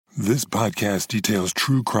This podcast details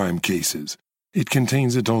true crime cases. It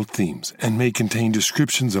contains adult themes and may contain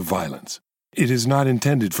descriptions of violence. It is not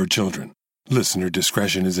intended for children. Listener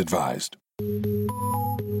discretion is advised.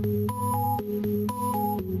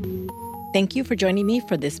 Thank you for joining me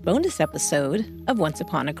for this bonus episode of Once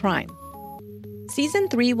Upon a Crime. Season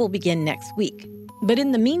 3 will begin next week, but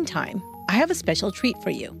in the meantime, I have a special treat for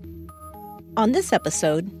you. On this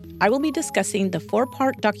episode, I will be discussing the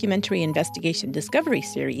 4-part documentary investigation discovery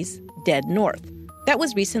series, Dead North, that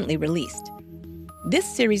was recently released. This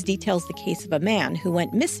series details the case of a man who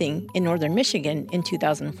went missing in northern Michigan in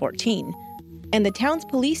 2014, and the town's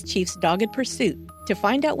police chief's dogged pursuit to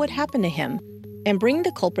find out what happened to him and bring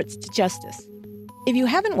the culprits to justice. If you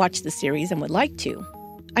haven't watched the series and would like to,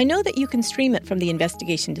 I know that you can stream it from the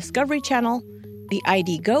Investigation Discovery channel, the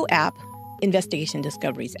ID Go app, Investigation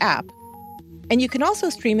Discovery's app, and you can also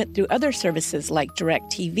stream it through other services like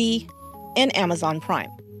DirecTV and Amazon Prime.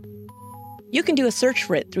 You can do a search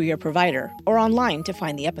for it through your provider or online to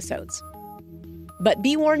find the episodes. But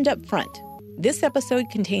be warned up front, this episode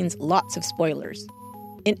contains lots of spoilers.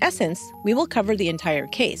 In essence, we will cover the entire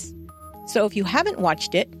case. So if you haven't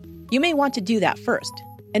watched it, you may want to do that first,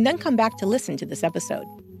 and then come back to listen to this episode.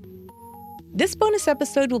 This bonus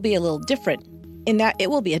episode will be a little different in that it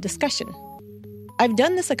will be a discussion. I've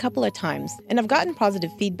done this a couple of times, and I've gotten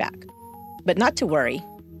positive feedback. But not to worry,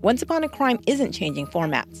 Once Upon a Crime isn't changing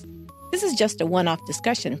formats. This is just a one-off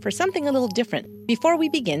discussion for something a little different before we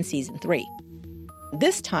begin Season 3.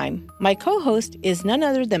 This time, my co-host is none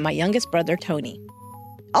other than my youngest brother, Tony.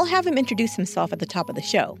 I'll have him introduce himself at the top of the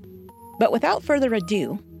show. But without further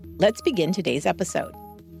ado, let's begin today's episode.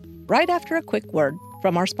 Right after a quick word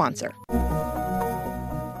from our sponsor.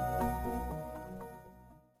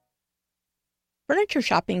 Furniture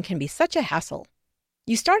shopping can be such a hassle.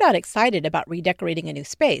 You start out excited about redecorating a new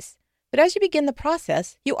space, but as you begin the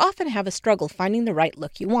process, you often have a struggle finding the right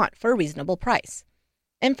look you want for a reasonable price.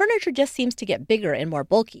 And furniture just seems to get bigger and more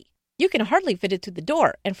bulky. You can hardly fit it through the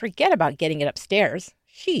door and forget about getting it upstairs.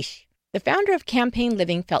 Sheesh. The founder of Campaign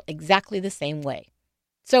Living felt exactly the same way.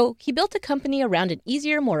 So he built a company around an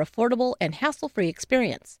easier, more affordable, and hassle-free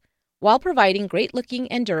experience, while providing great-looking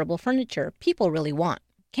and durable furniture people really want.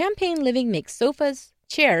 Campaign Living makes sofas,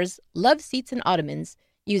 chairs, love seats, and ottomans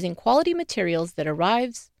using quality materials that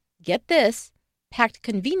arrives, get this, packed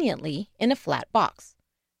conveniently in a flat box.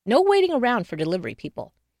 No waiting around for delivery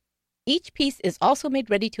people. Each piece is also made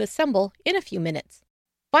ready to assemble in a few minutes.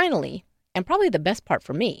 Finally, and probably the best part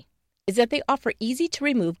for me, is that they offer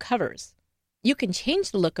easy-to-remove covers. You can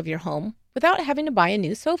change the look of your home without having to buy a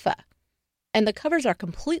new sofa. And the covers are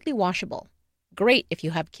completely washable. Great if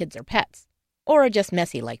you have kids or pets, or are just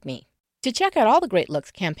messy like me. To check out all the great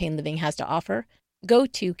looks Campaign Living has to offer, go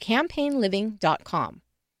to campaignliving.com.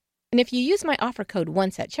 And if you use my offer code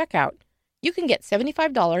ONCE at checkout, you can get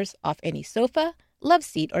 $75 off any sofa, love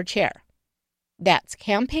seat, or chair. That's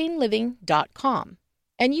campaignliving.com.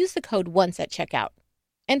 And use the code ONCE at checkout.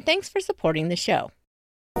 And thanks for supporting the show.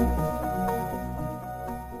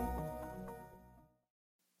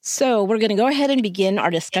 So we're going to go ahead and begin our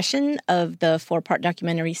discussion of the 4-part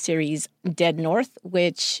documentary series Dead North,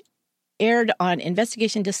 which aired on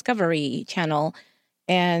Investigation Discovery channel.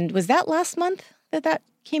 And was that last month that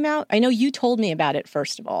came out? I know you told me about it,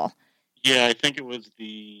 first of all. Yeah, I think it was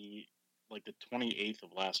the 28th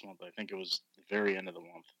of last month. I think it was the very end of the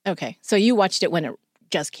month. Okay, so you watched it when it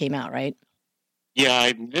just came out, right? Yeah,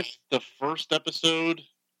 I missed the first episode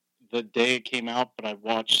the day it came out, but I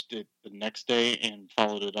watched it the next day and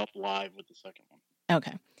followed it up live with the second one.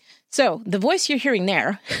 Okay. So the voice you're hearing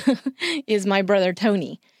there is my brother,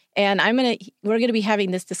 Tony. And we're going to be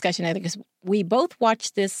having this discussion, I think, because we both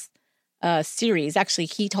watched this series. Actually,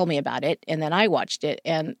 he told me about it, and then I watched it.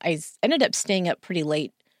 And I ended up staying up pretty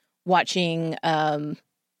late watching, I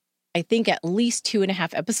think, at least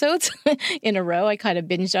 2.5 episodes in a row. I kind of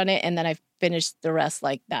binged on it, and then I finished the rest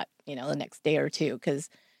like that, the next day or two, because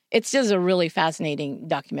it's just a really fascinating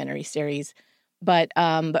documentary series. But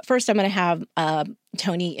first, I'm going to have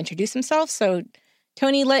Tony introduce himself. So,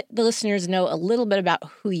 Tony, let the listeners know a little bit about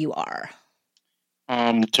who you are.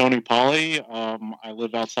 Tony Polly. I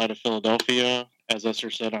live outside of Philadelphia. As Esther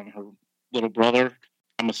said, I'm her little brother.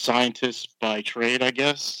 I'm a scientist by trade, I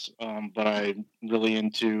guess, but I'm really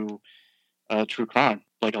into true crime,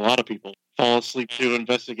 like a lot of people. Fall asleep to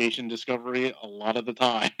Investigation Discovery a lot of the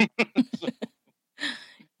time.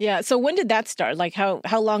 Yeah. So when did that start? Like, how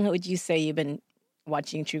long would you say you've been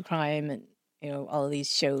watching true crime and all of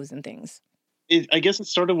these shows and things? I guess it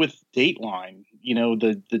started with Dateline.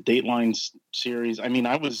 The Dateline series. I mean,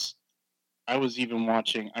 I was even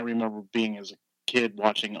watching. I remember being as kid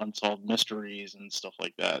watching Unsolved Mysteries and stuff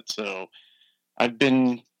like that. So I've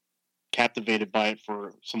been captivated by it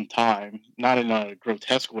for some time, not in a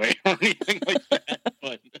grotesque way or anything like that,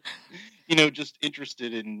 but just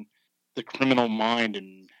interested in the criminal mind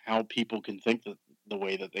and how people can think the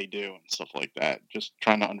way that they do and stuff like that. Just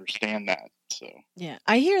trying to understand that. So Yeah,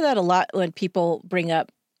 I hear that a lot when people bring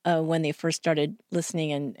up when they first started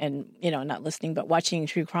listening and not listening, but watching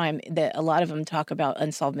true crime, that a lot of them talk about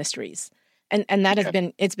unsolved mysteries. And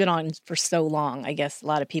that it's been on for so long. I guess a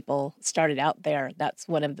lot of people started out there. That's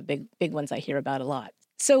one of the big ones I hear about a lot.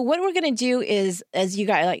 So what we're going to do is, as you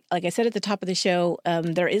guys, like I said at the top of the show,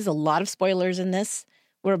 there is a lot of spoilers in this.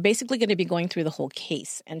 We're basically going to be going through the whole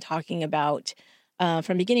case and talking about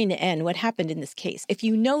from beginning to end what happened in this case. If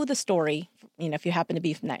you know the story, if you happen to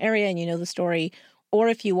be from that area and you know the story, or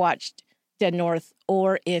if you watched Dead North,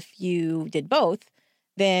 or if you did both,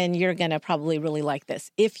 then you're going to probably really like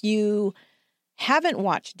this. If you haven't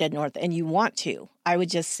watched Dead North and you want to, I would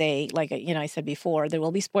just say, like I said before, there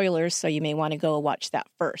will be spoilers, so you may want to go watch that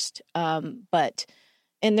first. And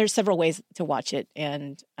there's several ways to watch it,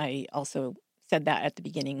 and I also said that at the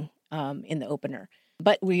beginning in the opener.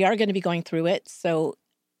 But we are going to be going through it, so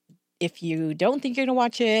if you don't think you're going to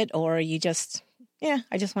watch it, or you just,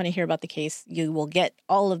 I just want to hear about the case, you will get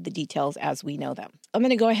all of the details as we know them. I'm going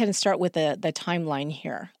to go ahead and start with the timeline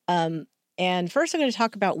here. And first, I'm going to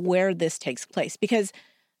talk about where this takes place, because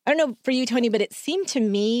I don't know for you, Tony, but it seemed to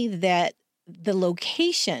me that the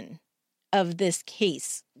location of this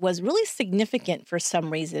case was really significant for some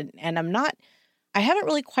reason. And I haven't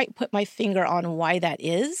really quite put my finger on why that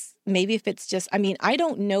is. Maybe if it's just, I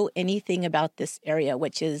don't know anything about this area,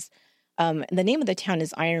 which is, the name of the town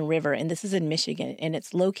is Iron River, and this is in Michigan, and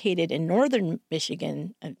it's located in northern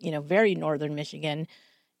Michigan, very northern Michigan,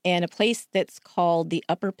 and a place that's called the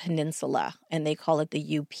Upper Peninsula, and they call it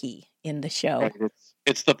the UP in the show. Right.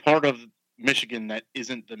 It's the part of Michigan that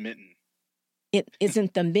isn't the mitten. It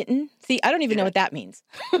isn't the mitten? See, I don't even know what that means.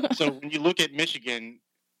 So when you look at Michigan,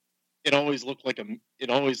 it always looks like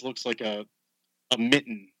a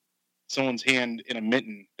mitten, someone's hand in a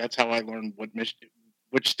mitten. That's how I learned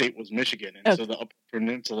which state was Michigan. And so the Upper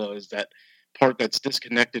Peninsula is that part that's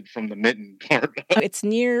disconnected from the mitten part. It's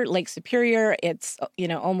near Lake Superior. It's,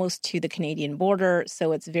 almost to the Canadian border.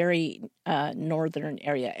 So it's very northern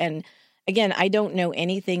area. And again, I don't know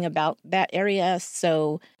anything about that area.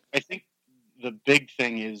 So I think the big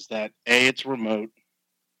thing is that it's remote.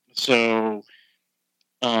 So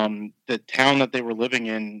the town that they were living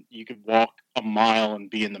in, you could walk a mile and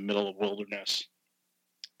be in the middle of wilderness.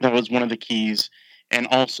 That was one of the keys. And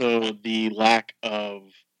also the lack of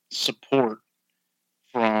support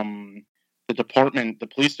from the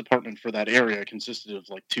police department for that area consisted of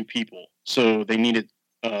like 2 people. So they needed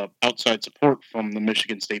outside support from the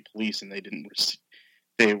Michigan State Police, and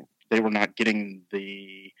they were not getting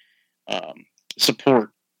the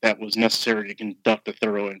support that was necessary to conduct a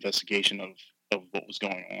thorough investigation of what was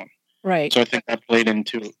going on. Right. So I think that played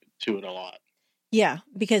into it a lot. Yeah,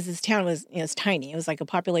 because this town was it's tiny. It was like a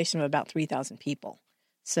population of about 3,000 people.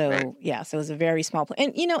 So right. So it was a very small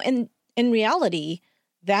place. And in reality,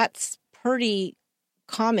 that's pretty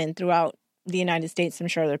common throughout the United States. I'm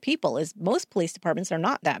sure other people is most police departments are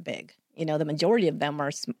not that big. The majority of them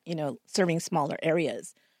are serving smaller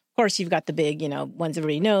areas. Of course, you've got the big ones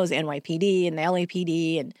everybody knows, NYPD and the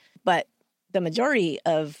LAPD, but the majority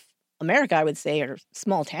of America, I would say, are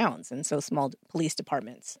small towns, and so small police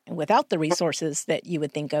departments, and without the resources that you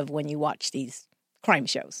would think of when you watch these crime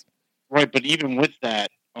shows. Right, but even with that,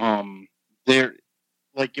 there,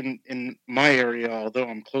 like in my area, although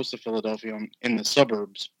I'm close to Philadelphia, I'm in the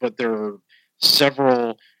suburbs, but there are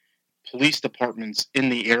several police departments in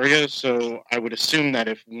the area, so I would assume that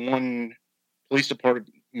if one police department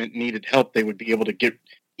needed help, they would be able to get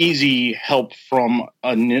easy help from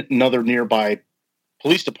another nearby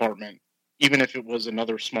police department, even if it was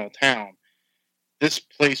another small town. This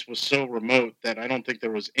place was so remote that I don't think there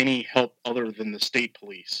was any help other than the state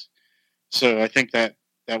police. So I think that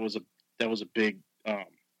was a big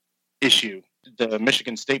issue. The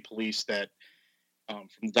Michigan State Police that from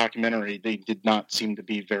the documentary, they did not seem to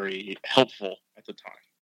be very helpful at the time.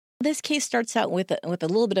 This case starts out with a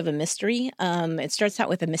little bit of a mystery. It starts out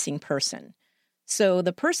with a missing person. So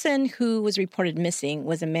the person who was reported missing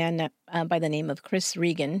was a man by the name of Chris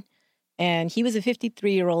Regan, and he was a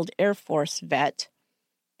 53-year-old Air Force vet.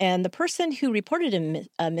 And the person who reported him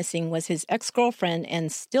missing was his ex-girlfriend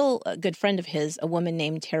and still a good friend of his, a woman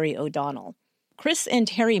named Terry O'Donnell. Chris and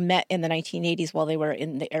Terry met in the 1980s while they were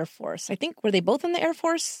in the Air Force. I think, were they both in the Air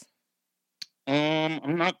Force?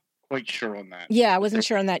 I'm not quite sure on that. Yeah, I wasn't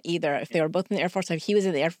sure on that either. If they were both in the Air Force, if he was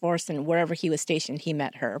in the Air Force and wherever he was stationed, he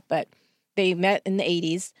met her. But they met in the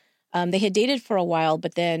 80s. They had dated for a while,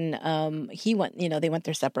 but then they went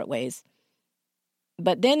their separate ways.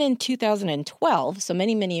 But then in 2012, so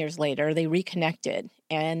many, many years later, they reconnected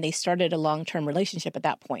and they started a long-term relationship at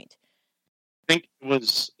that point. I think it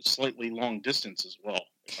was slightly long distance as well,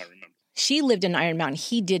 if I remember. She lived in Iron Mountain.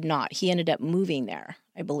 He did not. He ended up moving there,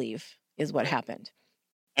 I believe, is what happened.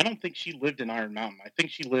 I don't think she lived in Iron Mountain. I think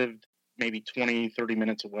she lived maybe 20, 30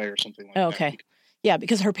 minutes away or something like that. Okay. Yeah,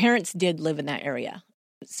 because her parents did live in that area.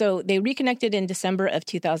 So they reconnected in December of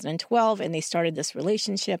 2012, and they started this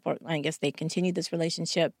relationship, or I guess they continued this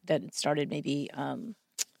relationship that had started maybe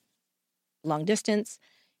long distance.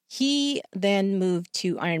 He then moved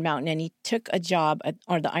to Iron Mountain, and he took a job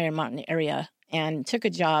or the Iron Mountain area, and took a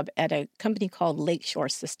job at a company called Lakeshore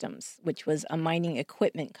Systems, which was a mining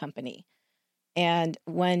equipment company. And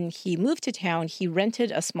when he moved to town, he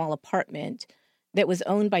rented a small apartment that was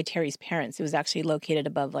owned by Terry's parents. It was actually located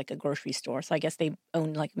above like a grocery store. So I guess they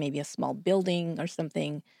owned like maybe a small building or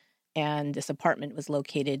something. And this apartment was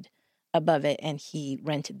located above it, and he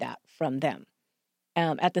rented that from them.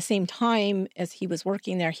 At the same time as he was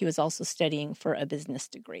working there, he was also studying for a business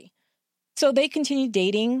degree. So they continued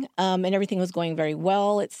dating, and everything was going very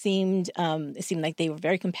well. It seemed like they were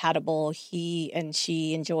very compatible. He and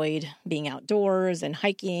she enjoyed being outdoors and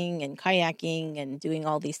hiking and kayaking and doing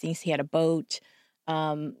all these things. He had a boat,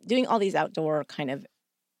 doing all these outdoor kind of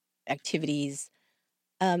activities,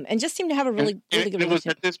 and just seemed to have a really good relationship. It was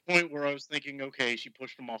at this point where I was thinking, okay, she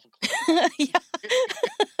pushed him off a cliff. Yeah.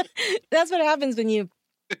 That's what happens when you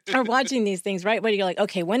are watching these things, right? Where you're like,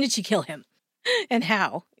 okay, when did she kill him? And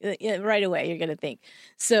how? Right away, you're going to think.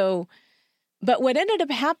 So, but what ended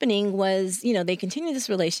up happening was, they continued this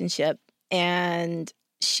relationship, and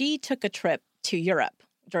she took a trip to Europe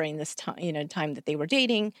during this time, time that they were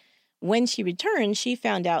dating. When she returned, she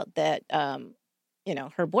found out that,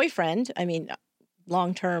 her boyfriend,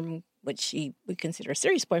 long-term, which she would consider a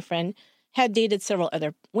serious boyfriend, had dated several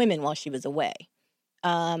other women while she was away.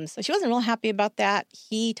 So she wasn't real happy about that.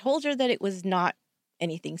 He told her that it was not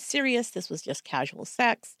anything serious. This was just casual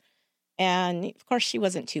sex. And of course, she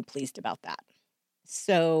wasn't too pleased about that.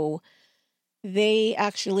 So they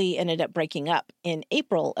actually ended up breaking up in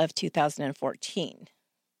April of 2014.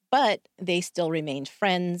 But they still remained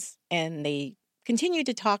friends, and they continued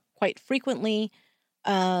to talk quite frequently.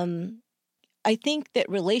 I think that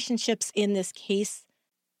relationships in this case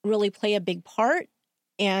really play a big part.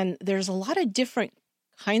 And there's a lot of different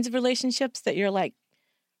kinds of relationships that you're like,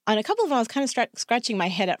 on a couple of them, I was kind of scratching my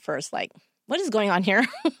head at first, like, what is going on here?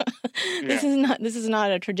 This is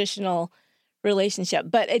not a traditional relationship.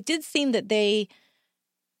 But it did seem that they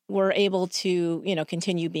were able to,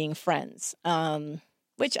 continue being friends.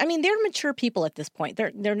 Which, they're mature people at this point.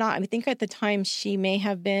 They're not. I think at the time she may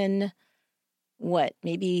have been,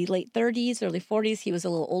 maybe late 30s, early 40s. He was a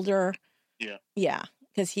little older. Yeah. Yeah.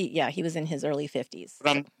 Because he was in his early 50s.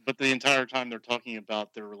 But the entire time they're talking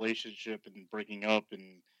about their relationship and breaking up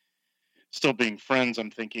and still being friends, I'm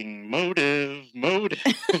thinking motive.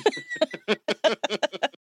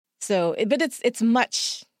 So, but it's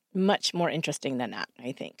much, much more interesting than that,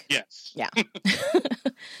 I think. Yes. Yeah.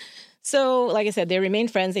 So, like I said, they remained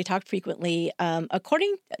friends. They talked frequently.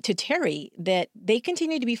 According to Terry, that they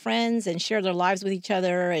continued to be friends and share their lives with each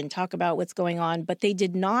other and talk about what's going on, but they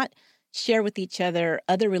did not share with each other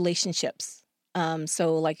other relationships.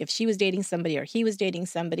 So like if she was dating somebody or he was dating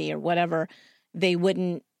somebody or whatever, they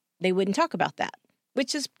wouldn't talk about that,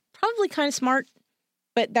 which is probably kind of smart,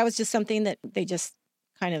 but that was just something that they just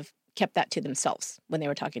kind of kept that to themselves when they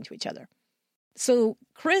were talking to each other. So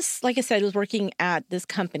Chris, like I said, was working at this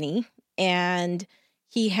company, and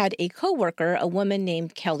he had a coworker, a woman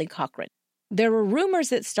named Kelly Cochran. There were rumors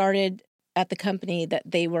that started at the company that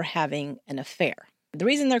they were having an affair. The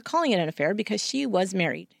reason they're calling it an affair because she was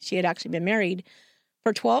married. She had actually been married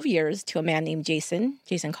for 12 years to a man named Jason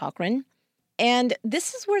Cochran. And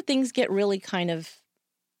this is where things get really kind of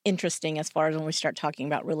interesting as far as when we start talking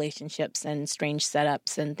about relationships and strange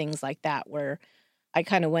setups and things like that, where I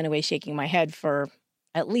kind of went away shaking my head for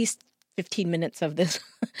at least 15 minutes of this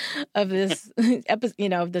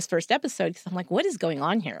this first episode, because I'm like, what is going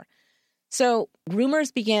on here? So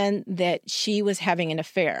rumors began that she was having an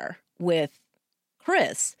affair with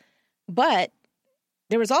Chris, but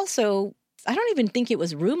there was also, I don't even think it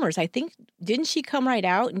was rumors. I think, didn't she come right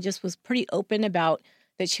out and just was pretty open about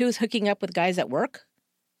that she was hooking up with guys at work?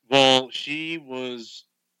 Well, she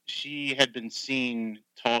had been seen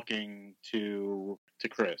talking to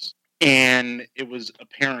Chris, and it was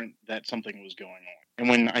apparent that something was going on.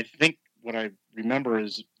 And what I remember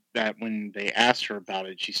is that when they asked her about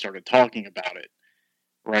it, she started talking about it,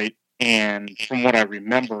 right? And from what I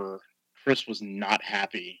remember, Chris was not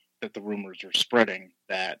happy that the rumors were spreading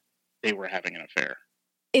that they were having an affair.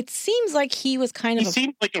 It seems like he was kind He of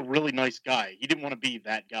seemed like a really nice guy. He didn't want to be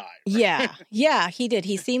that guy. Right? Yeah, he did.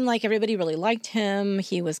 He seemed like everybody really liked him.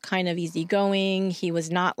 He was kind of easygoing. He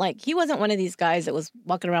wasn't one of these guys that was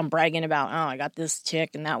walking around bragging about, oh, I got this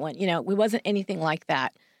chick and that one. You know, we wasn't anything like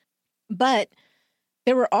that. But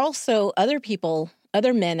there were also other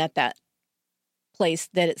men at that place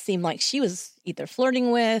that it seemed like she was either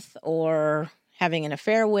flirting with or having an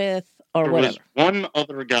affair with or there whatever. Was one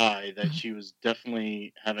other guy that she was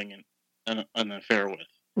definitely having an affair with.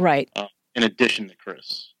 Right. In addition to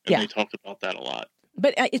Chris. And Yeah. they talked about that a lot.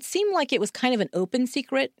 But it seemed like it was kind of an open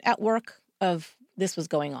secret at work of this was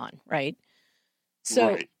going on, right? So,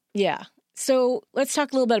 Right. Yeah. So let's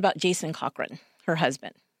talk a little bit about Jason Cochran, her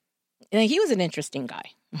husband. And he was an interesting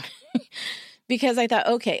guy. Because I thought,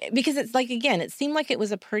 okay, because it's like, again, it seemed like it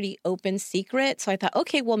was a pretty open secret. So I thought,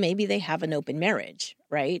 okay, well, maybe they have an open marriage,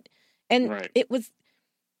 right? And Right.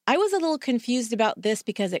 I was a little confused about this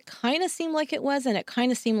because it kind of seemed like it was, and it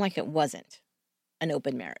kind of seemed like it wasn't an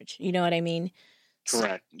open marriage. You know what I mean?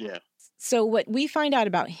 Correct. Yeah. So what we find out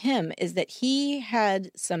about him is that he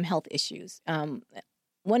had some health issues.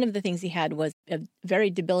 One of the things he had was a very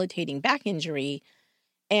debilitating back injury,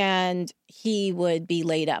 and he would be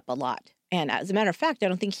laid up a lot. And as a matter of fact, I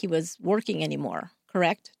don't think he was working anymore,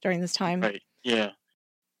 correct, during this time? Right. Yeah.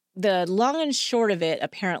 The long and short of it,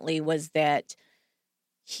 apparently, was that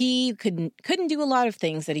he couldn't do a lot of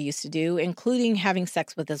things that he used to do, including having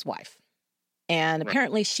sex with his wife. And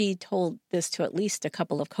apparently she told this to at least a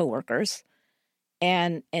couple of coworkers.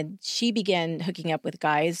 And she began hooking up with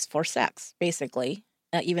guys for sex, basically,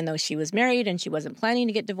 even though she was married and she wasn't planning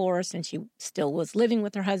to get divorced and she still was living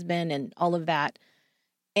with her husband and all of that.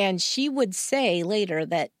 And she would say later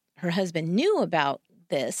that her husband knew about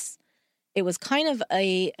this. It was kind of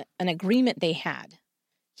an agreement they had.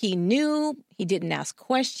 He knew, he didn't ask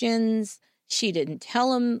questions. She didn't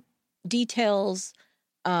tell him details.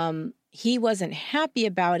 He wasn't happy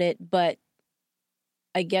about it, but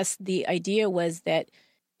I guess the idea was that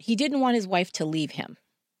he didn't want his wife to leave him.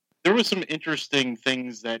 There was some interesting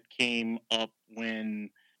things that came up when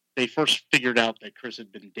they first figured out that Chris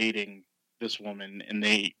had been dating this woman, and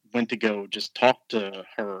they went to go just talk to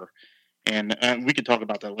her. And we could talk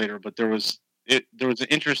about that later, but there was an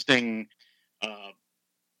interesting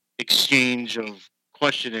exchange of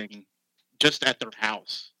questioning just at their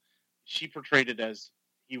house. She portrayed it as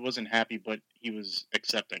he wasn't happy, but he was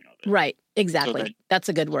accepting of it. Right, exactly. So that's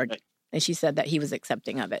a good word. And she said that he was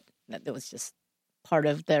accepting of it. That was just part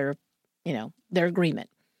of their agreement.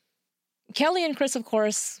 Kelly and Chris, of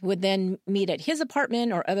course, would then meet at his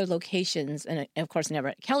apartment or other locations, and of course never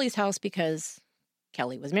at Kelly's house because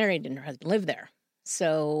Kelly was married and her husband lived there.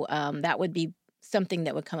 So that would be something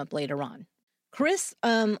that would come up later on. Chris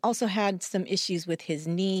also had some issues with his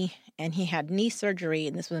knee, and he had knee surgery,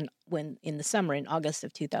 and this was when in the summer, in August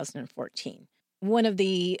of 2014. One of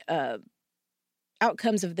the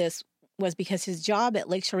outcomes of this was because his job at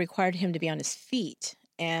Lakeshore required him to be on his feet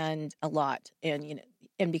and a lot, and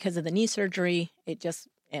because of the knee surgery,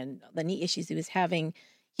 and the knee issues he was having,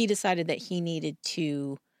 he decided that he needed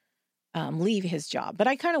to leave his job. But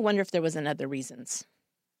I kind of wonder if there was other reasons,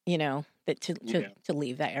 that to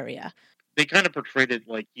leave that area. They kind of portrayed it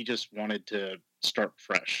like he just wanted to start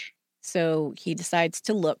fresh. So he decides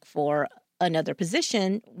to look for another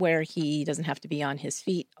position where he doesn't have to be on his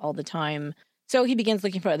feet all the time. So he begins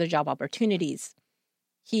looking for other job opportunities.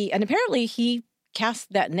 Apparently he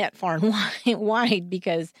cast that net far and wide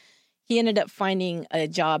because he ended up finding a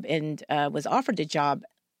job and was offered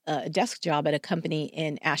a desk job at a company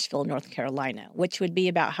in Asheville, North Carolina, which would be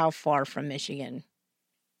about how far from Michigan?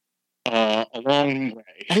 A long way.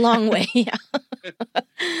 A long way, yeah.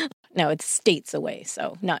 No, it's states away,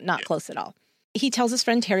 so not close at all. He tells his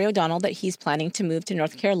friend Terry O'Donnell that he's planning to move to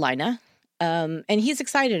North Carolina, and he's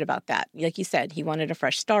excited about that. Like you said, he wanted a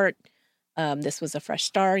fresh start. This was a fresh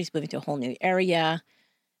start. He's moving to a whole new area.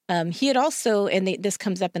 He had also, and this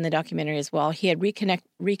comes up in the documentary as well, he had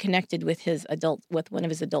reconnected with one of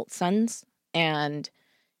his adult sons, and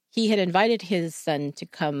he had invited his son to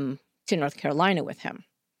come to North Carolina with him.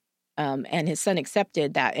 And his son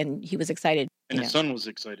accepted that, and he was excited. And his son was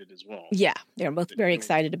excited as well. Yeah, they were both very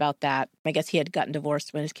excited about that. I guess he had gotten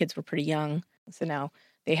divorced when his kids were pretty young, so now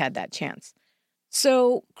they had that chance.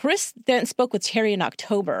 So Chris then spoke with Terry in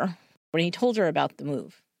October when he told her about the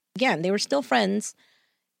move. Again, they were still friends,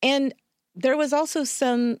 and there was also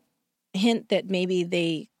some hint that maybe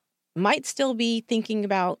they might still be thinking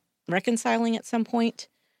about reconciling at some point.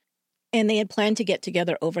 And they had planned to get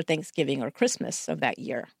together over Thanksgiving or Christmas of that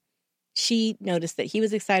year. She noticed that he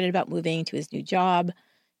was excited about moving to his new job.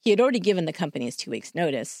 He had already given the company his 2 weeks'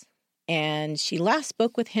 notice. And she last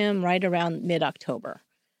spoke with him right around mid-October.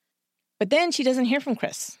 But then she doesn't hear from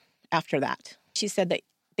Chris after that. She said that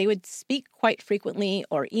they would speak quite frequently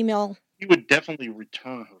or email. He would definitely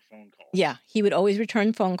return her phone call. Yeah, he would always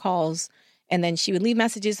return phone calls. And then she would leave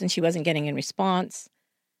messages and she wasn't getting in response.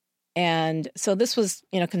 And so this was,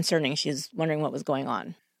 concerning. She was wondering what was going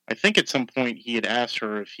on. I think at some point he had asked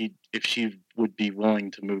her if she would be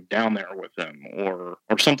willing to move down there with him or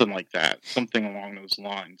something like that, something along those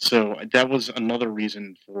lines. So that was another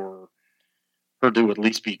reason for her to at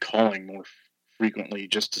least be calling more frequently,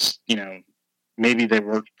 just to, maybe they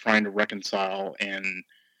were trying to reconcile and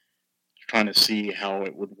trying to see how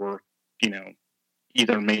it would work,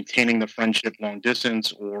 either maintaining the friendship long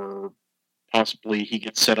distance or possibly he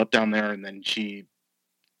gets set up down there and then she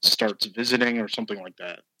starts visiting or something like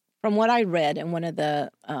that. From what I read in one of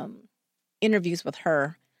the interviews with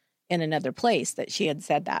her in another place, that she had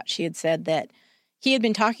said that. She had said that he had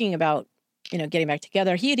been talking about, getting back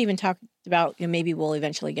together. He had even talked about, maybe we'll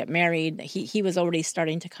eventually get married. He was already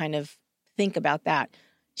starting to kind of think about that.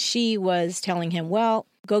 She was telling him, well,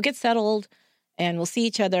 go get settled and we'll see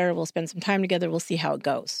each other. We'll spend some time together. We'll see how it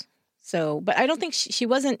goes. So, but I don't think she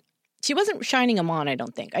wasn't shining him on, I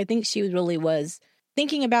don't think. I think she really was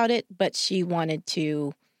thinking about it, but she wanted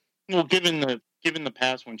to. Well, given the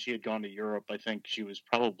past when she had gone to Europe, I think she was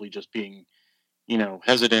probably just being,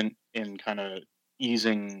 hesitant and kind of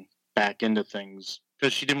easing back into things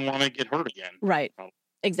because she didn't want to get hurt again. Right. Probably.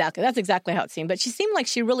 Exactly. That's exactly how it seemed. But she seemed like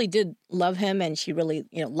she really did love him and she really,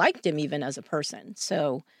 liked him even as a person.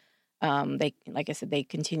 So they, like I said, they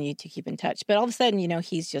continued to keep in touch. But all of a sudden,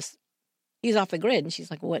 he's off the grid and she's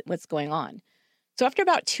like, what's going on? So after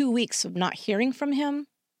about 2 weeks of not hearing from him,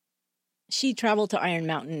 she traveled to Iron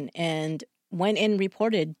Mountain and went and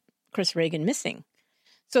reported Chris Reagan missing.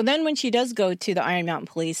 So then when she does go to the Iron Mountain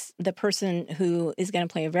Police, the person who is going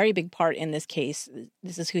to play a very big part in this case,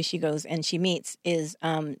 this is who she goes and she meets, is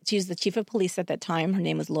she's the chief of police at that time. Her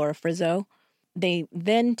name was Laura Frizzo. They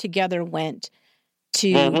then together went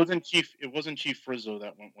to... Well, it wasn't Chief Frizzo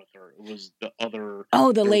that went with her. It was the other...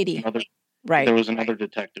 Oh, the lady. Right. There was another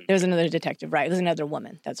detective. There was another detective, right. It was another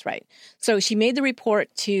woman. That's right. So she made the report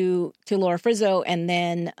to Laura Frizzo, and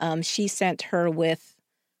then she sent her with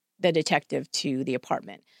the detective to the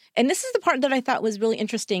apartment. And this is the part that I thought was really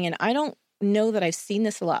interesting, and I don't know that I've seen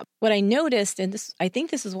this a lot. What I noticed, and I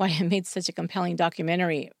think this is why it made such a compelling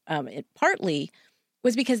documentary, it partly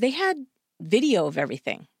was because they had video of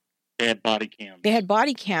everything. They had body cams. They had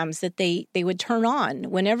body cams that they would turn on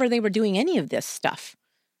whenever they were doing any of this stuff.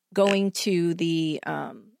 Going to the,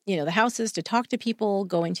 the houses to talk to people,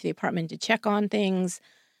 going to the apartment to check on things.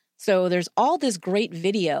 So there's all this great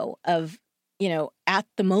video of, at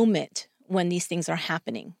the moment when these things are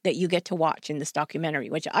happening that you get to watch in this documentary,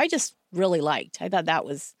 which I just really liked. I thought that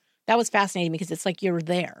was fascinating because it's like you're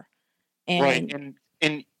there. And, right.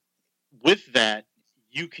 And with that,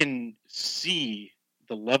 you can see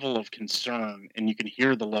the level of concern and you can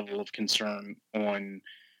hear the level of concern on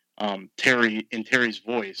Terry's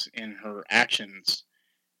voice and her actions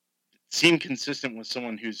seem consistent with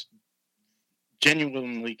someone who's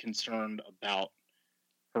genuinely concerned about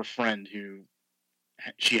her friend who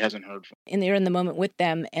she hasn't heard from. And you're in the moment with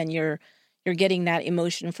them and you're getting that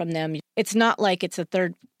emotion from them. It's not like it's a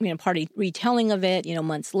third party retelling of it,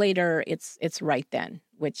 months later. It's right then,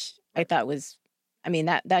 which I thought was,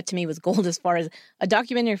 that to me was gold as far as a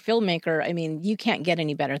documentary filmmaker. You can't get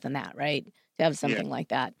any better than that, right? To have something like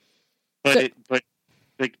that. But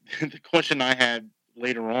the question I had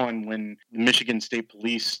later on when the Michigan State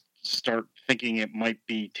Police start thinking it might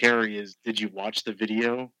be Terry is, did you watch the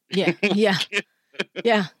video? Yeah.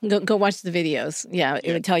 Yeah. Go watch the videos. Yeah,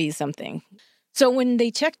 it would tell you something. So when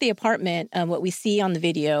they checked the apartment, what we see on the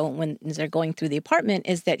video when they're going through the apartment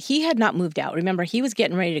is that he had not moved out. Remember, he was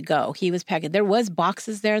getting ready to go. He was packing. There was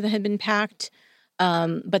boxes there that had been packed,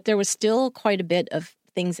 but there was still quite a bit of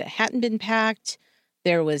things that hadn't been packed.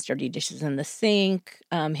 There was dirty dishes in the sink.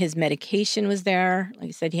 His medication was there. Like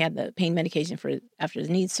I said, he had the pain medication for after his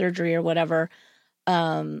knee surgery or whatever.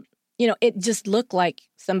 It just looked like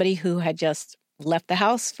somebody who had just left the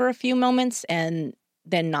house for a few moments and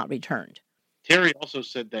then not returned. Terry also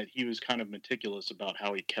said that he was kind of meticulous about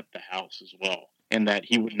how he kept the house as well, and that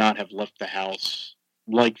he would not have left the house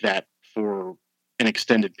like that for an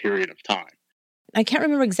extended period of time. I can't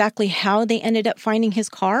remember exactly how they ended up finding his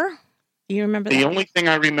car. Do you remember that? The only thing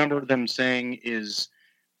I remember them saying is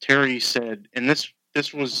Terry said, and this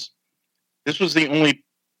was the only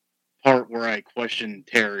part where I questioned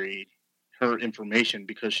Terry her information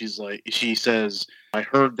because she says, I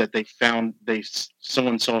heard that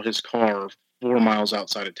someone saw his car 4 miles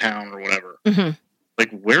outside of town or whatever. Mm-hmm.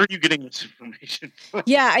 Like, where are you getting this information from?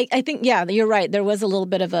 Yeah, I think, you're right. There was a little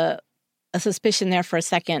bit of a suspicion there for a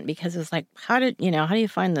second because it was like, how do you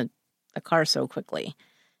find the car so quickly?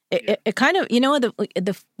 It kind of,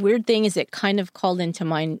 the weird thing is it kind of called into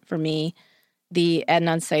mind for me the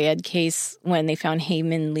Adnan Syed case when they found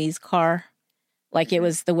Heyman Lee's car. Like it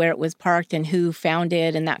was where it was parked and who found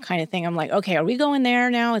it and that kind of thing. I'm like, okay, are we going there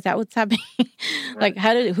now? Is that what's happening? Like,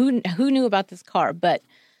 who knew about this car? But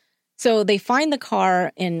so they find the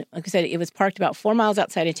car and, like I said, it was parked about 4 miles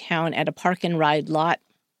outside of town at a park and ride lot.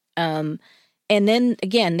 And then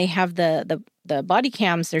again, they have the body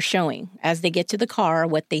cams they're showing as they get to the car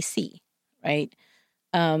what they see, right?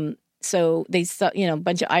 So they saw, a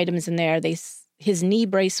bunch of items in there. His knee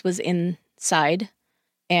brace was inside.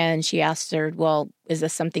 And she asked her, well, is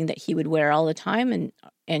this something that he would wear all the time?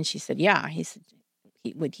 And she said, yeah. He said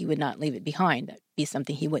he would not leave it behind. That'd be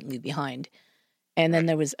something he wouldn't leave behind. And then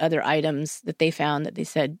there was other items that they found that they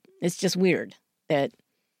said, it's just weird that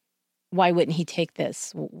why wouldn't he take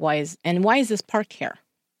this? Why is this parked here?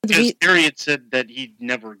 Because Terry had said that he'd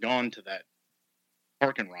never gone to that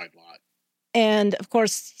park and ride lot. And of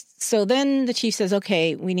course, so then the chief says,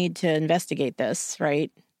 okay, we need to investigate this,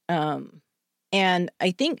 right? And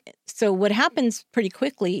I think, so what happens pretty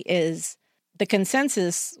quickly is the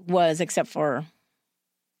consensus was, except for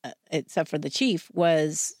the chief,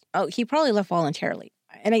 was, he probably left voluntarily.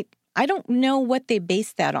 And I don't know what they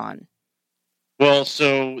based that on. Well,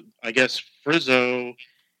 so I guess Frizzo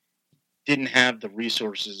didn't have the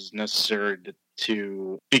resources necessary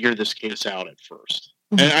to figure this case out at first.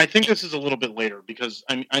 Mm-hmm. And I think this is a little bit later because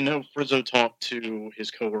I know Frizzo talked to his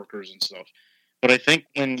coworkers and stuff. But I think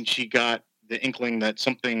when she got the inkling that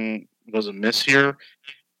something was amiss here,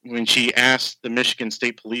 when she asked the Michigan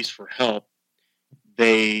State Police for help,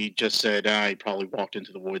 they just said, he probably walked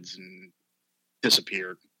into the woods and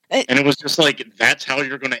disappeared. And it was just like, that's how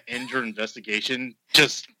you're going to end your investigation?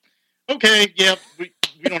 Just, okay, yeah, we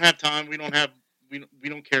don't have time. We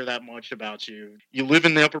don't care that much about you. You live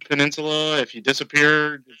in the Upper Peninsula. If you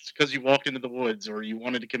disappear, it's because you walked into the woods or you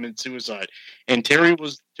wanted to commit suicide. And Terry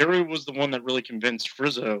was the one that really convinced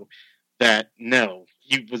Frizzo that no,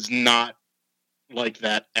 he was not like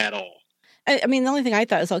that at all. I mean, the only thing I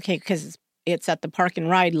thought was okay because it's at the park and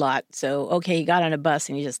ride lot. So, okay, he got on a bus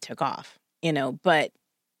and he just took off, but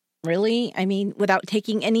really, I mean, without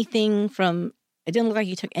taking anything it didn't look like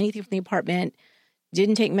he took anything from the apartment,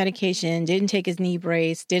 didn't take medication, didn't take his knee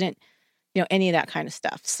brace, didn't, any of that kind of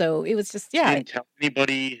stuff. So it was just, Didn't tell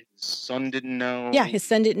anybody. His son didn't know. Yeah, his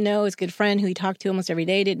son didn't know. His good friend who he talked to almost every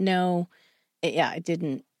day didn't know. It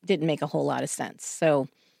didn't make a whole lot of sense. So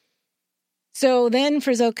then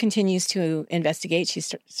Frizzo continues to investigate. She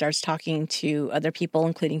starts talking to other people,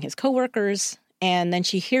 including his coworkers, and then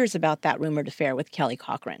she hears about that rumored affair with Kelly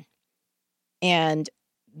Cochran. And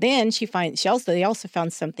then they also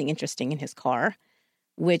found something interesting in his car,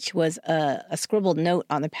 which was a scribbled note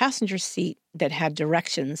on the passenger seat that had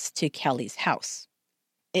directions to Kelly's house.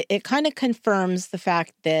 It kind of confirms the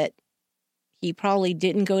fact that he probably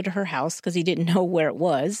didn't go to her house because he didn't know where it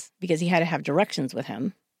was because he had to have directions with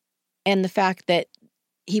him. And the fact that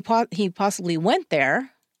he possibly went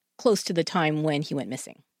there close to the time when he went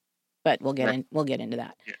missing. But we'll get into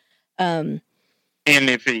that. Yeah. And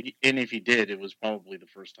if he did, it was probably the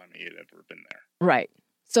first time he had ever been there. Right.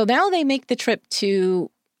 So now they make the trip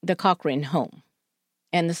to the Cochran home.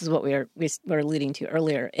 And this is what we were alluding to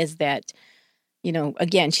earlier, is that,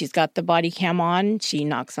 again, she's got the body cam on. She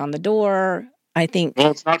knocks on the door. I think.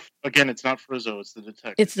 Well, it's not Frizzo. It's the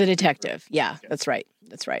detective. It's the detective. Yeah, that's right.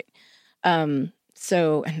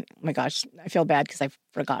 So, oh my gosh, I feel bad because I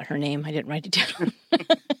forgot her name. I didn't write it down.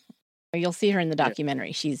 You'll see her in the documentary.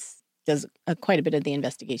 Yeah. She does quite a bit of the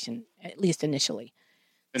investigation, at least initially.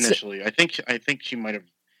 I think she might have,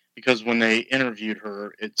 because when they interviewed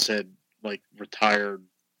her, it said like retired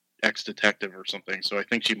ex-detective or something. So I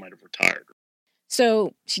think she might have retired.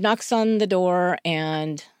 So she knocks on the door,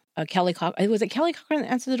 and Kelly Cochran. Was it Kelly Cochran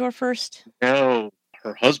that answered the door first? No,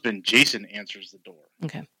 her husband Jason answers the door.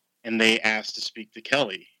 Okay. And they ask to speak to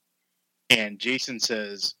Kelly, and Jason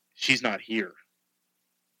says she's not here.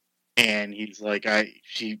 And he's like,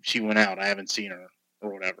 she went out. I haven't seen her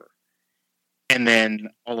or whatever. And then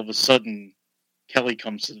all of a sudden, Kelly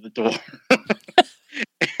comes to the door.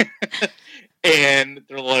 And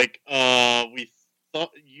they're like, we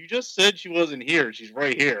thought you just said she wasn't here. She's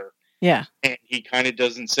right here. Yeah. And he kind of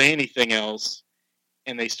doesn't say anything else.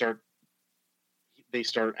 And they start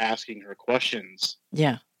asking her questions.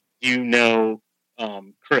 Yeah.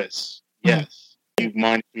 Chris, Yes. Do you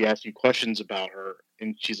mind if we ask you questions about her?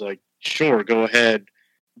 And she's like, sure, go ahead.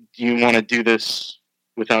 Do you want to do this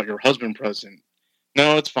without your husband present?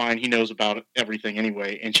 No, it's fine. He knows about everything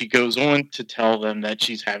anyway. And she goes on to tell them that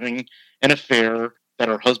she's having an affair, that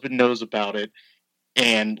her husband knows about it,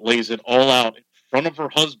 and lays it all out in front of her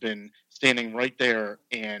husband, standing right there,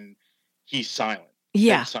 and he's silent.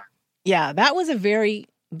 Yeah. Yeah, that was a very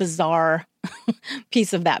bizarre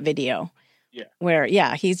piece of that video. Yeah. Where,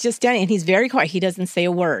 he's just standing and he's very quiet. He doesn't say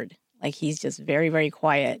a word. Like, he's just very, very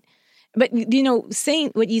quiet. But,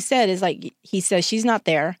 saying what you said is like, he says she's not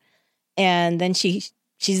there, and then she's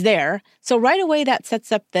there. So right away that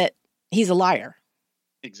sets up that he's a liar.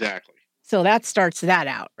 Exactly. So that starts that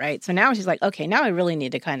out, right? So now she's like, okay, now I really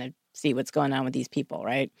need to kind of see what's going on with these people,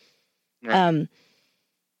 right? Right.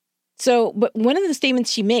 But one of the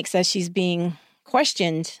statements she makes as she's being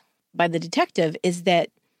questioned by the detective is that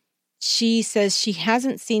she says she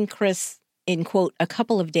hasn't seen Chris in, quote, a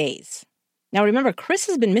couple of days. Now, remember, Chris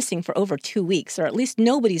has been missing for over 2 weeks, or at least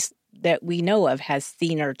nobody's that we know of has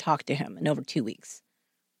seen or talked to him in over 2 weeks.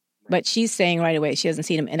 But she's saying right away she hasn't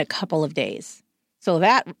seen him in a couple of days. So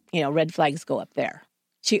that, red flags go up there.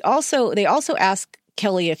 They also ask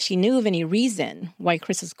Kelly if she knew of any reason why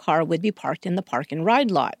Chris's car would be parked in the park and ride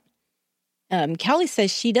lot. Kelly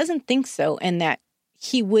says she doesn't think so, and that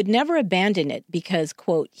he would never abandon it because,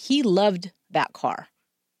 quote, he loved that car.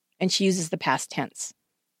 And she uses the past tense.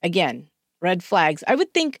 Again, red flags. I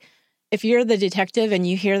would think if you're the detective and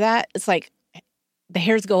you hear that, it's like the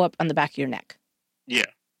hairs go up on the back of your neck. Yeah.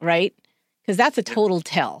 Right? Because that's a total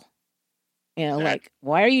tell. Exactly. Like,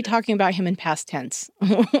 why are you talking about him in past tense?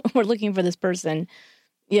 We're looking for this person.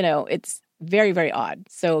 It's very, very odd.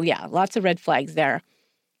 So, yeah, lots of red flags there.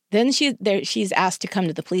 Then she's asked to come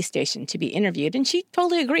to the police station to be interviewed, and she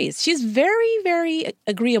totally agrees. She's very, very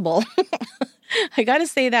agreeable. I got to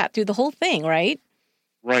say that through the whole thing, right?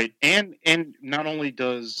 Right. And not only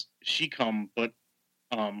does she come, but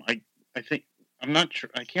I think, I'm not sure,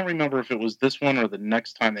 I can't remember if it was this one or the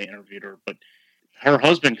next time they interviewed her, but her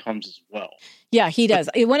husband comes as well. Yeah, he does.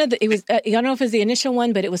 I don't know if it was the initial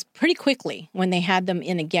one, but it was pretty quickly when they had them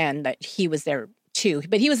in again that he was there too.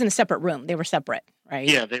 But he was in a separate room. They were separate, right?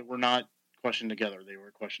 Yeah, they were not questioned together. They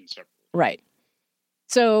were questioned separately. Right.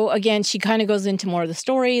 So again, she kind of goes into more of the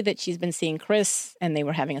story that she's been seeing Chris and they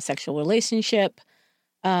were having a sexual relationship.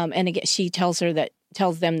 And again, she tells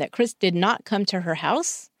them that Chris did not come to her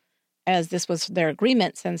house, as this was their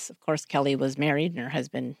agreement since, of course, Kelly was married and her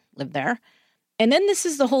husband lived there. And then this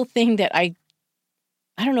is the whole thing that I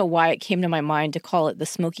don't know why it came to my mind to call it the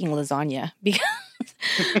smoking lasagna,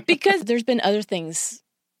 because there's been other things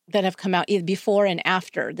that have come out either before and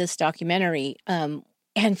after this documentary.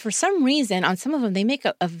 And for some reason, on some of them, they make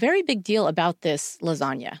a very big deal about this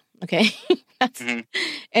lasagna. Okay.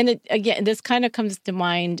 And again, this kind of comes to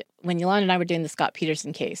mind when Yolanda and I were doing the Scott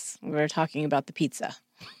Peterson case. We were talking about the pizza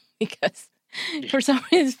because for some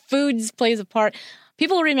reason, food plays a part.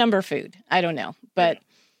 People remember food. I don't know. But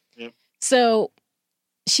So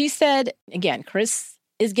she said, again, Chris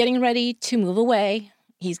is getting ready to move away.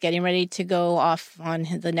 He's getting ready to go off on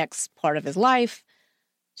the next part of his life.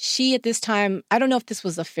 She, at this time, I don't know if this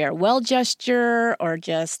was a farewell gesture or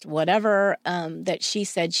just whatever, that she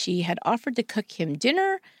said she had offered to cook him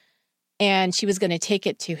dinner and she was going to take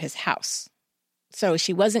it to his house. So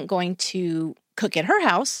she wasn't going to cook at her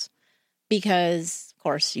house because, of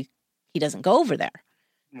course, he doesn't go over there.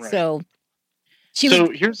 Right. So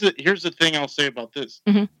here's the thing I'll say about this.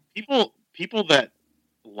 Mm-hmm. People that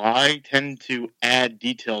lie tend to add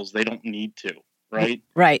details they don't need to, right?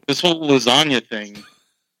 Right. This whole lasagna thing.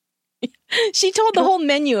 She told the whole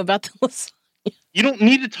menu about the lasagna. You don't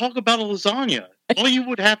need to talk about a lasagna. All you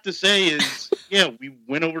would have to say is, yeah, we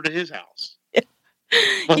went over to his house.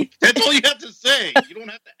 Like, that's all you have to say. You don't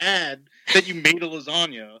have to add that you made a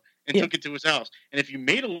lasagna and took it to his house. And if you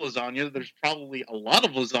made a lasagna, there's probably a lot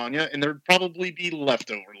of lasagna, and there'd probably be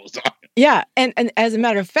leftover lasagna. Yeah, and as a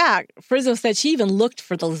matter of fact, Frizzo said she even looked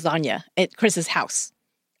for the lasagna at Chris's house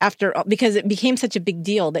because it became such a big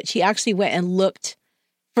deal that she actually went and looked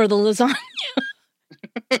for the lasagna.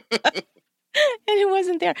 And it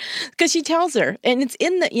wasn't there because she tells her, and it's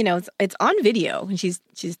in the, it's on video, and she's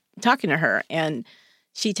talking to her, and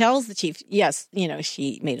she tells the chief, yes,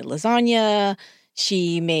 she made a lasagna,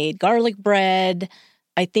 she made garlic bread.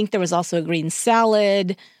 I think there was also a green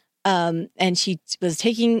salad, and she was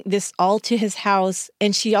taking this all to his house,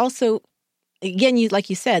 and she also, again, like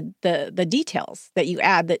you said, the details that you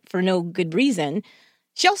add that for no good reason.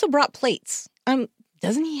 She also brought plates.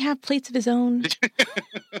 Doesn't he have plates of his own?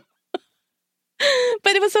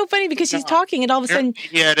 But it was so funny because she's talking and all of a sudden...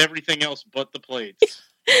 He had everything else but the plates.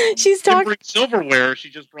 She's Didn't talking. bring silverware. She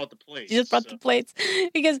just brought the plates. She just brought the plates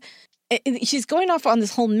because she's going off on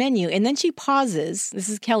this whole menu, and then she pauses. This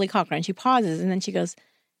is Kelly Cochran. She pauses, and then she goes,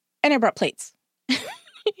 "And I brought plates."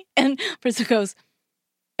 And Priscilla goes,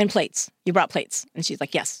 "And plates. You brought plates." And she's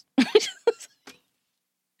like, "Yes."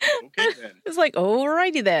 Okay, then. It's like,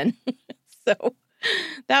 alrighty then. So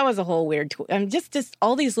that was a whole weird, just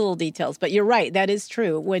all these little details. But you're right. That is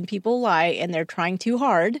true. When people lie and they're trying too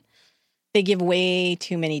hard, they give way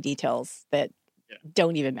too many details that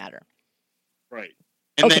don't even matter. Right.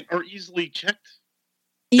 And then are easily checked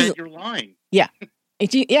that you're lying. Yeah.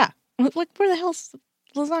 Yeah. Like, where the hell's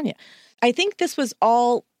lasagna? I think this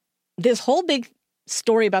whole big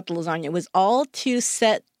story about the lasagna was all to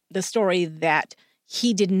set the story that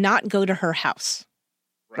he did not go to her house,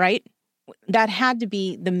 right? That had to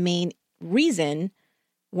be the main reason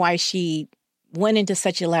why she went into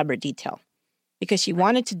such elaborate detail, because she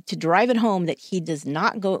wanted to drive it home that he does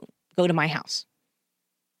not go to my house.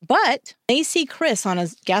 But they see Chris on a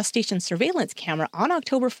gas station surveillance camera on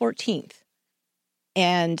October 14th.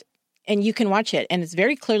 And you can watch it, and it's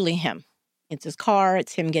very clearly him. It's his car.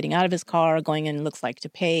 It's him getting out of his car, going in, looks like, to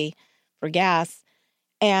pay for gas.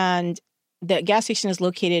 And the gas station is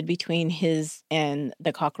located between his and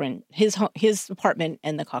the Cochran, his apartment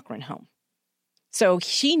and the Cochran home. So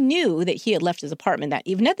she knew that he had left his apartment that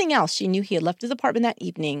evening. Nothing else. She knew he had left his apartment that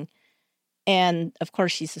evening. And, of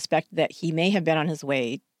course, she suspected that he may have been on his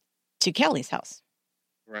way to Kelly's house.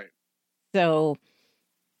 Right. So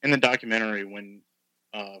in the documentary, when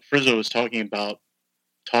Frizzo was talking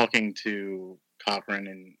to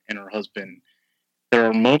Cochran and her husband, there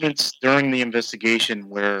are moments during the investigation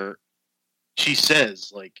where she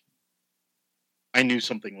says, like, I knew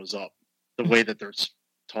something was up. The way that they're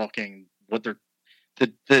talking, what they're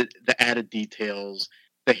the added details,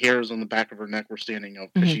 the hairs on the back of her neck were standing up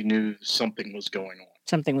because she knew something was going on.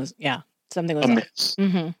 Something was amiss.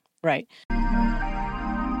 Mm-hmm. Right.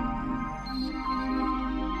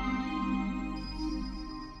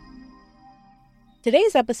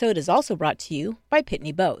 Today's episode is also brought to you by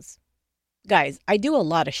Pitney Bowes. Guys, I do a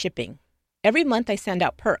lot of shipping. Every month I send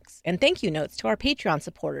out perks and thank you notes to our Patreon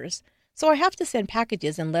supporters, so I have to send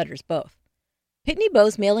packages and letters both. Pitney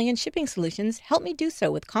Bowes mailing and shipping solutions help me do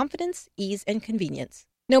so with confidence, ease, and convenience.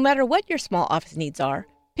 No matter what your small office needs are,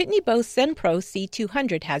 Pitney Bowes SendPro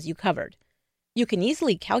C200 has you covered. You can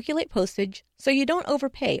easily calculate postage so you don't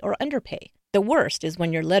overpay or underpay. The worst is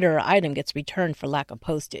when your letter or item gets returned for lack of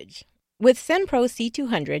postage. With SendPro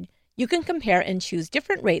C200, you can compare and choose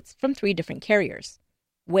different rates from 3 different carriers.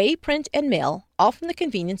 Weigh, print, and mail, all from the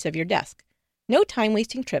convenience of your desk. No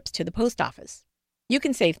time-wasting trips to the post office. You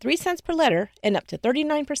can save 3 cents per letter and up to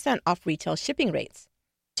 39% off retail shipping rates.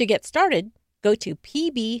 To get started, go to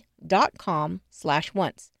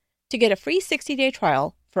pb.com/once to get a free 60-day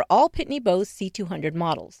trial for all Pitney Bowes C200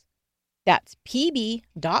 models. That's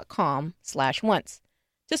pb.com/once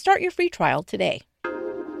to start your free trial today.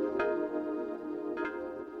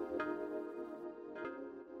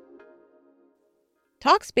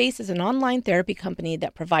 Talkspace is an online therapy company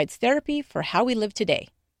that provides therapy for how we live today.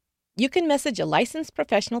 You can message a licensed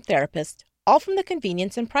professional therapist, all from the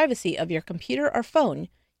convenience and privacy of your computer or phone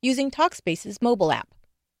using Talkspace's mobile app.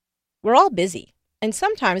 We're all busy, and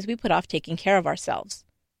sometimes we put off taking care of ourselves.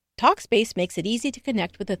 Talkspace makes it easy to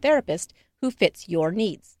connect with a therapist who fits your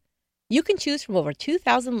needs. You can choose from over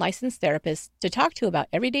 2,000 licensed therapists to talk to about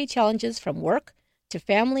everyday challenges from work to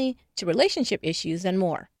family to relationship issues and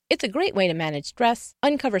more. It's a great way to manage stress,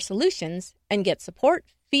 uncover solutions, and get support,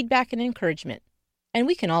 feedback, and encouragement. And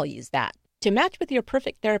we can all use that. To match with your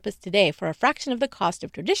perfect therapist today for a fraction of the cost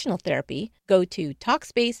of traditional therapy, go to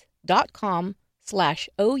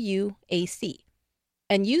Talkspace.com/OUAC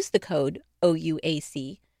and use the code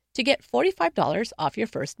OUAC to get $45 off your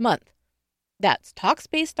first month. That's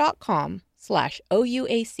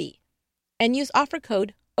Talkspace.com/OUAC and use offer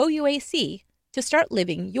code OUAC to start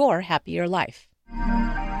living your happier life.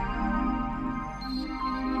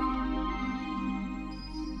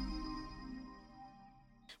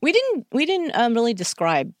 We didn't really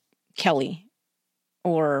describe Kelly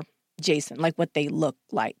or Jason, like what they look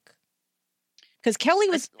like, because Kelly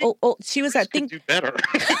was she was, I think, do better.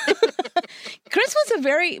 Chris was a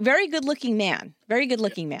very, very good looking man,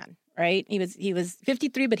 right? He was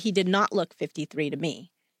 53, but he did not look 53 to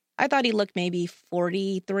me. I thought he looked maybe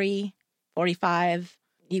 43, 45.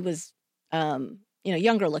 He was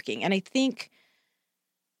younger looking, and I think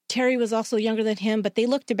Terry was also younger than him, but they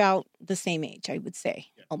looked about the same age, I would say,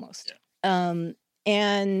 almost. Yeah.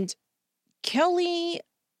 And Kelly,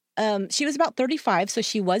 she was about 35, so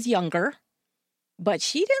she was younger, but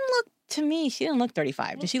she didn't look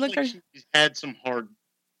 35. Did she look? Like she had some hard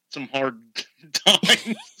some hard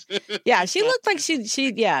times. Yeah, she looked like she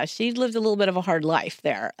lived a little bit of a hard life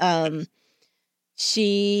there.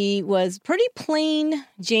 She was pretty plain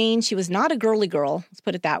Jane. She was not a girly girl, let's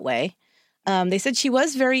put it that way. They said she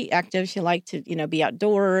was very active. She liked to, be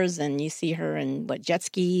outdoors, and you see her in jet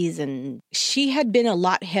skis. And she had been a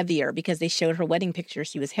lot heavier because they showed her wedding picture.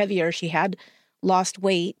 She was heavier. She had lost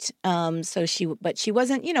weight. But she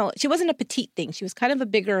wasn't, she wasn't a petite thing. She was kind of a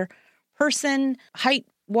bigger person, height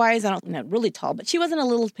wise. I don't know, really tall, but she wasn't a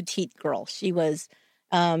little petite girl. She was,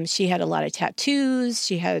 she had a lot of tattoos.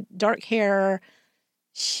 She had dark hair.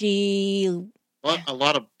 A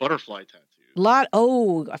lot of butterfly tattoos.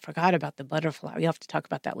 I forgot about the butterfly. We'll have to talk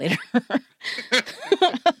about that later.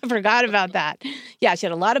 I forgot about that. Yeah, she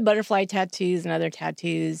had a lot of butterfly tattoos and other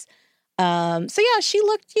tattoos. She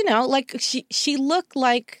looked, like she looked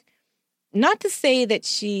like, not to say that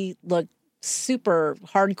she looked super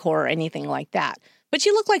hardcore or anything like that, but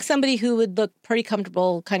she looked like somebody who would look pretty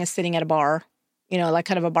comfortable kind of sitting at a bar, like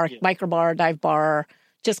kind of a bar, biker bar, dive bar,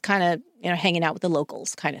 just kind of, hanging out with the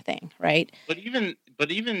locals kind of thing, right? But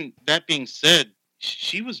even that being said,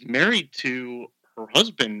 she was married to her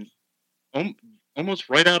husband almost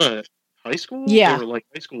right out of high school. Yeah. They were like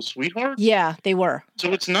high school sweethearts. Yeah, they were.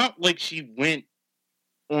 So it's not like she went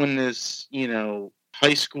on this,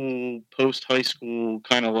 high school, post-high school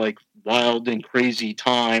kind of like wild and crazy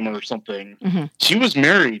time or something. Mm-hmm. She was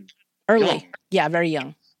married early. Young. Yeah, very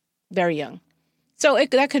young. Very young. So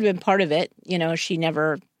that could have been part of it. She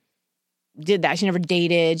never did that. She never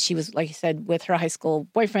dated. She was, like I said, with her high school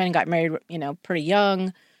boyfriend and got married, pretty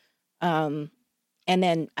young. And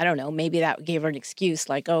then, I don't know, maybe that gave her an excuse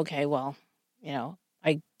like, okay, well,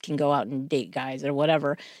 I can go out and date guys or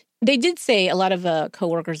whatever. They did say, a lot of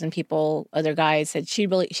coworkers and people, other guys, said she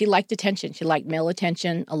liked attention. She liked male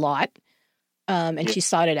attention a lot. And she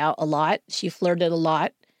sought it out a lot. She flirted a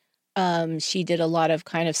lot. She did a lot of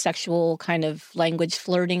kind of sexual kind of language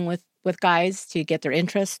flirting with guys to get their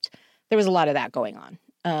interest. There was a lot of that going on.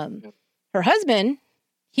 Her husband,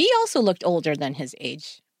 he also looked older than his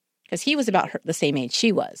age because he was about the same age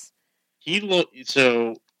she was. He looked,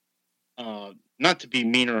 so, not to be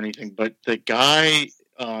mean or anything, but the guy,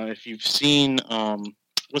 if you've seen,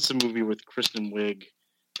 what's the movie with Kristen Wiig?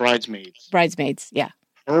 Bridesmaids. Bridesmaids, yeah.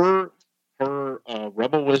 Her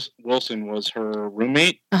Rebel Wilson was her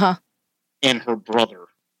roommate. Uh-huh. And her brother,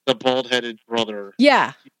 the bald-headed brother.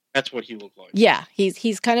 Yeah. That's what he looked like. Yeah,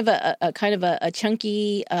 he's kind of a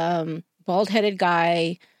chunky, bald-headed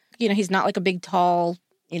guy. He's not like a big, tall,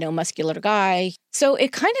 muscular guy. So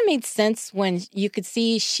it kind of made sense when you could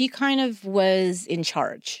see she kind of was in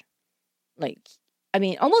charge. Like, I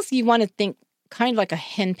mean, almost you want to think kind of like a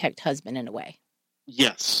henpecked husband in a way.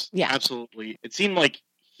 Yes. Yeah. Absolutely. It seemed like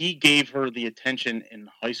he gave her the attention in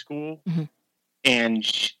high school, mm-hmm.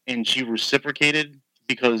 and she reciprocated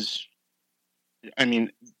because, I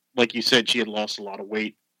mean, like you said, she had lost a lot of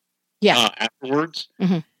weight afterwards.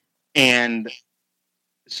 Mm-hmm. And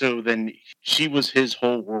so then she was his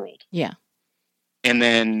whole world. Yeah. And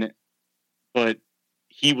then, but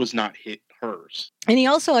he was not hers. And he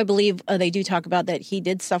also, I believe, they do talk about that he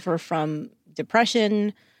did suffer from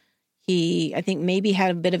depression. He, I think, maybe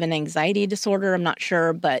had a bit of an anxiety disorder. I'm not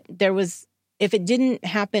sure. But there was, if it didn't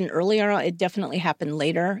happen earlier, it definitely happened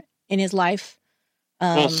later in his life.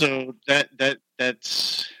 Well, so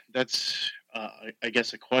that's I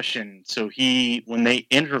guess a question. So when they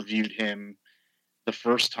interviewed him the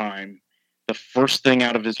first time, the first thing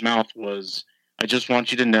out of his mouth was, "I just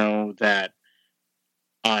want you to know that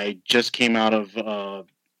I just came out of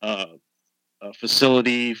a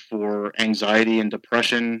facility for anxiety and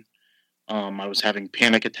depression. I was having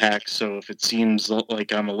panic attacks, so if it seems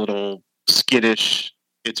like I'm a little skittish,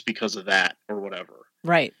 it's because of that or whatever."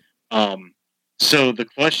 Right. So the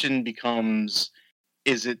question becomes,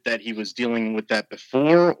 is it that he was dealing with that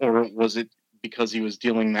before, or was it because he was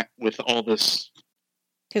dealing with all this?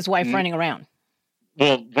 His wife running around.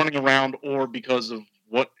 Well, running around, or because of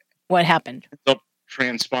what happened. Ended up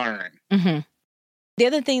transpiring. Mm-hmm. The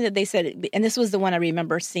other thing that they said, and this was the one I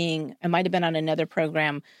remember seeing, it might have been on another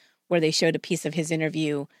program where they showed a piece of his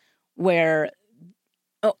interview where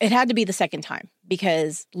it had to be the second time,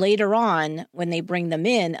 because later on when they bring them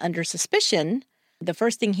in under suspicion, the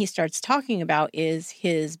first thing he starts talking about is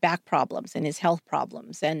his back problems and his health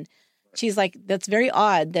problems. And she's like, that's very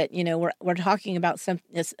odd that, we're talking about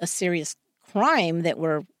a serious crime that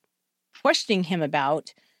we're questioning him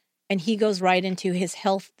about, and he goes right into his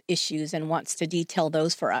health issues and wants to detail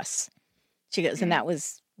those for us. She goes, and that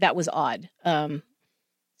was odd.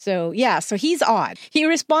 So he's odd. He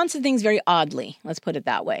responds to things very oddly, let's put it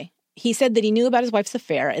that way. He said that he knew about his wife's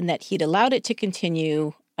affair and that he'd allowed it to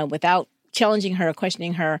continue without challenging her or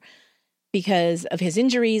questioning her because of his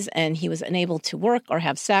injuries, and he was unable to work or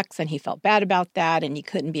have sex, and he felt bad about that, and he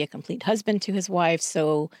couldn't be a complete husband to his wife.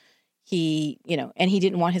 So he, and he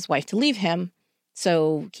didn't want his wife to leave him.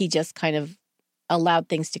 So he just kind of allowed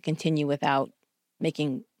things to continue without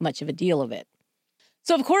making much of a deal of it.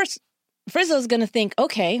 So, of course, Frizzo's going to think,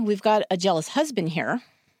 okay, we've got a jealous husband here.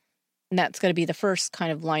 And that's going to be the first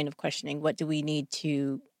kind of line of questioning. What do we need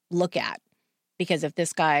to look at? Because if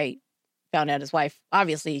this guy found out his wife,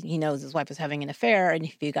 obviously he knows his wife was having an affair, and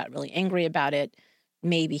if he got really angry about it,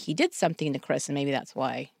 maybe he did something to Chris, and maybe that's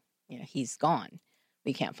why he's gone.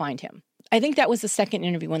 We can't find him. I think that was the second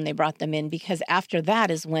interview when they brought them in, because after that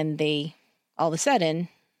is when they, all of a sudden,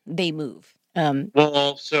 they move.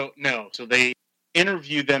 So they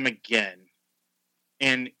interview them again,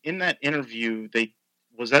 and in that interview, they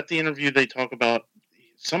talk about,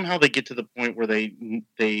 somehow they get to the point where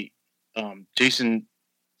Jason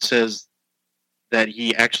says that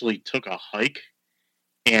he actually took a hike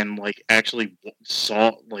and actually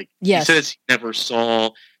saw, yes. He says he never saw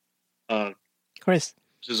Chris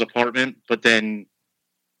his apartment, but then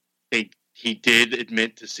he did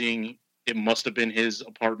admit to seeing it must have been his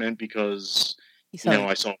apartment because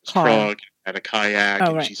I saw his truck, had a kayak,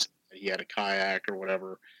 and she said that he had a kayak or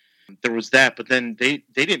whatever. There was that, but then they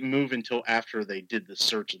didn't move until after they did the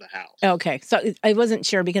search of the house. Okay, so I wasn't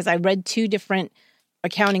sure because I read two different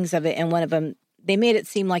accountings of it, and one of them, they made it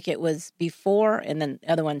seem like it was before, and then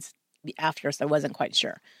the other one's after, so I wasn't quite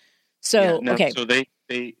sure. So, okay. So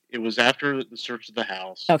it was after the search of the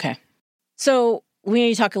house. Okay. So we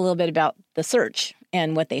need to talk a little bit about the search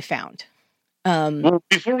and what they found. Well,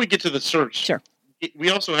 before we get to the search, sure. We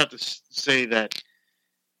also have to say that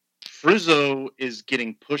Frizzo is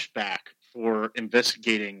getting pushed back for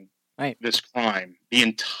investigating this crime the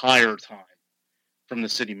entire time from the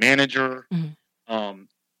city manager. Mm-hmm.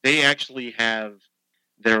 They actually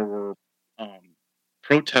there were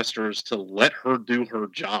protesters to let her do her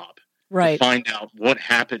job. Right. To find out what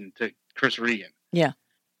happened to Chris Regan. Yeah.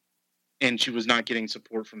 And she was not getting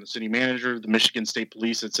support from the city manager. The Michigan State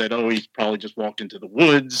Police had said, he's probably just walked into the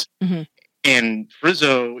woods. Mm-hmm. And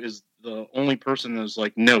Frizzo is the only person that was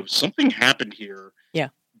like, no, something happened here. Yeah.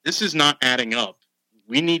 This is not adding up.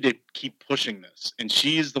 We need to keep pushing this. And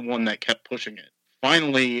she is the one that kept pushing it.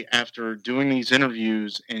 Finally, after doing these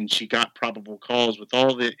interviews and she got probable cause with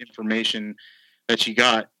all the information that she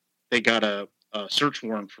got, they got a search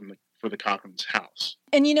warrant for the Cochran's house.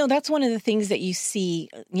 And, that's one of the things that you see,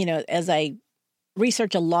 as I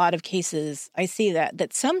research a lot of cases, I see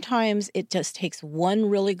that sometimes it just takes one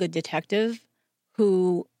really good detective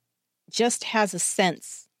who just has a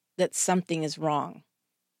sense that something is wrong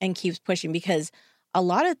and keeps pushing, because a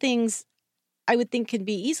lot of things I would think can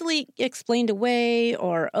be easily explained away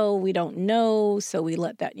or, we don't know, so we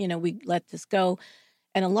let that, we let this go.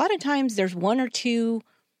 And a lot of times there's one or two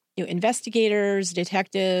investigators,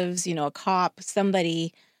 detectives, a cop,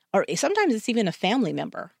 somebody, or sometimes it's even a family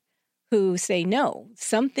member who say, no,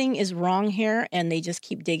 something is wrong here, and they just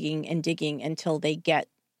keep digging and digging until they get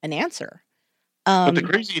an answer. But the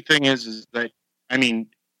crazy thing is that,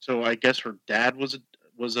 so I guess her dad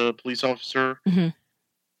was a police officer, mm-hmm.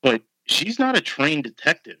 but she's not a trained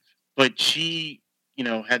detective, but she,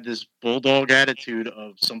 had this bulldog attitude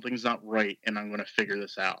of something's not right and I'm going to figure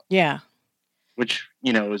this out. Yeah. Which,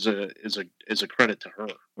 is a credit to her.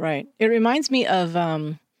 Right. It reminds me of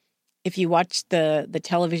if you watch the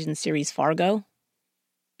television series Fargo.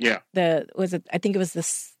 Yeah. Was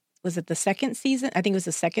it the second season? I think it was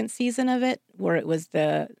the second season of it where it was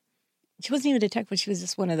she wasn't even a detective, she was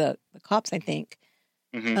just one of the cops, I think.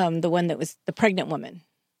 Mm-hmm. The one that was the pregnant woman,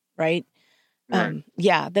 right? Right.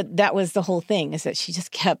 Yeah, that was the whole thing, is that she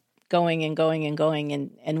just kept going and going and going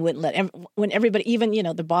and wouldn't let, when everybody, even,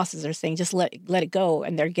 the bosses are saying, just let it go.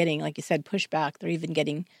 And they're getting, like you said, pushback. They're even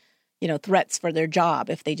getting, threats for their job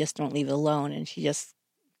if they just don't leave it alone. And she just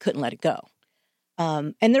couldn't let it go.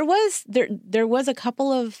 And there was a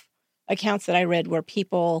couple of accounts that I read where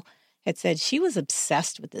people had said she was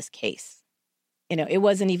obsessed with this case. It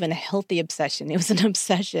wasn't even a healthy obsession. It was an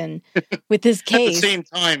obsession with this case. At the same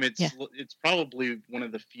time, it's probably one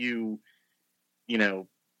of the few,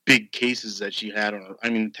 big cases that she had on her.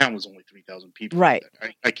 The town was only 3,000 people. Right.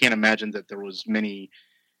 I can't imagine that there was many,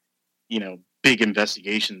 big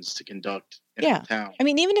investigations to conduct in the town.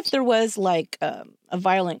 Even if there was like a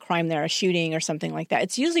violent crime there, a shooting or something like that,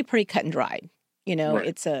 it's usually pretty cut and dried. Right.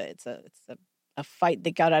 It's a fight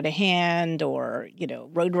that got out of hand, or,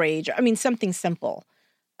 road rage. Something simple.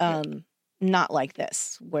 Not like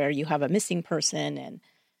this, where you have a missing person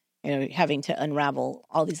and, having to unravel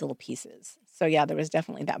all these little pieces. So yeah, there was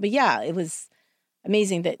definitely that. But yeah, it was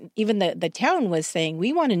amazing that even the town was saying,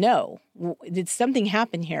 we want to know, did something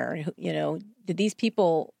happen here? You know, did these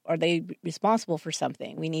people, are they responsible for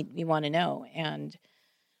something? We want to know. And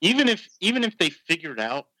even if they figured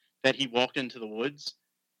out that he walked into the woods,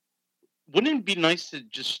 wouldn't it be nice to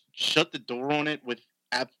just shut the door on it with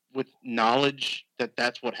knowledge that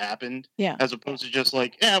that's what happened? Yeah. As opposed to just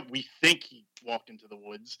like, yeah, we think he walked into the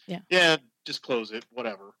woods. Yeah, just close it,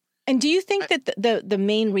 whatever. And do you think that the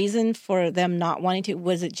main reason for them not wanting to,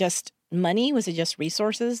 was it just money? Was it just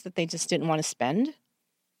resources that they just didn't want to spend?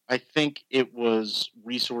 I think it was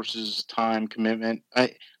resources, time, commitment.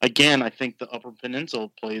 I think the Upper Peninsula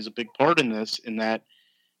plays a big part in this, in that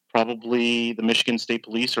probably the Michigan State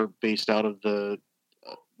Police are based out of the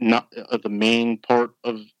main part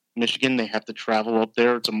of Michigan. They have to travel up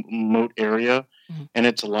there. It's a remote area, and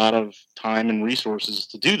it's a lot of time and resources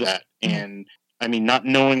to do that. And I mean, not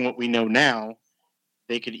knowing what we know now,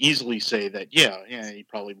 they could easily say that, yeah, he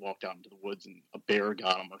probably walked out into the woods and a bear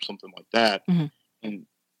got him or something like that, and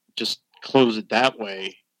just close it that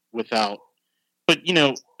way without. But, you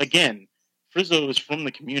know, again, Frizzo is from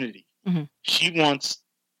the community. She wants,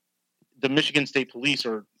 the Michigan State Police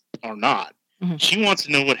are not. She wants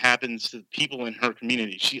to know what happens to people in her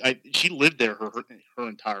community. She lived there her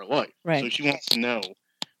entire life. Right. So she wants to know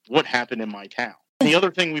what happened in my town. The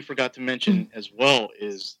other thing we forgot to mention as well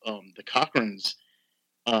is the Cochrans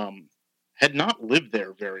had not lived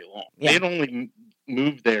there very long. Yeah. They had only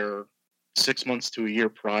moved there 6 months to a year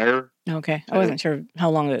prior. Okay. I wasn't sure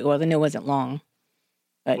how long it was. I knew it wasn't long.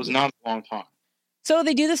 But it was not a long time. So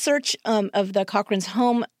they do the search of the Cochrans'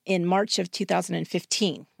 home in March of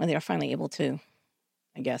 2015, when they are finally able to,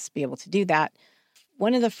 I guess, be able to do that.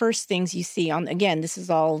 One of the first things you see on, again, this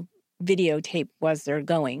is all videotape, was they're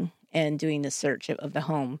going and doing the search of the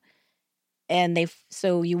home. And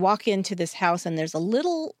so you walk into this house, and there's a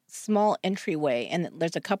little small entryway, and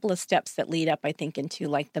there's a couple of steps that lead up, I think, into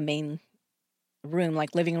like the main room,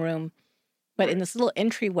 like living room. But in this little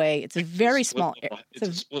entryway, it's a very small. It's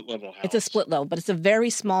a split level house. It's a split level, but it's a very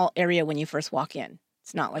small area when you first walk in.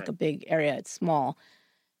 It's not like a big area; it's small.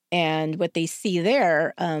 And what they see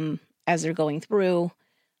there, as they're going through,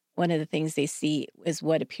 one of the things they see is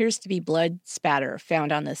what appears to be blood spatter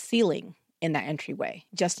found on the ceiling in that entryway,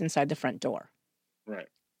 just inside the front door. Right.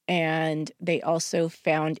 And they also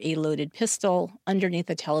found a loaded pistol underneath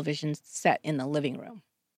the television set in the living room.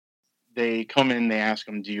 They come in, they ask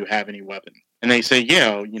them, do you have any weapon? And they say,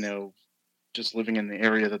 yeah, you know, just living in the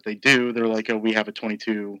area that they do, they're like, oh, we have a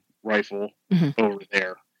 .22 rifle over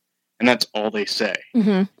there. And that's all they say.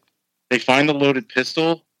 They find a loaded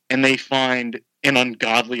pistol, and they find an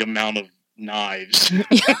ungodly amount of knives.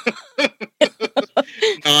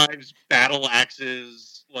 Knives, battle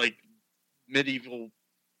axes, like medieval.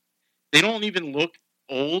 They don't even look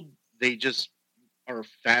old. They just are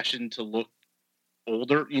fashioned to look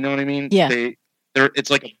older. You know what I mean? Yeah.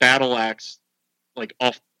 It's like a battle axe, like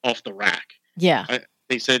off the rack. Yeah.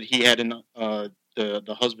 They said he had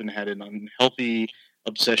the husband had an unhealthy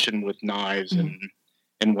obsession with knives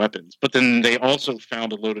and weapons. But then they also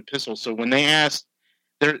found a loaded pistol. So when they asked,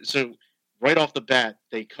 so right off the bat,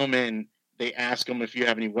 they come in, they ask them if you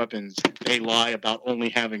have any weapons. They lie about only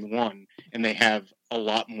having one, and they have a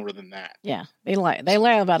lot more than that. Yeah, they lie. They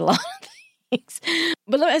lie about a lot of things.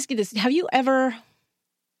 But let me ask you this: have you ever,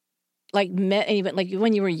 like, met anybody, like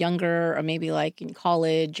when you were younger, or maybe like in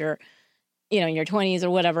college, or in your 20s or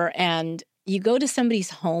whatever, and you go to somebody's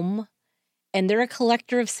home, and they're a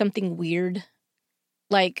collector of something weird,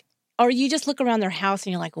 like, or you just look around their house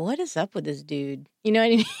and you're like, what is up with this dude? You know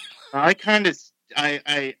what I mean? I kind of,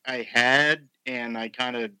 I had, and I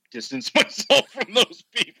kind of distanced myself from those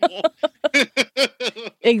people.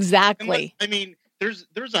 Exactly. I mean, there's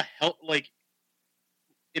a like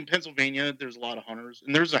in Pennsylvania, there's a lot of hunters,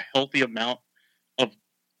 and there's a healthy amount of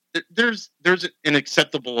there's an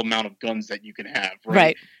acceptable amount of guns that you can have,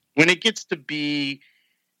 right? When it gets to be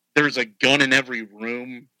there's a gun in every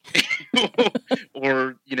room,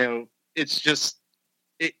 or it's just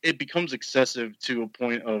it becomes excessive to a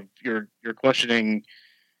point of you're questioning,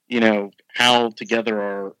 how together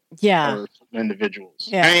are individuals.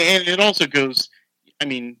 Yeah. And it also goes, I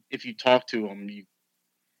mean, if you talk to them, you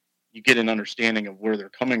get an understanding of where they're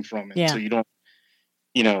coming from, and so you don't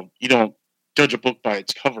judge a book by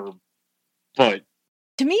its cover. But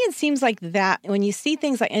to me, it seems like that when you see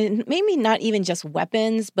things like, and maybe not even just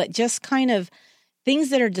weapons, but just kind of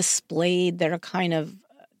things that are displayed that are kind of,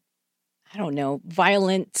 I don't know,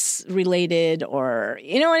 violence related, or,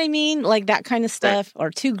 you know what I mean? Like that kind of stuff,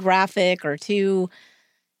 or too graphic, or too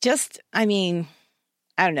just, I mean,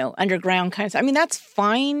 I don't know, underground kind of stuff. I mean, that's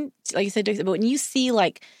fine, like you said, but when you see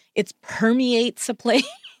like it permeates a place,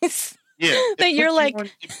 Yeah, that you're like,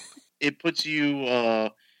 it puts you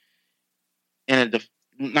in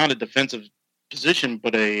not a defensive position,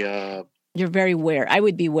 but you're very wary. I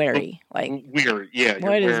would be wary. Like, weird. Yeah,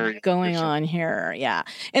 what is going on here? Yeah,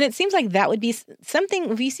 and it seems like that would be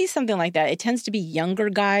something. If you see something like that, it tends to be younger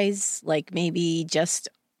guys, like maybe just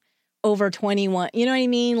over 21. You know what I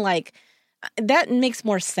mean? Like that makes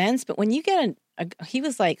more sense. But when you get he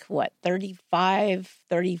was like what 35,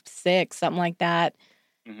 36, something like that.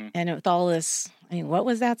 Mm-hmm. And with all this, I mean, what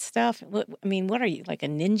was that stuff? What are you, like a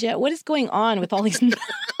ninja? What is going on with all these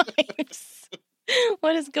knives?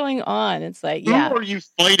 What is going on? It's like, yeah. Who are you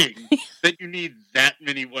fighting that you need that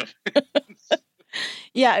many weapons?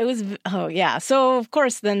 Yeah, it was, oh, yeah. So, of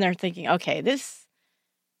course, then they're thinking, okay,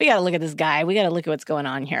 we got to look at this guy. We got to look at what's going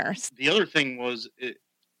on here. The other thing was,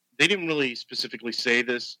 they didn't really specifically say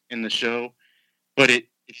this in the show, but it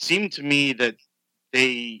seemed to me that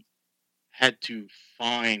they had to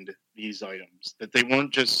find these items, that they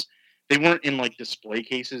weren't in like display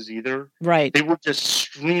cases either. Right. They were just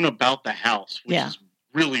strewn about the house, which is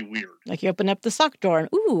really weird. Like you open up the sock drawer and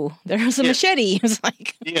ooh, there's a machete. It's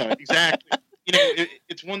like, yeah, exactly.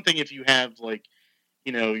 It's one thing if you have like,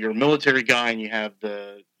 you're a military guy and you have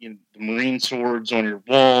the Marine swords on your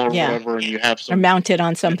wall or whatever, and you have some or mounted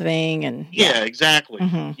on something, and yeah, exactly.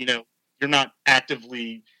 Mm-hmm. You're not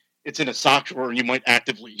actively. It's in a sock drawer, and you might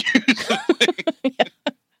actively use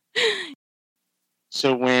it.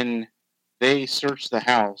 So when they search the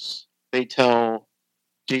house, they tell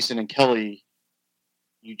Jason and Kelly,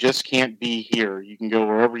 "You just can't be here. You can go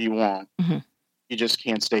wherever you want. Mm-hmm. You just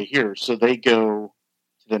can't stay here." So they go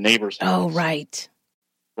to the neighbor's house. Oh, right.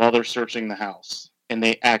 While they're searching the house, and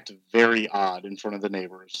they act very odd in front of the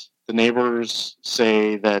neighbors. The neighbors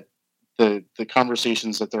say that the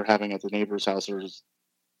conversations that they're having at the neighbor's house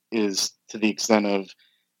is to the extent of,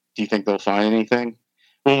 do you think they'll find anything?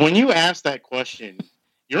 Well, when you ask that question,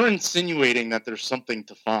 you're insinuating that there's something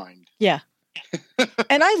to find. Yeah.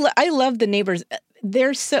 And I love the neighbors.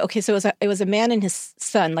 They're so, okay, so it was a man and his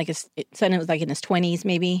son, like his son was like in his 20s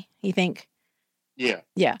maybe, you think? Yeah.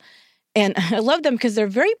 Yeah. And I love them because they're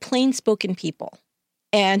very plain-spoken people.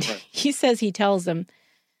 And right. he tells them,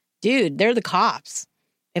 dude, they're the cops.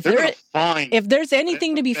 If there's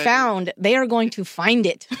anything to be found, they are going to find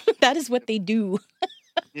it. That is what they do.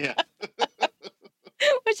 Yeah.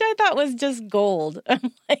 Which I thought was just gold.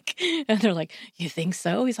 I'm like, and they're like, you think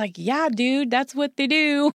so? He's like, yeah, dude, that's what they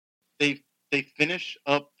do. They finish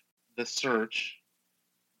up the search.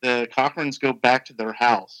 The Cochrans go back to their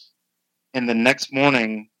house, and the next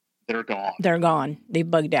morning they're gone. They're gone. They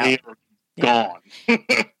bugged out. They are gone.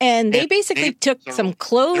 And they basically took some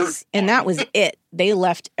clothes, and that was it. They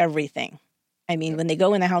left everything. I mean, when they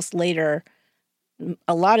go in the house later,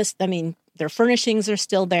 their furnishings are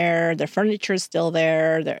still there. Their furniture is still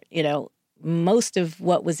there. Most of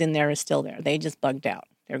what was in there is still there. They just bugged out.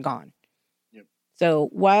 They're gone. Yep. So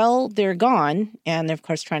while they're gone, and they're, of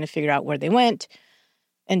course, trying to figure out where they went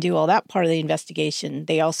and do all that part of the investigation,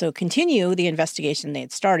 they also continue the investigation they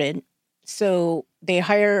had started. So they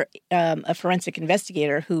hire a forensic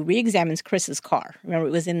investigator who reexamines Chris's car. Remember,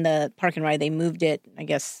 it was in the park and ride. They moved it, I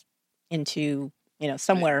guess, into,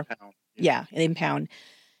 somewhere. Yeah, an impound.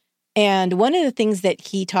 And one of the things that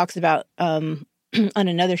he talks about on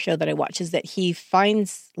another show that I watch is that he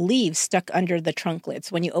finds leaves stuck under the trunk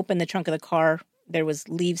lids. When you open the trunk of the car, there was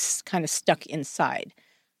leaves kind of stuck inside.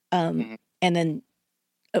 And then,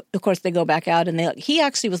 of course, they go back out, and he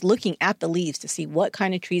actually was looking at the leaves to see what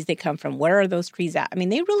kind of trees they come from. Where are those trees at? I mean,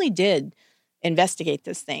 they really did investigate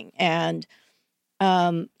this thing. And,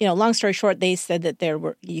 long story short, they said that there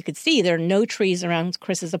are no trees around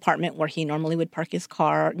Chris's apartment where he normally would park his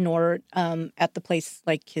car, nor at the place,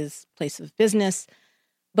 like his place of business.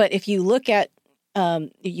 But if you look at,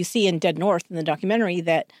 you see in Dead North in the documentary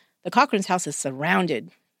that the Cochran's house is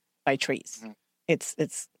surrounded by trees. It's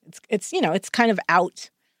kind of out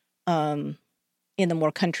in the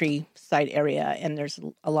more countryside area, and there's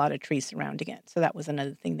a lot of trees surrounding it. So that was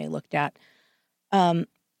another thing they looked at.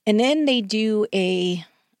 And then they do they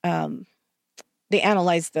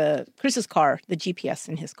analyze Chris's car, the GPS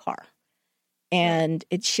in his car. And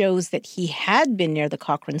it shows that he had been near the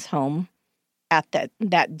Cochran's home at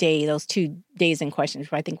that day, those 2 days in question,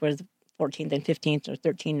 which I think was the 14th and 15th or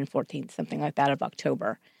 13th and 14th, something like that, of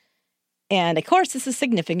October. And, of course, this is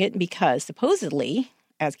significant because supposedly,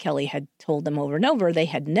 as Kelly had told them over and over, they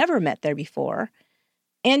had never met there before.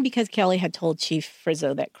 And because Kelly had told Chief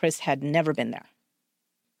Frizzo that Chris had never been there.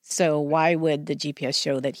 So why would the GPS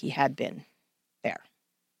show that he had been there?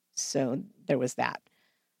 So there was that.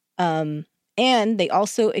 And they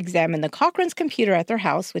also examined the Cochran's computer at their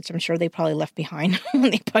house, which I'm sure they probably left behind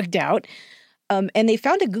when they bugged out. And they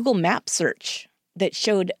found a Google Map search that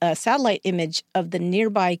showed a satellite image of the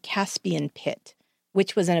nearby Caspian Pit,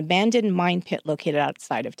 which was an abandoned mine pit located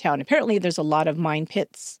outside of town. Apparently, there's a lot of mine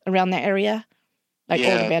pits around that area, like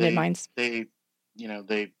old abandoned mines. The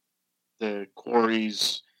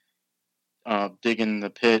quarries dig in the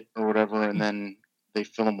pit or whatever, and then they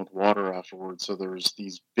fill them with water afterwards. So there's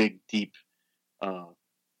these big, deep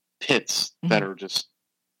pits that are just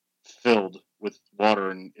filled with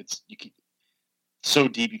water, and so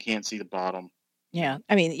deep you can't see the bottom. Yeah,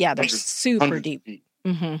 I mean, yeah, they're super deep.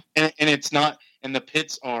 Mm-hmm. And it's not, and the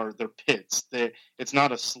pits they're pits. It's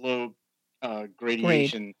not a slow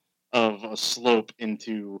gradation of a slope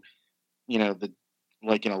into,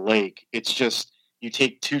 like in a lake. It's just, you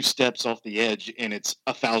take 2 steps off the edge and it's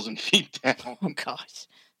 1,000 feet down. Oh gosh.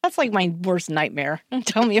 That's like my worst nightmare.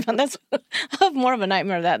 Tell me about that. I have more of a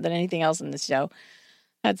nightmare of that than anything else in this show.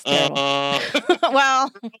 That's terrible.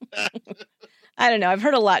 Well, I don't know. I've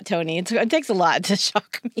heard a lot, Tony. It takes a lot to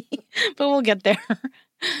shock me, but we'll get there.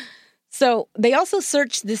 So they also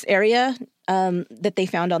searched this area that they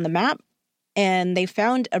found on the map, and they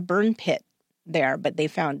found a burn pit there, but they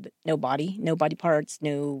found no body parts,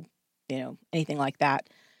 no, anything like that.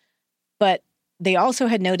 But they also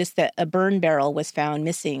had noticed that a burn barrel was found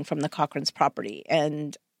missing from the Cochran's property.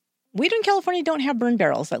 And we in California don't have burn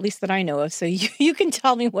barrels, at least that I know of. So you can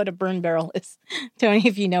tell me what a burn barrel is, Tony,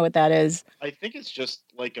 if you know what that is. I think it's just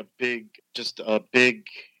like a big,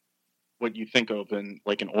 what you think of in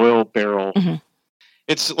like an oil barrel. Mm-hmm.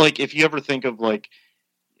 It's like, if you ever think of like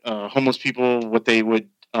homeless people, what they would,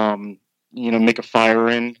 make a fire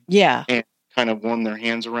in. Yeah. And kind of warm their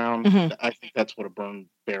hands around. Mm-hmm. I think that's what a burn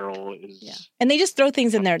barrel is. Yeah. And they just throw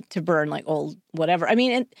things in there to burn, like old whatever. I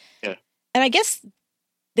mean, and I guess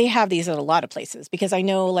they have these at a lot of places, because I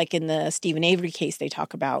know, like in the Stephen Avery case, they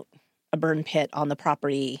talk about a burn pit on the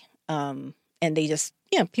property. And they just,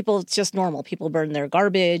 people, it's just normal. People burn their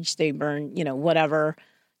garbage. They burn, whatever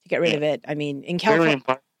to get rid of it. I mean, in California.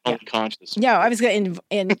 Conscious. Yeah, I was going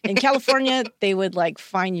in California, they would like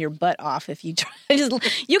fine your butt off if you try.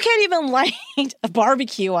 You can't even light a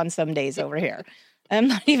barbecue on some days over here. I'm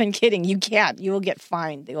not even kidding. You can't. You will get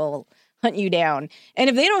fined. They will hunt you down. And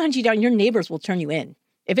if they don't hunt you down, your neighbors will turn you in.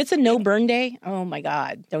 If it's a no burn day, oh my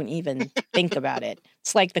God, don't even think about it.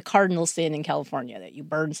 It's like the cardinal sin in California that you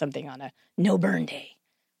burn something on a no burn day,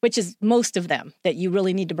 which is most of them, that you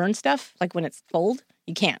really need to burn stuff. Like when it's cold,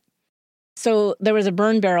 you can't. So there was a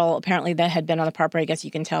burn barrel, apparently, that had been on the property. I guess you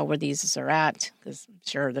can tell where these are at, because I'm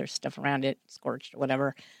sure there's stuff around it, scorched or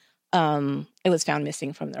whatever. It was found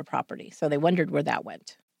missing from their property. So they wondered where that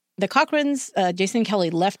went. The Cochrans, Jason and Kelly,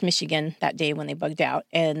 left Michigan that day when they bugged out,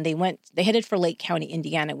 and they headed for Lake County,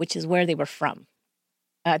 Indiana, which is where they were from.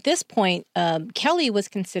 At this point, Kelly was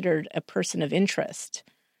considered a person of interest.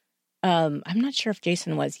 I'm not sure if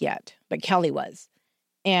Jason was yet, but Kelly was.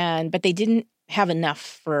 But they didn't have enough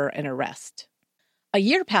for an arrest. A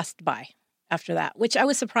year passed by after that, which I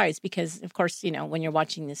was surprised, because, of course, when you're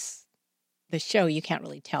watching this show, you can't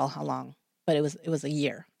really tell how long, but it was a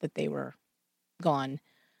year that they were gone.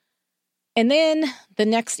 And then the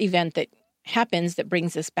next event that happens that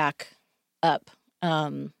brings us back up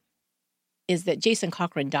is that Jason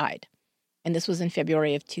Cochran died. And this was in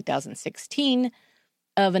February of 2016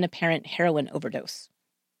 of an apparent heroin overdose.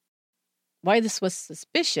 Why this was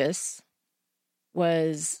suspicious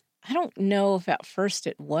was, I don't know if at first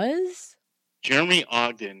it was. Jeremy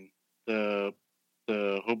Ogden, the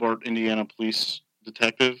Hobart, Indiana police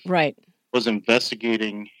detective, right, was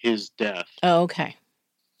investigating his death. Oh, okay.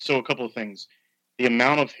 So a couple of things. The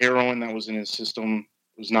amount of heroin that was in his system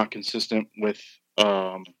was not consistent with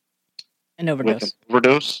an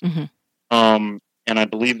overdose. Mm-hmm. And I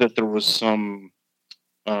believe that there was some,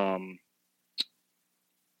 there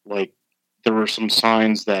were some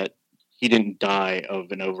signs that he didn't die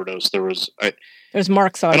of an overdose. There's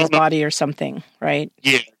marks on his body or something, right?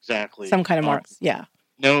 Yeah, exactly. Some kind of marks, yeah.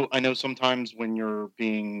 No, I know sometimes when you're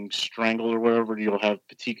being strangled or whatever, you'll have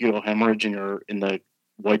petechial hemorrhage in the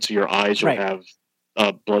whites of your eyes. You'll have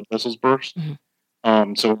blood vessels burst.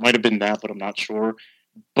 Mm-hmm. So it might have been that, but I'm not sure.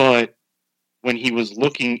 But when he was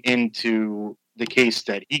looking into the case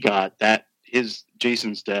that he got,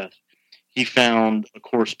 Jason's death, he found a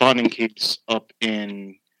corresponding case up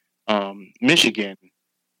in Michigan,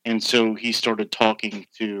 and so he started talking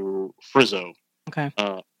to Frizzo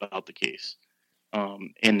about the case,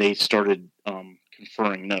 and they started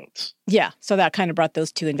conferring notes. Yeah, so that kind of brought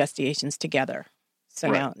those two investigations together.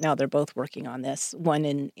 So now they're both working on this, one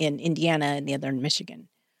in Indiana and the other in Michigan.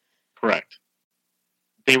 Correct.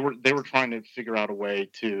 they were trying to figure out a way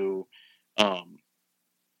to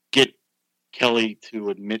get Kelly to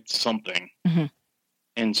admit something. Mm-hmm.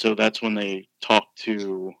 And so that's when they talked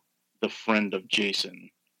to the friend of Jason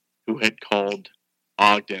who had called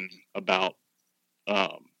Ogden about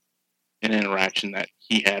an interaction that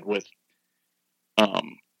he had with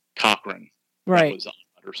Cochran. Right. That was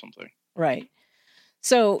odd or something. Right.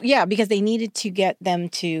 So, yeah, because they needed to get them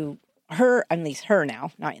to her, at least her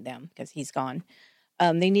now, not them, because he's gone.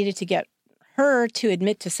 They needed to get her to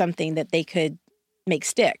admit to something that they could make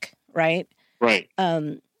stick, right? Right.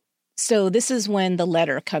 So this is when the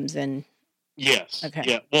letter comes in. Yes. Okay.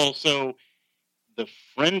 Yeah. Well, so the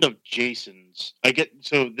friend of Jason's,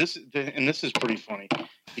 this is pretty funny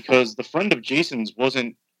because the friend of Jason's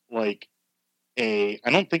wasn't like I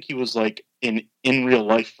don't think he was like an in real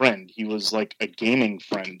life friend. He was like a gaming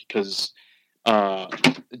friend because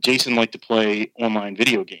Jason liked to play online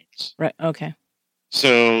video games. Right. Okay.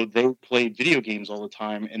 So they played video games all the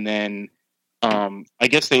time, and then I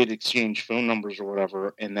guess they had exchanged phone numbers or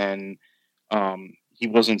whatever, and then he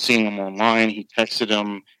wasn't seeing him online. He texted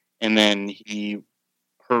him, and then he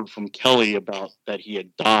heard from Kelly about that he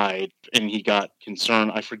had died, and he got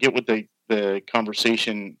concerned. I forget what how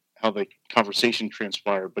the conversation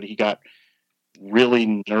transpired, but he got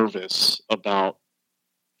really nervous about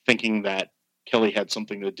thinking that Kelly had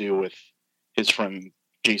something to do with his friend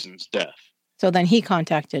Jason's death. So then he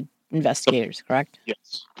contacted investigators, correct?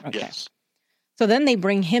 Yes. Okay. Yes. So then they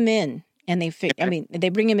bring him in, and they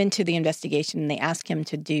bring him into the investigation, and they ask him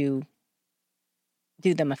to do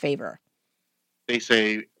them a favor. They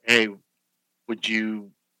say, "Hey, would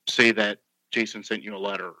you say that Jason sent you a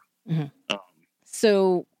letter?" Mm-hmm.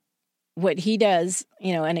 So what he does,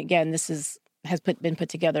 and again, this has been put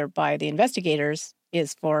together by the investigators,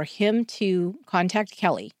 is for him to contact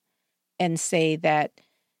Kelly and say that,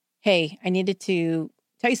 hey, I needed to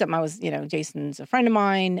tell you something. Jason's a friend of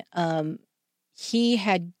mine. He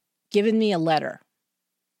had given me a letter,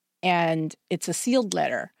 and it's a sealed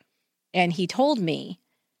letter. And he told me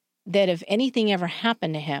that if anything ever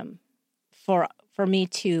happened to him, for me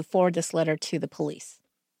to forward this letter to the police.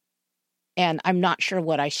 And I'm not sure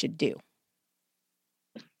what I should do.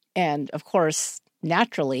 And of course,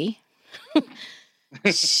 naturally,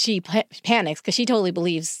 she panics because she totally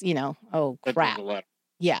believes, oh, crap. There's a letter.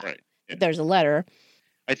 Yeah, right. Yeah. There's a letter.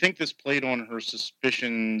 I think this played on her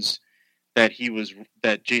suspicions that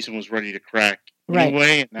Jason was ready to crack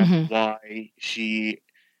anyway, and that's why she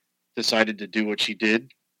decided to do what she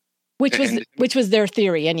did. Which was their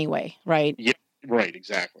theory anyway, right? Yeah, right,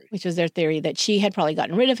 exactly. Which was their theory that she had probably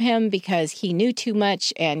gotten rid of him because he knew too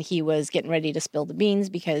much and he was getting ready to spill the beans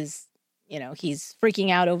because, he's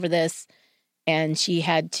freaking out over this, and she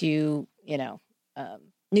had to,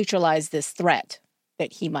 neutralize this threat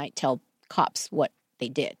that he might tell cops what they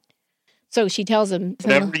did. So she tells him,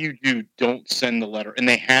 whatever you do, don't send the letter. And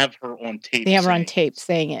they have her on tape. They have her on tape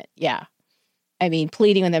saying it. Yeah. I mean,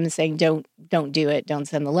 pleading with them and saying, don't do it. Don't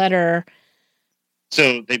send the letter.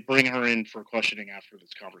 So they bring her in for questioning after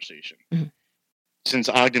this conversation. Mm-hmm. Since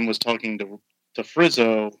Ogden was talking to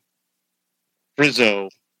Frizzo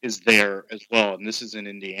is there as well. And this is in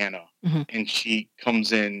Indiana. Mm-hmm. And she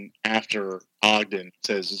comes in after Ogden,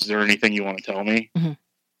 says, is there anything you want to tell me? Mm-hmm.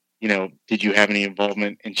 Did you have any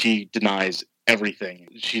involvement? And she denies everything.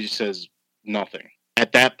 She says nothing.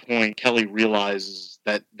 At that point, Kelly realizes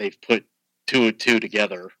that they've put two and two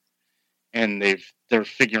together, and they're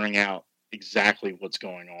figuring out exactly what's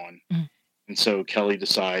going on. Mm. And so Kelly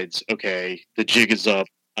decides, okay, the jig is up.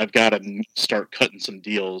 I've got to start cutting some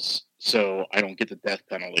deals so I don't get the death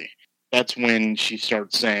penalty. That's when she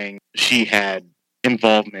starts saying she had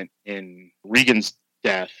involvement in Regan's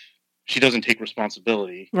death. She doesn't take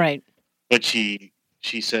responsibility. Right. But she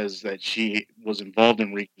says that she was involved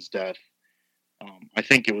in Regan's death. I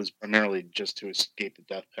think it was primarily just to escape the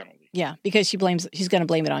death penalty. Yeah, because she's going to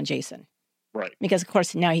blame it on Jason. Right. Because, of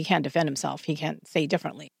course, now he can't defend himself. He can't say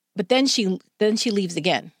differently. But then she leaves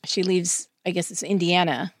again. She leaves, I guess it's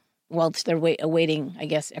Indiana, while they're awaiting, I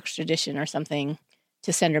guess, extradition or something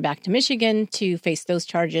to send her back to Michigan to face those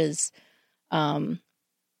charges. And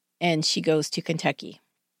she goes to Kentucky.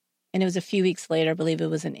 And it was a few weeks later, I believe it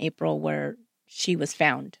was in April, where she was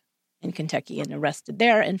found in Kentucky and arrested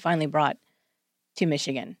there and finally brought to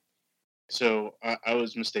Michigan. So I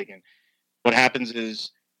was mistaken. What happens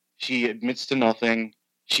is she admits to nothing.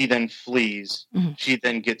 She then flees. Mm-hmm. She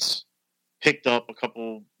then gets picked up a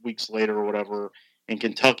couple weeks later or whatever in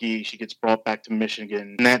Kentucky. She gets brought back to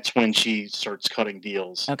Michigan. And that's when she starts cutting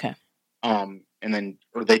deals. Okay. And then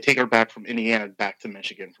they take her back from Indiana back to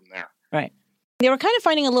Michigan from there. Right. They were kind of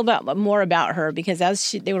finding a little bit more about her because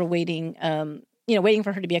as they were waiting, waiting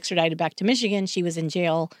for her to be extradited back to Michigan. She was in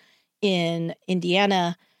jail in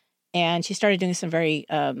Indiana, and she started doing some very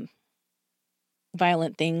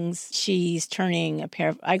violent things. She's turning a pair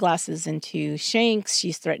of eyeglasses into shanks.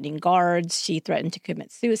 She's threatening guards. She threatened to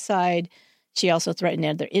commit suicide. She also threatened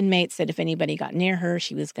other inmates that if anybody got near her,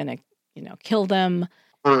 she was going to, kill them.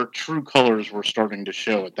 Her true colors were starting to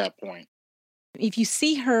show at that point. If you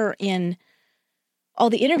see her in all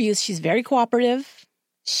the interviews, she's very cooperative.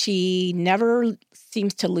 She never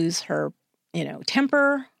seems to lose her,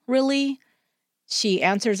 temper, really. She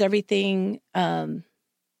answers everything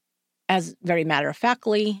as very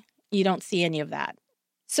matter-of-factly. You don't see any of that.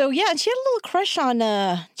 So, yeah, and she had a little crush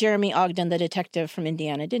on Jeremy Ogden, the detective from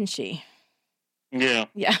Indiana, didn't she? Yeah.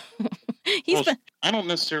 Yeah. I don't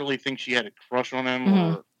necessarily think she had a crush on him.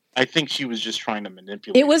 Mm-hmm. Or I think she was just trying to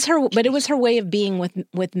manipulate. It was her way of being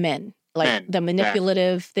with men. Like the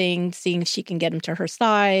manipulative thing, seeing if she can get him to her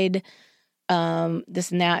side,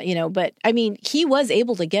 this and that, But, I mean, he was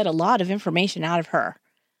able to get a lot of information out of her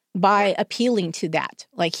by appealing to that.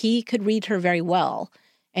 Like, he could read her very well,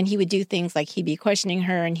 and he would do things like he'd be questioning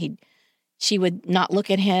her, and she would not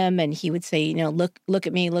look at him, and he would say, look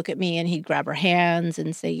at me, and he'd grab her hands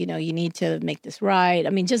and say, you need to make this right. I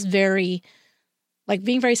mean, just very, like,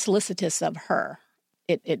 being very solicitous of her.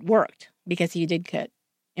 It worked because he did get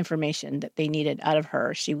information that they needed out of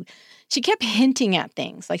her. She kept hinting at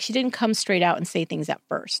things. Like, she didn't come straight out and say things at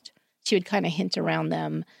first. She would kind of hint around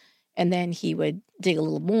them, and then he would dig a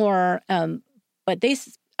little more. But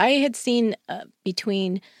I had seen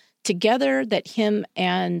between together that him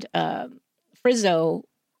and Frizzo,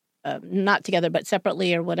 not together but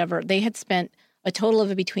separately or whatever, they had spent a total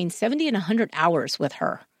of between 70 and 100 hours with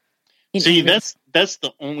her. See, that's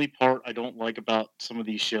the only part I don't like about some of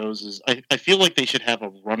these shows is I feel like they should have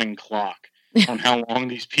a running clock on how long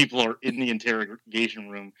these people are in the interrogation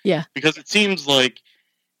room. Yeah. Because it seems like,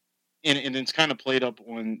 and it's kind of played up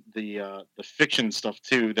on the fiction stuff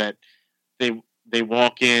too, that they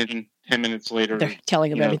walk in 10 minutes later. They're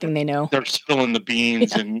telling them everything they know. They're spilling the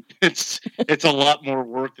beans, and it's a lot more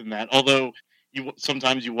work than that. Although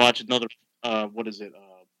sometimes you watch another,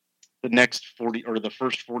 the next 40 or the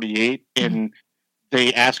first 48, and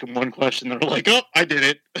they ask them one question. They're like, "Oh, I did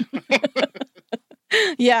it."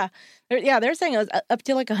 Yeah. They're saying it was up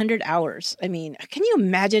to like 100 hours. I mean, can you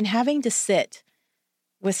imagine having to sit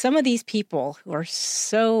with some of these people who are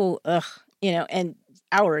so, and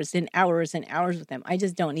hours and hours and hours with them? I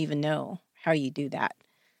just don't even know how you do that.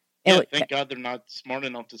 Yeah, thank God they're not smart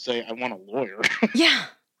enough to say, "I want a lawyer." Yeah.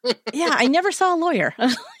 Yeah, I never saw a lawyer.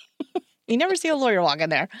 You never see a lawyer walk in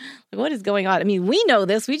there. Like, what is going on? I mean, we know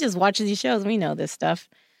this. We just watch these shows. We know this stuff.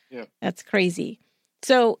 Yeah. That's crazy.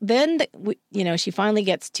 So then, she finally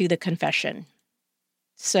gets to the confession.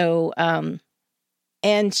 So,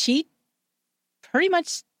 and she pretty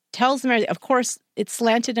much tells them, of course, it's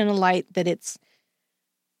slanted in a light that it's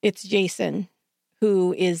Jason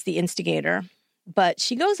who is the instigator, but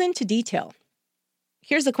she goes into detail.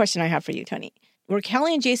 Here's the question I have for you, Tony. Were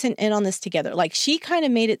Kelly and Jason in on this together? Like, she kind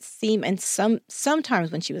of made it seem, and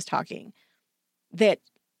sometimes when she was talking, that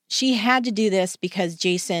she had to do this because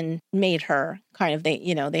Jason made her kind of,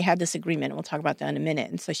 they had this agreement. And we'll talk about that in a minute.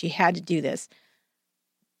 And so she had to do this.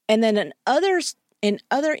 And then in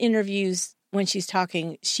other interviews, when she's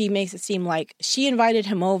talking, she makes it seem like she invited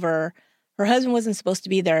him over. Her husband wasn't supposed to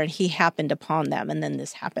be there, and he happened upon them. And then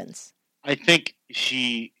this happens. I think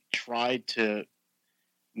she tried to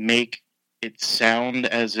make it sound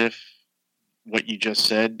as if what you just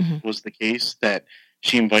said was the case, that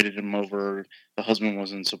she invited him over, the husband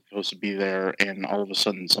wasn't supposed to be there, and all of a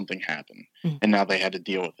sudden something happened, and now they had to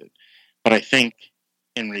deal with it. But I think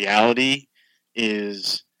in reality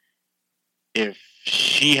is if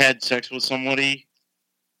she had sex with somebody,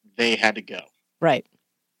 they had to go. Right.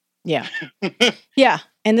 Yeah. Yeah.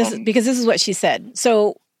 And this is because this is what she said.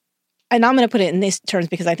 So, and I'm going to put it in these terms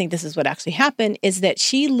because I think this is what actually happened, is that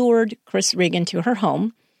she lured Chris Regan to her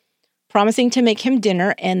home, promising to make him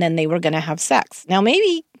dinner, and then they were going to have sex. Now,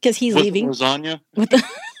 maybe because he's leaving. Lasagna?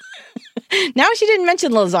 Now she didn't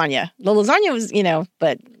mention lasagna. The lasagna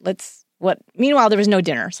was, but meanwhile, there was no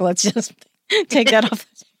dinner. So let's just take that off.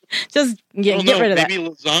 Just get rid of that. Maybe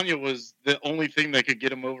lasagna was the only thing that could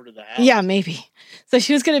get him over to the house. Yeah, maybe. So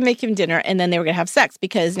she was going to make him dinner, and then they were going to have sex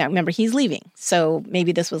because, now remember, he's leaving. So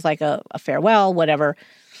maybe this was like a farewell, whatever.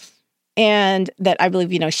 And that I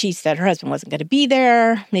believe, she said her husband wasn't going to be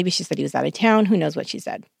there. Maybe she said he was out of town. Who knows what she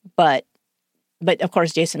said. But of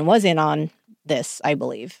course, Jason was in on this, I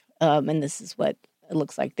believe. And this is what it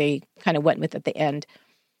looks like they kind of went with at the end.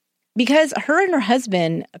 Because her and her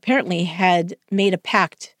husband apparently had made a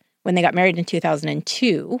pact when they got married in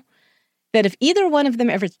 2002, that if either one of them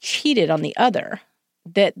ever cheated on the other,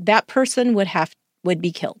 that person would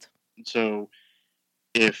be killed. So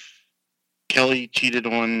if Kelly cheated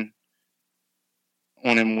on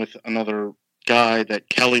him with another guy, that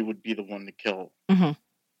Kelly would be the one to kill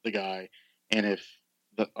the guy. And if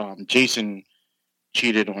Jason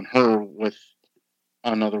cheated on her with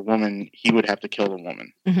another woman, he would have to kill the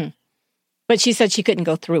woman. Mm-hmm. But she said she couldn't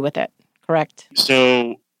go through with it, correct?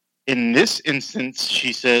 So in this instance,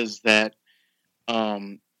 she says that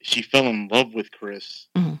she fell in love with Chris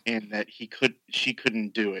and that she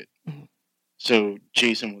couldn't do it. Mm-hmm. So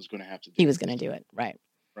Jason was going to have to do it. He was going to do it, right.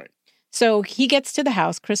 Right. So he gets to the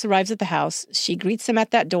house. Chris arrives at the house. She greets him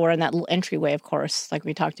at that door in that little entryway, of course, like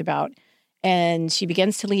we talked about. And she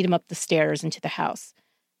begins to lead him up the stairs into the house.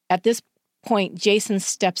 At this point, Jason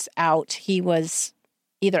steps out. He was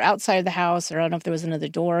either outside of the house, or I don't know if there was another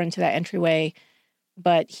door into that entryway,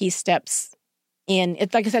 but he steps in.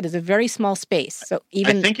 It's like I said, it's a very small space. So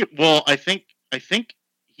even I think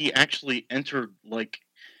he actually entered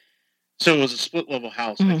so it was a split level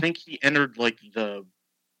house. I think he entered the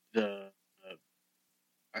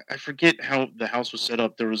I forget how the house was set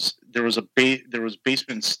up. There was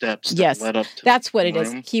basement steps that led up to that's what it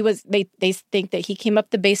room. is. He was they think that he came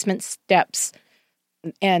up the basement steps,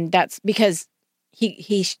 and that's because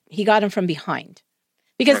he got him from behind.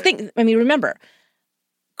 Because remember,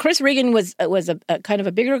 Chris Regan was a kind of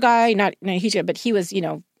a bigger guy, not huge, but he was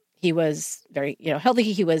he was very healthy.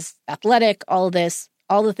 He was athletic. All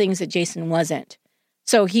the things that Jason wasn't.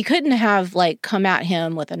 So he couldn't have come at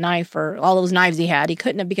him with a knife or all those knives he had. He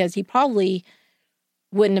couldn't have, because he probably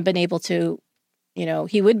wouldn't have been able to,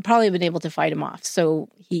 he would probably have been able to fight him off. So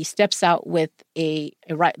he steps out with the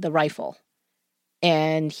rifle,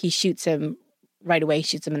 and he shoots him right away.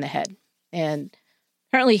 Shoots him in the head, and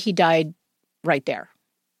apparently he died right there.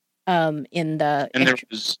 There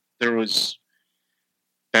was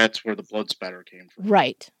that's where the blood spatter came from.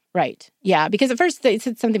 Right. Yeah, because at first they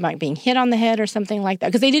said something about being hit on the head or something like that.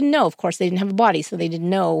 Because they didn't know, of course. They didn't have a body, so they didn't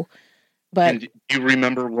know. But and do you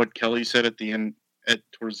remember what Kelly said at the end,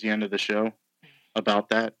 towards the end of the show about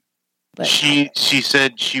that? But she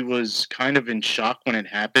said she was kind of in shock when it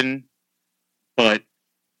happened, but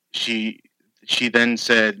she then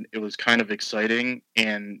said it was kind of exciting,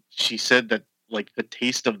 and she said that the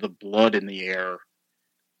taste of the blood in the air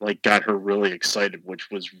got her really excited, which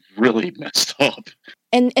was really messed up.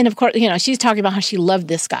 And of course, she's talking about how she loved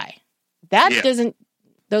this guy.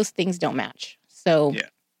 Those things don't match. So,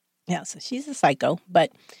 so she's a psycho,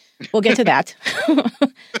 but we'll get to that.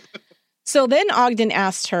 So then Ogden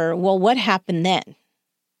asked her, well, what happened then?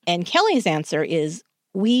 And Kelly's answer is,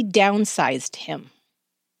 we downsized him.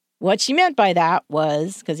 What she meant by that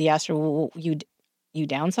was, because he asked her, well, you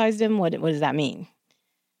downsized him? What does that mean?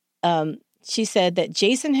 She said that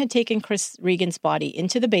Jason had taken Chris Regan's body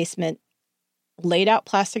into the basement, laid out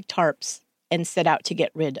plastic tarps, and set out to get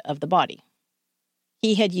rid of the body.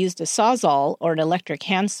 He had used a Sawzall, or an electric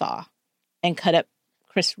handsaw, and cut up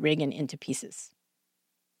Chris Regan into pieces.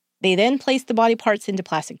 They then placed the body parts into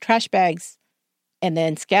plastic trash bags and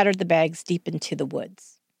then scattered the bags deep into the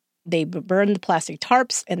woods. They burned the plastic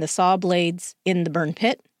tarps and the saw blades in the burn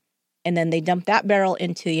pit, and then they dumped that barrel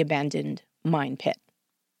into the abandoned mine pit.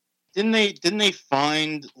 Didn't they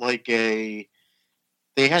find they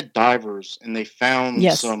had divers and they found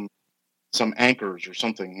some anchors or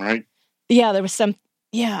something, right? Yeah, there was some.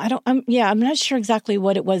 Yeah, I'm not sure exactly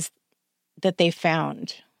what it was that they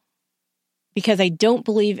found, because I don't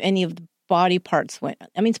believe any of the body parts went.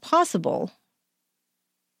 I mean, it's possible,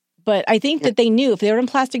 but I think that they knew if they were in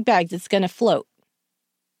plastic bags, it's going to float.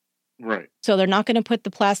 Right. So they're not going to put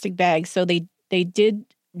the plastic bags. So they did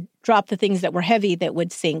drop the things that were heavy that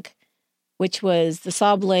would sink, which was the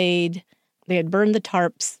saw blade. They had burned the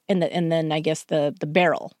tarps, and then I guess the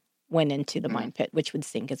barrel went into the mine pit, which would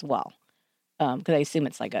sink as well, because I assume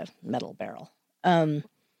it's like a metal barrel.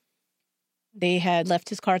 They had left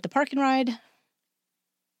his car at the park and ride.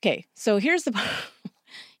 Okay, so here's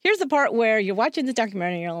the part where you're watching the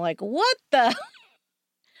documentary and you're like, what the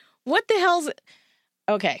hell's it?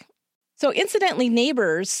 Okay, so incidentally,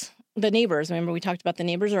 the neighbors, remember we talked about the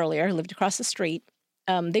neighbors earlier, who lived across the street.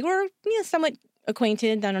 They were somewhat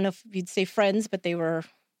acquainted. I don't know if you'd say friends, but they were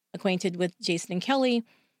acquainted with Jason and Kelly.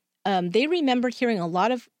 They remembered hearing a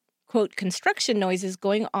lot of, quote, construction noises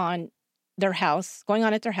going on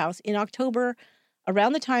at their house in October,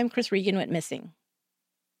 around the time Chris Regan went missing.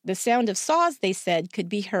 The sound of saws, they said, could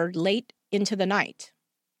be heard late into the night,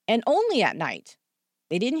 and only at night.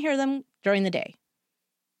 They didn't hear them during the day.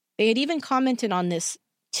 They had even commented on this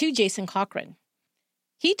to Jason Cochran.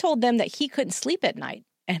 He told them that he couldn't sleep at night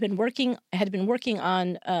and had been working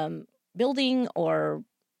on building or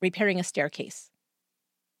repairing a staircase.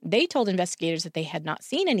 They told investigators that they had not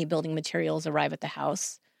seen any building materials arrive at the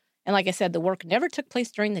house. And like I said, the work never took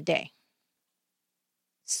place during the day.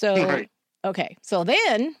 So, Right. okay. So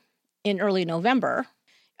then in early November,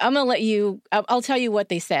 I'll tell you what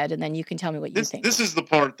they said, and then you can tell me what you think. This is the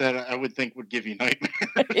part that I would think would give you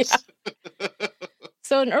nightmares.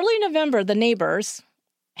 So in early November, the neighbors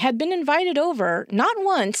had been invited over, not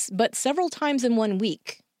once, but several times in 1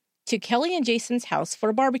 week, to Kelly and Jason's house for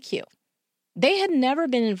a barbecue. They had never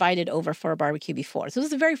been invited over for a barbecue before. So it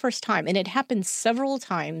was the very first time, and it happened several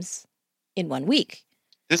times in 1 week.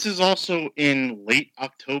 This is also in late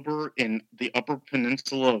October in the Upper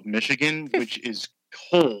Peninsula of Michigan, which is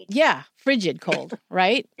cold. Yeah, frigid cold,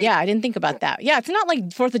 right? Yeah, I didn't think about that. Yeah, it's not like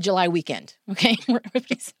 4th of July weekend, okay?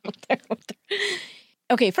 Everybody's out there.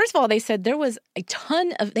 Okay, first of all, they said they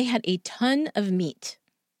had a ton of meat.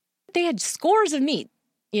 They had scores of meat,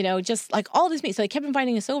 just like all this meat. So they kept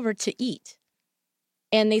inviting us over to eat.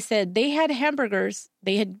 And they said they had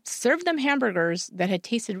served them hamburgers that had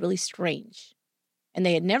tasted really strange. And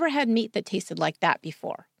they had never had meat that tasted like that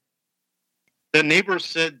before. The neighbor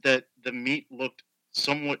said that the meat looked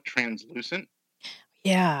somewhat translucent.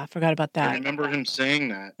 Yeah, I forgot about that. I remember him saying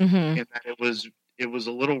that, Mm-hmm. and that it was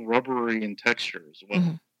a little rubbery in texture as well.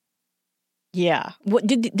 Mm-hmm. Yeah. What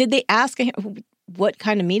did they ask what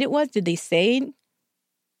kind of meat it was? Did they say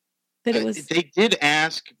that it was? They did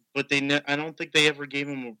ask, but I don't think they ever gave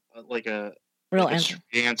him a real answer.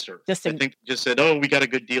 I think they just said, "Oh, we got a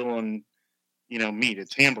good deal on, meat.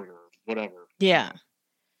 It's hamburger, whatever." Yeah.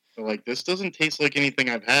 So this doesn't taste like anything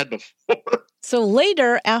I've had before. So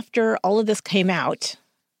later, after all of this came out,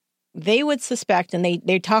 they would suspect, and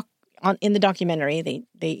they talk in the documentary.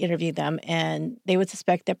 They interviewed them, and they would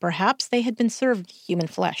suspect that perhaps they had been served human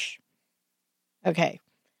flesh. Okay.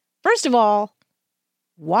 First of all,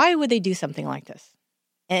 why would they do something like this?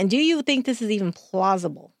 And do you think this is even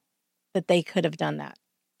plausible that they could have done that?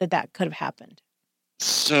 That could have happened?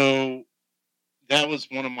 So that was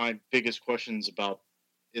one of my biggest questions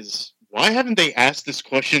is why haven't they asked this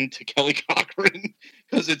question to Kelly Cochran?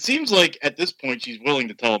 Because it seems like at this point she's willing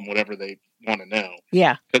to tell them whatever they want to know.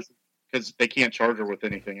 Yeah. Because they can't charge her with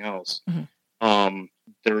anything else. Mm-hmm.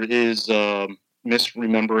 There is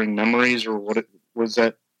misremembering memories, or what was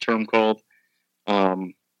that term called?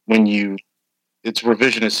 It's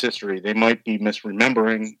revisionist history. They might be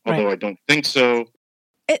misremembering, although I don't think so.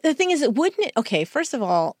 The thing is, wouldn't it? Okay, first of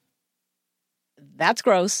all, that's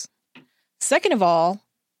gross. Second of all,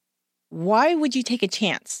 why would you take a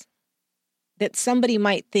chance that somebody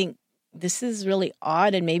might think this is really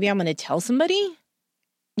odd and maybe I'm going to tell somebody?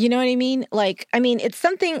 You know what I mean? It's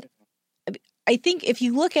something, I think if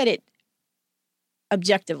you look at it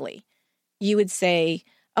objectively, you would say,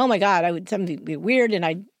 oh my God, something be weird and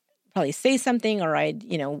I'd probably say something or I'd,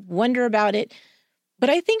 wonder about it. But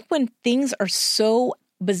I think when things are so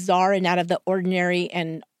bizarre and out of the ordinary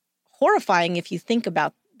and horrifying, if you think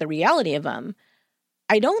about the reality of them,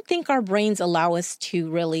 I don't think our brains allow us to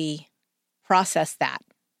really process that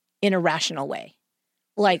in a rational way.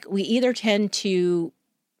 We either tend to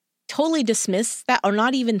totally dismiss that or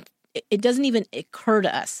not even, it doesn't even occur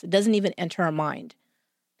to us. It doesn't even enter our mind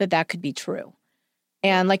that could be true.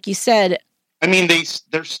 And like you said,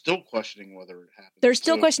 they're still questioning whether it happened. They're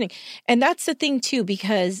still questioning. And that's the thing too,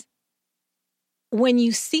 because when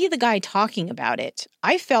you see the guy talking about it,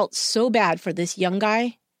 I felt so bad for this young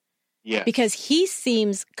guy. Yeah. Because he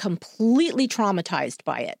seems completely traumatized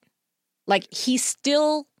by it. He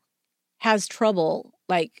still has trouble,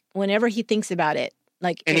 whenever he thinks about it.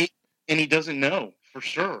 And he doesn't know for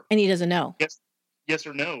sure. And he doesn't know. Yes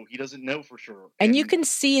or no. He doesn't know for sure. And you can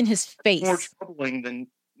see in his face. More troubling than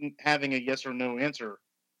having a yes or no answer.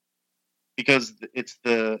 Because it's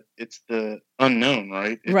the unknown,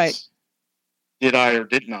 right? Right. Did I or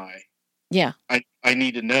didn't I? Yeah. I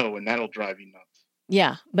need to know, and that'll drive you nuts.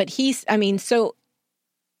 Yeah. But so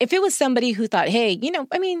if it was somebody who thought, hey,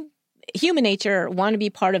 human nature, want to be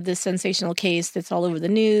part of this sensational case that's all over the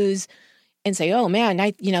news and say, oh man,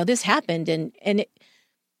 this happened. And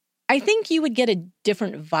I think you would get a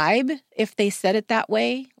different vibe if they said it that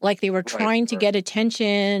way. Like they were trying to get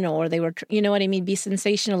attention or they were, be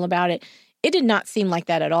sensational about it. It did not seem like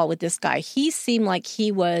that at all with this guy. He seemed like he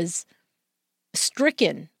was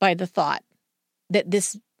stricken by the thought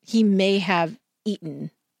that he may have eaten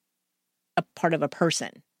a part of a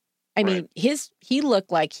person. He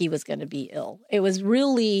looked like he was going to be ill. It was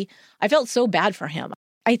really, I felt so bad for him.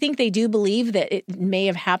 I think they do believe that it may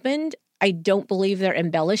have happened. I don't believe they're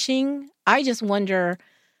embellishing. I just wonder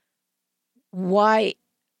why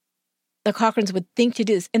the Cochrans would think to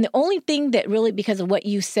do this. And the only thing that really, because of what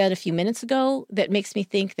you said a few minutes ago, that makes me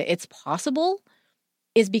think that it's possible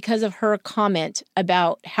is because of her comment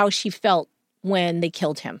about how she felt when they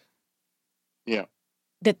killed him. Yeah.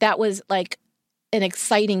 That was like an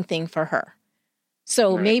exciting thing for her.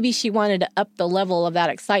 So maybe she wanted to up the level of that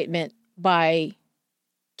excitement by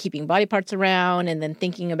keeping body parts around and then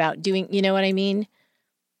thinking about doing, you know what I mean?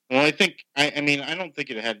 Well, I think, I don't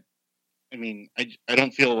think it had, I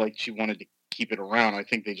don't feel like she wanted to keep it around. I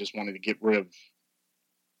think they just wanted to get rid of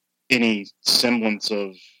any semblance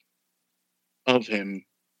of him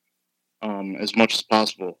as much as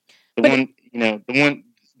possible. The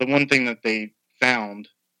one thing that they found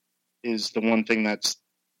is the one thing that's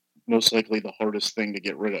most likely the hardest thing to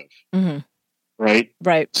get rid of. Mm-hmm. Right?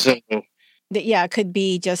 Right. So, yeah, it could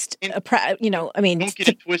be just don't get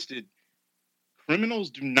it twisted. Criminals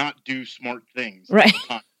do not do smart things. Right.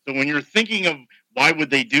 So when you're thinking of why would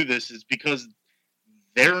they do this, is because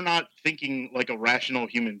they're not thinking like a rational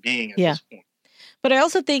human being at this point. But I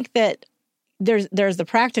also think that there's the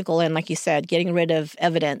practical end, like you said, getting rid of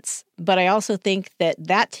evidence. But I also think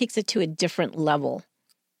that takes it to a different level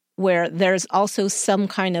where there's also some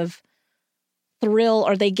kind of thrill,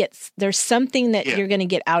 or there's something that you're going to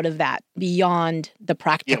get out of that beyond the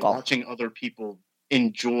practical. Yeah, watching other people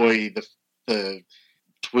enjoy the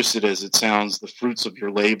twisted as it sounds, the fruits of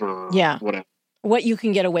your labor, or whatever. What you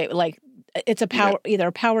can get away with, like it's a power, either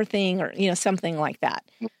a power thing or something like that.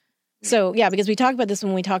 Yeah. So because we talk about this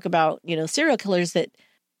when we talk about serial killers, that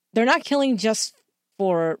they're not killing just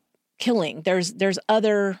for killing. There's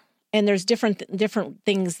other, and there's different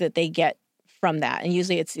things that they get from that, and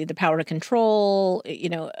usually it's the power to control,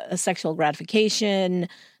 a sexual gratification.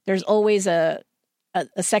 There's always a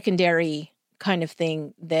secondary kind of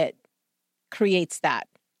thing that creates that,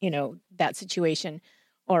 that situation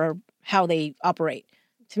or how they operate.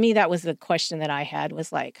 To me, that was the question that I had,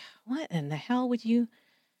 was like, what in the hell would you,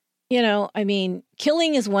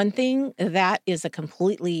 killing is one thing. That is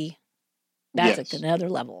that's another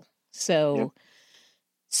level. So,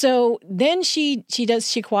 so then she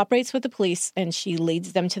cooperates with the police, and she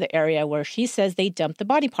leads them to the area where she says they dumped the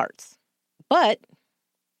body parts, but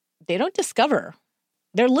they don't discover.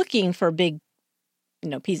 They're looking for big,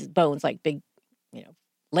 pieces of bones, like big,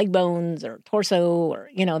 leg bones or torso or,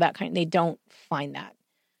 that kind. They don't find that.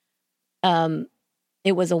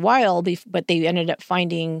 It was a while, but they ended up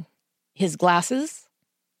finding his glasses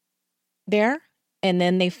there, and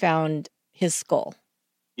then they found his skull.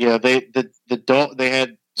 Yeah, they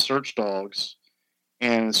had search dogs,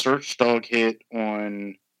 and the search dog hit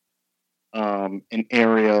on an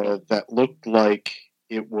area that looked like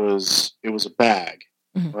it was a bag,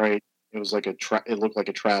 right? It was like it looked like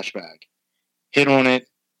a trash bag. Hit on it.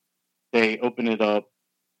 They opened it up.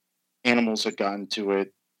 Animals had gotten to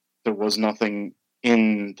it. There was nothing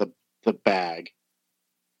in the bag,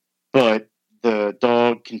 but the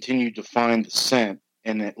dog continued to find the scent,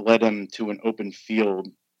 and it led him to an open field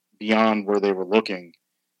beyond where they were looking,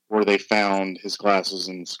 where they found his glasses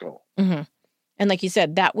and skull. Mm-hmm. And like you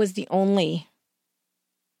said, that was the only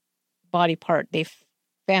body part they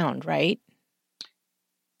found, right?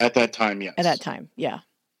 At that time, yes. At that time, yeah.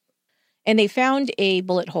 And they found a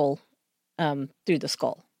bullet hole through the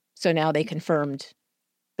skull. So now they confirmed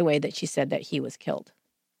the way that she said that he was killed,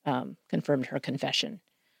 confirmed her confession.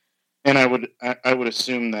 And I would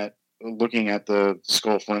assume that looking at the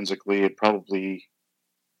skull forensically, it probably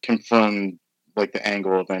confirmed like the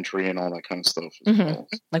angle of entry and all that kind of stuff as well.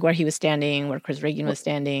 Like where he was standing, where Chris Regan was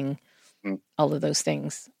standing, all of those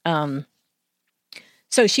things.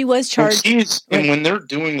 So she was charged. And when they're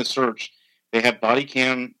doing the search, they have body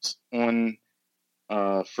cams on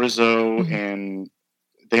Frizzo, and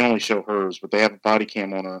they only show hers, but they have a body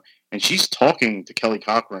cam on her, and she's talking to Kelly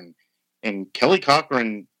Cochran, and Kelly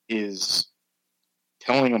Cochran is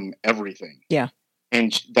telling them everything. Yeah.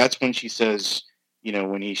 And that's when she says,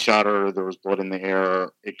 when he shot her, there was blood in the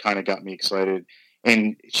air. It kind of got me excited.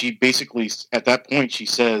 And she basically, at that point, she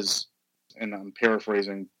says, and I'm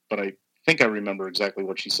paraphrasing, but I think I remember exactly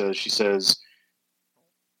what she says. She says,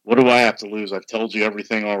 what do I have to lose? I've told you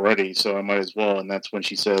everything already, so I might as well. And that's when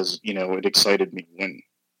she says, it excited me when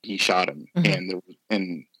he shot him. And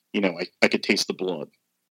I could taste the blood.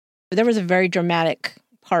 There was a very dramatic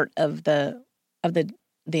part of the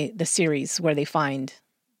series where they find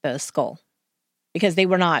the skull, because they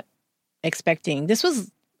were not expecting this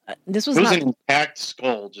was not an intact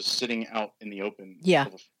skull just sitting out in the open. Yeah.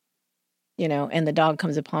 And the dog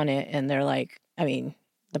comes upon it, and they're like,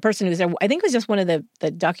 the person who's there, I think it was just one of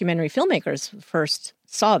the documentary filmmakers first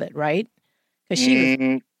saw that, right? Because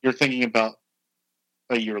you're thinking about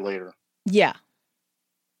a year later. Yeah.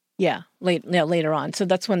 Yeah, later on. So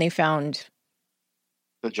that's when they found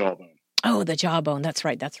the jawbone. Oh, the jawbone. That's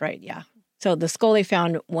right. Yeah. So the skull they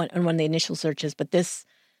found on one of the initial searches, but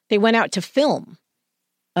they went out to film.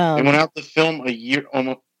 They went out to film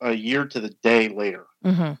almost a year to the day later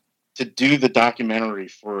to do the documentary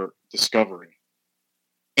for Discovery.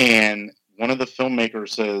 And one of the filmmakers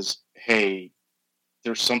says, "Hey,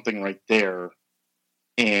 there's something right there."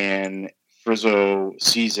 And Frizzo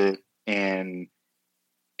sees it and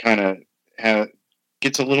kind of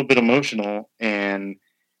gets a little bit emotional, and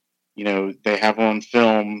they have on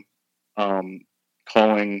film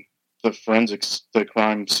calling the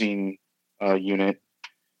crime scene unit,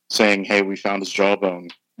 saying, "Hey, we found his jawbone.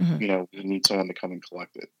 We need someone to come and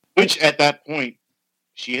collect it." Which at that point,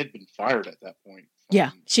 she had been fired at that point.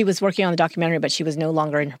 Yeah, she was working on the documentary, but she was no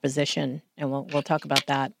longer in her position, and we'll talk about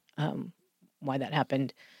that, why that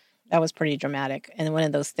happened. That was pretty dramatic, and one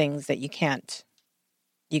of those things that you can't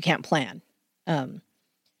plan.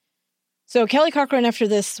 So Kelly Cochran, after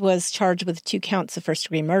this, was charged with 2 counts of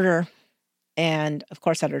first-degree murder, and of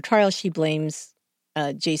course, at her trial, she blames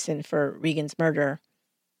Jason for Regan's murder,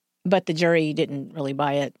 but the jury didn't really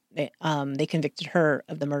buy it. They convicted her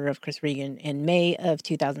of the murder of Chris Regan in May of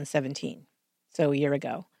 2017, so a year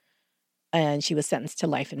ago, and she was sentenced to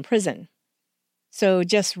life in prison. So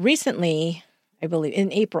just recently, I believe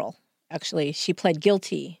in April, actually, she pled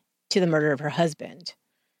guilty to the murder of her husband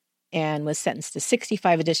and was sentenced to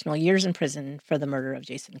 65 additional years in prison for the murder of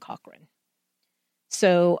Jason Cochran.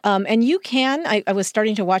 So, and you can, I was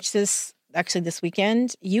starting to watch this actually this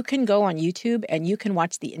weekend. You can go on YouTube and you can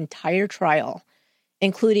watch the entire trial,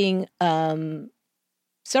 including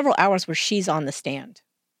several hours where she's on the stand.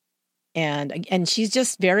 And she's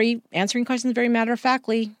just answering questions very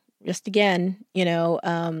matter-of-factly, just again,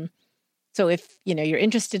 so if, you're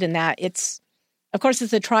interested in that, of course,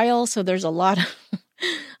 it's a trial, so there's a lot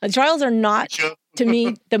of, trials are not, to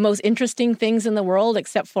me, the most interesting things in the world,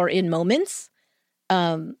 except for in moments.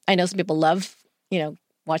 I know some people love,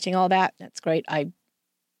 watching all that. That's great.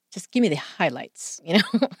 Just give me the highlights,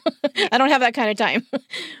 I don't have that kind of time,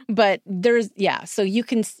 but so you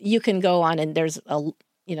can go on and there's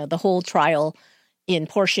the whole trial in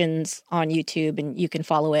portions on YouTube and you can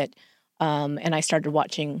follow it. And I started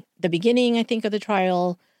watching the beginning, I think, of the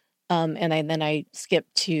trial. And then I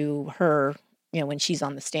skipped to her, when she's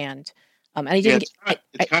on the stand. And I didn't.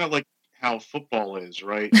 It's kind of like how football is,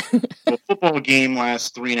 right? A football game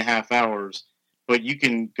lasts 3.5 hours, but you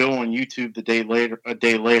can go on YouTube a day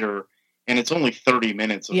later, and it's only 30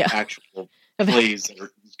 minutes of actual plays that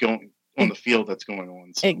are going on the field that's going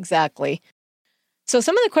on. So. Exactly. So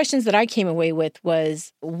some of the questions that I came away with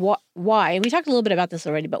was why, and we talked a little bit about this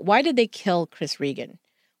already, but why did they kill Chris Regan?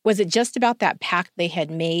 Was it just about that pact they had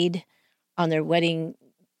made on their wedding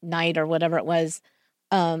night or whatever it was?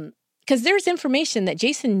 Because there's information that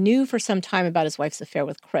Jason knew for some time about his wife's affair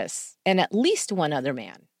with Chris and at least one other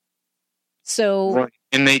man. So, right.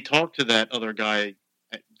 And they talked to that other guy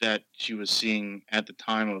that she was seeing at the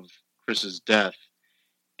time of Chris's death.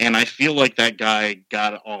 And I feel like that guy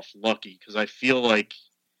got off lucky because I feel like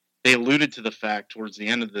they alluded to the fact towards the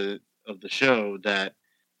end of the show that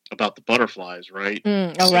about the butterflies, right?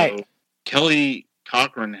 Right. Kelly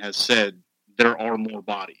Cochran has said there are more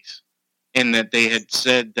bodies, and that they had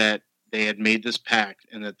said that they had made this pact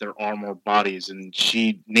and that there are more bodies, and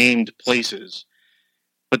she named places.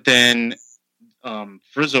 But then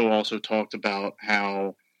Frizzo also talked about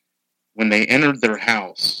how when they entered their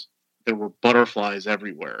house, there were butterflies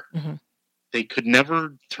everywhere. Mm-hmm. They could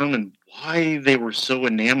never determine why they were so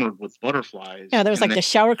enamored with butterflies. Yeah, there was the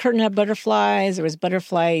shower curtain had butterflies. There was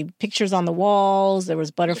butterfly pictures on the walls. There was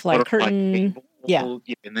butterfly curtain. Yeah.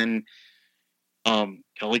 And then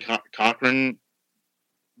Kelly Cochran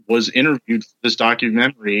was interviewed for this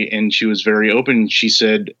documentary, and she was very open. She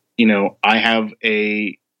said, I have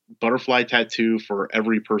a butterfly tattoo for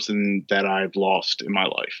every person that I've lost in my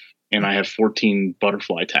life. And I have 14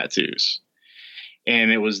 butterfly tattoos. And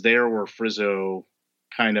it was there where Frizzo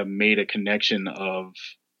kind of made a connection of,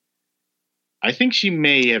 I think she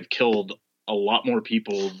may have killed a lot more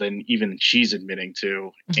people than even she's admitting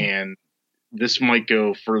to. Mm-hmm. And this might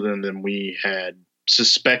go further than we had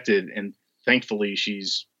suspected. And thankfully,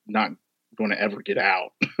 she's not going to ever get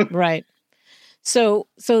out. Right. So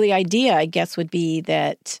the idea, I guess, would be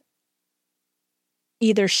that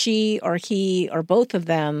either she or he or both of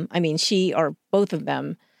them, she or both of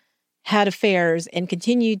them had affairs and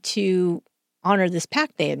continued to honor this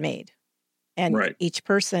pact they had made. And right. Each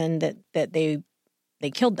person that they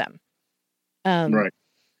killed them. Right.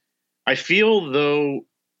 I feel, though,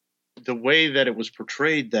 the way that it was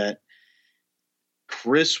portrayed that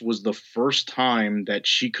Chris was the first time that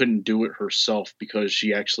she couldn't do it herself because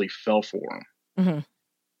she actually fell for him. Mm-hmm.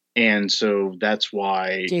 And so that's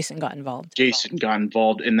why Jason got involved.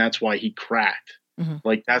 And that's why he cracked. Mm-hmm.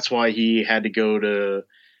 Like, that's why he had to go to,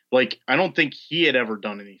 like, I don't think he had ever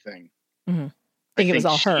done anything. Mm-hmm. I think it was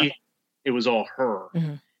all her. It was all her.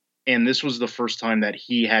 Mm-hmm. And this was the first time that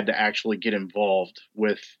he had to actually get involved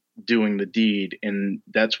with doing the deed. And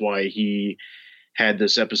that's why he had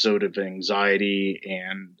this episode of anxiety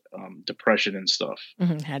and depression and stuff.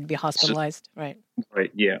 Mm-hmm. Had to be hospitalized. Right.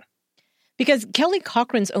 Right. Yeah. Because Kelly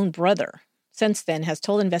Cochran's own brother, since then, has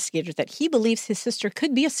told investigators that he believes his sister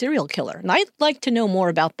could be a serial killer. And I'd like to know more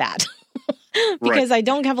about that because I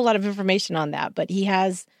don't have a lot of information on that, but he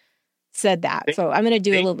has said that. So I'm going to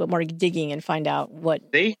do a little bit more digging and find out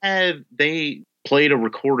what they played a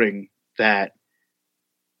recording that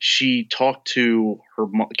Kelly talked to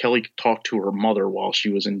her mother while she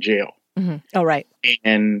was in jail. Mm-hmm. Oh, right.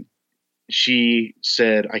 And she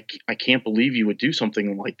said, I can't believe you would do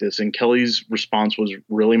something like this. And Kelly's response was,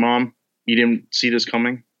 really, Mom? You didn't see this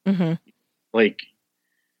coming? Mm-hmm. Like,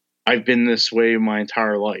 I've been this way my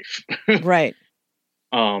entire life. Right.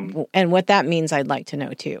 And what that means, I'd like to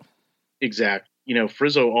know too. Exactly.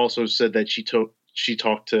 Frizzo also said that she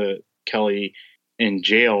talked to Kelly in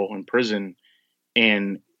jail, in prison,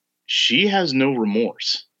 and she has no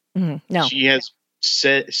remorse. Mm-hmm. No. She has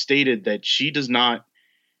stated that she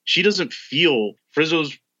doesn't feel.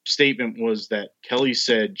 Frizzo's statement was that Kelly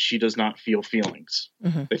said she does not feel feelings,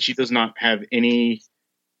 mm-hmm. that she does not have any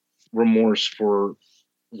remorse for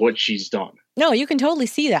what she's done. No, you can totally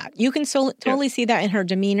see that. You can totally see that in her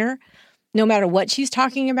demeanor. No matter what she's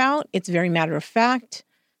talking about, it's very matter of fact.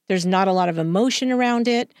 There's not a lot of emotion around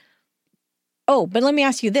it. Oh, but let me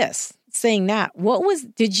ask you this. Saying that,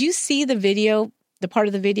 did you see the part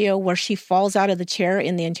of the video where she falls out of the chair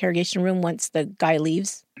in the interrogation room once the guy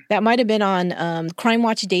leaves? That might have been on Crime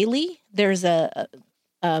Watch Daily. There's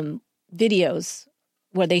videos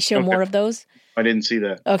where they show more of those. I didn't see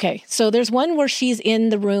that. Okay. So there's one where she's in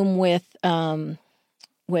the room with Ogden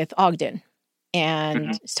and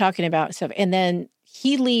mm-hmm. is talking about stuff. And then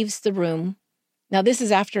he leaves the room. Now this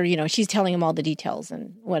is after, she's telling him all the details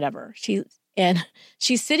and whatever. She's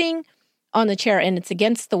sitting on the chair and it's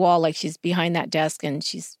against the wall. Like she's behind that desk and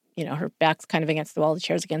she's, her back's kind of against the wall. The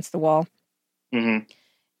chair's against the wall. Mm-hmm.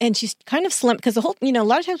 And she's kind of slumped because a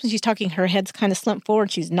lot of times when she's talking, her head's kind of slumped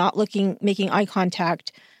forward. She's not making eye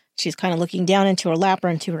contact. She's kind of looking down into her lap or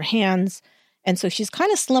into her hands. And so she's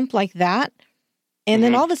kind of slumped like that. And mm-hmm.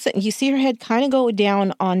 then all of a sudden you see her head kind of go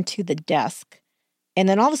down onto the desk. And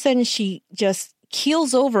then all of a sudden she just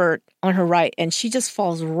keels over on her right and she just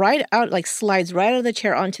falls right out, like slides right out of the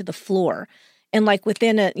chair onto the floor. And like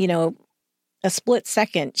within a split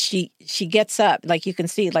second, she gets up. Like you can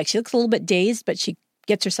see, like she looks a little bit dazed, but she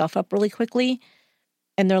gets herself up really quickly.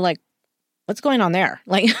 And they're like, what's going on there?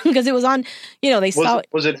 Like, because it was on,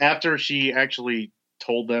 Was it after she actually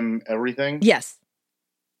told them everything? Yes.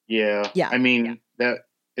 Yeah. Yeah. I mean, that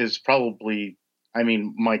is probably,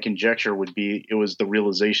 my conjecture would be it was the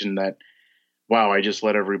realization that, wow, I just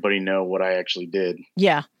let everybody know what I actually did.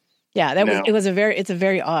 Yeah. Yeah. It's a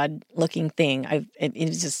very odd looking thing. It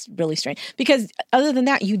was just really strange because other than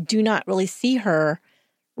that, you do not really see her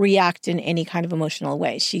react in any kind of emotional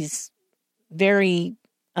way. She's very,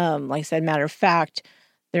 like I said, matter of fact.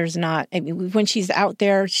 There's not, when she's out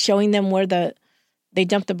there showing them where they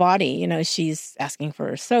dumped the body, she's asking for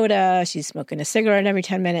a soda, she's smoking a cigarette every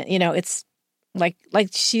 10 minutes, it's like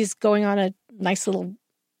she's going on a nice little,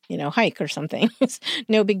 hike or something. It's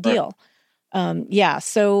no big deal. Right. Yeah.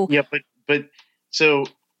 So, yeah, but so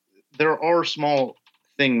there are small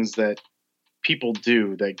things that people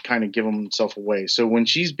do that kind of give themselves away. So when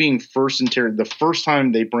she's being first interrogated, the first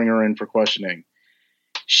time they bring her in for questioning,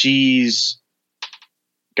 she's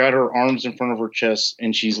got her arms in front of her chest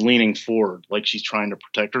and she's leaning forward like she's trying to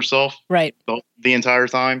protect herself. Right. The entire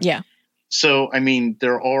time. Yeah. So,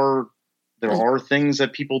 there are things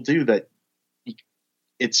that people do that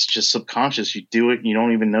it's just subconscious. You do it and you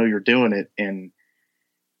don't even know you're doing it. And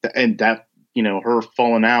that, her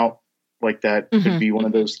falling out like that mm-hmm. could be one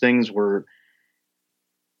of those things where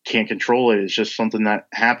can't control it. It's just something that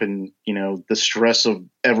happened, the stress of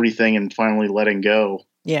everything and finally letting go.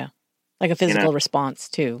 Yeah. Like a physical response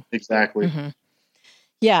too. Exactly. Mm-hmm.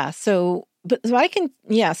 Yeah. So I can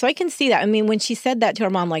see that. When she said that to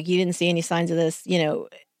her mom, like, you didn't see any signs of this,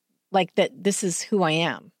 like that this is who I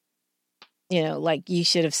am, like you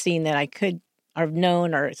should have seen that I could or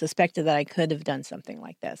known or suspected that I could have done something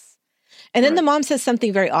like this. And then the mom says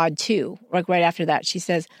something very odd too. Like right after that, she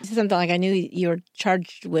says something like, I knew you were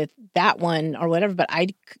charged with that one or whatever, but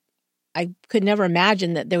I could never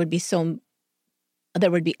imagine that there would be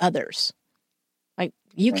others. Like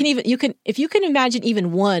if you can imagine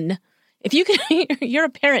even one, if you can, you're a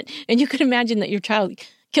parent and you can imagine that your child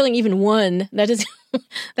killing even one,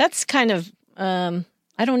 that's kind of, I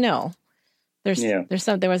don't know.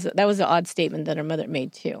 That was an odd statement that her mother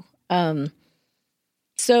made too.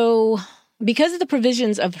 So because of the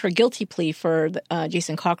provisions of her guilty plea for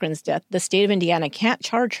Jason Cochran's death, the state of Indiana can't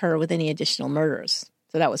charge her with any additional murders.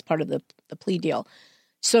 So that was part of the plea deal.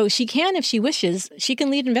 So she can, if she wishes, she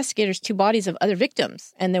can lead investigators to bodies of other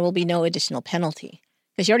victims, and there will be no additional penalty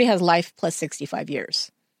because she already has life plus 65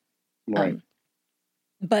 years. Right.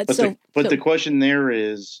 But the question there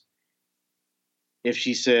is, if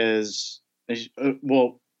she says,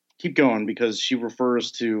 well, keep going, because she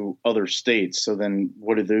refers to other states. So then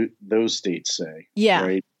what do those states say? Yeah.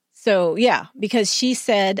 Right? So, yeah, because she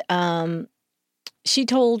said, she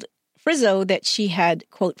told Frizzo that she had,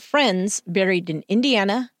 quote, friends buried in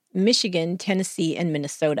Indiana, Michigan, Tennessee, and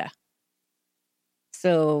Minnesota.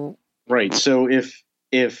 So. Right. So if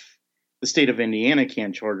the state of Indiana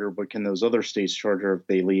can't charge her, but can those other states charge her if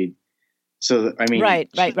they lead? So, I mean. Right.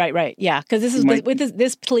 Yeah. Because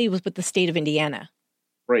this plea was with the state of Indiana.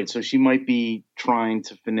 Right. So she might be trying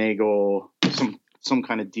to finagle some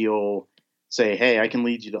kind of deal, say, hey, I can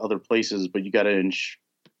lead you to other places, but you got to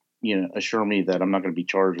assure me that I'm not going to be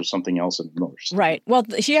charged with something else in another state. Right. Well,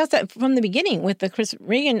 she asked that from the beginning with the Chris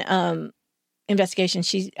Regan investigation.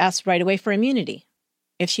 She asked right away for immunity.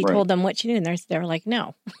 If she told them what she knew, and they were like,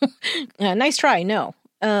 no. Nice try, no.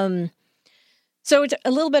 So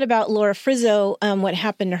a little bit about Laura Frizzo, what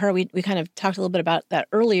happened to her. We kind of talked a little bit about that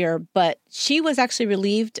earlier, but she was actually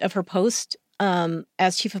relieved of her post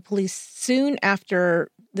as chief of police soon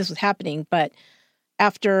after this was happening, but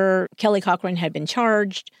after Kelly Cochran had been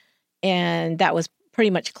charged and that was pretty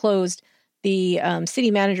much closed, the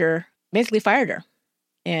city manager basically fired her.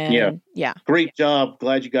 And yeah. Great job.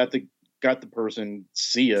 Glad you got the person.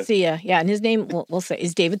 See ya. Yeah. And his name, we'll say,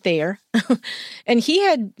 is David Thayer. And he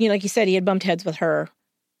had, like you said, he had bumped heads with her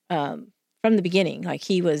from the beginning. Like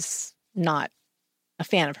he was not a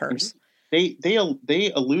fan of hers.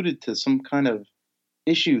 They alluded to some kind of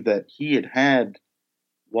issue that he had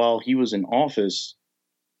while he was in office,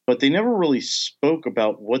 but they never really spoke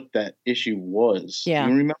about what that issue was. Yeah.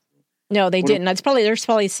 You remember? No, they didn't. There's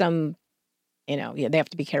probably some, they have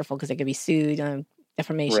to be careful because they could be sued on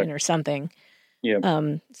defamation or something. Yeah.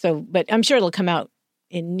 But I'm sure it'll come out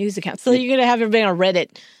in news accounts. So you're going to have everybody on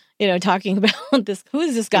Reddit, talking about this. Who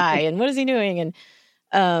is this guy and what is he doing?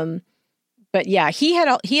 And, but yeah, he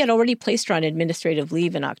had already placed her on administrative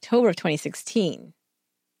leave in October of 2016.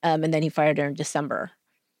 And then he fired her in December.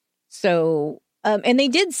 So, and they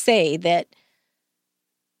did say that,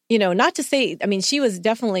 not to say, I mean, she was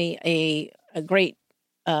definitely a great,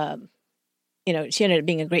 she ended up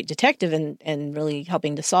being a great detective and really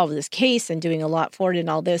helping to solve this case and doing a lot for it and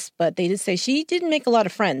all this. But they did say she didn't make a lot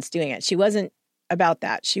of friends doing it. She wasn't about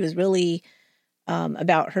that. She was really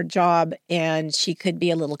about her job, and she could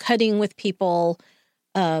be a little cutting with people.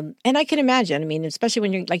 And I can imagine, I mean, especially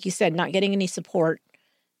when you're, like you said, not getting any support,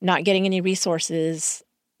 not getting any resources,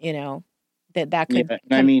 that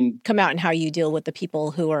could come out in how you deal with the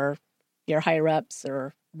people who are your higher ups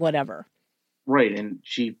or whatever. Right. And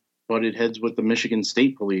she butted heads with the Michigan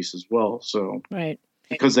State Police as well. So, right.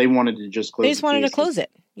 Because they wanted to just close it. They just wanted to close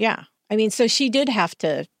it. Yeah. I mean, so she did have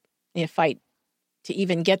to fight to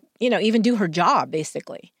even get, even do her job,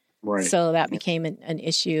 basically. Right. So that became an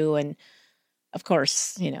issue. And of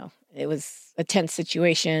course, it was a tense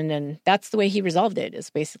situation, and that's the way he resolved it, is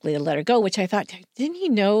basically to let her go, which I thought, didn't he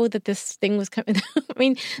know that this thing was coming? I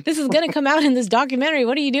mean, this is going to come out in this documentary.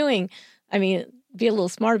 What are you doing? I mean, be a little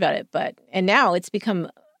smart about it. And now it's become,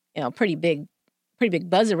 pretty big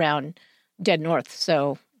buzz around Dead North.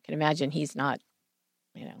 So I can imagine he's not,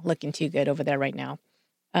 looking too good over there right now.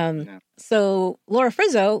 So Laura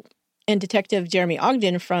Frizzo and Detective Jeremy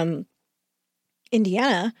Ogden from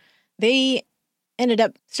Indiana, they ended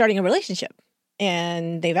up starting a relationship,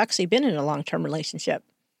 and they've actually been in a long-term relationship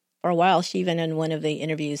for a while. She even in one of the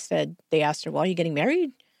interviews said, they asked her, well, are you getting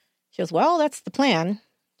married? She goes, well, that's the plan.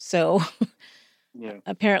 So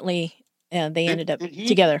apparently they ended up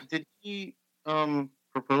together. Did he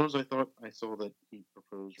propose? I thought I saw that he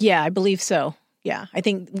proposed. Yeah, I believe so. Yeah, I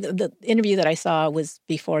think the interview that I saw was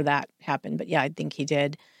before that happened, but yeah, I think he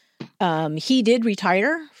did. He did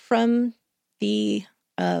retire from the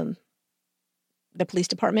police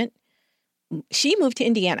department. She moved to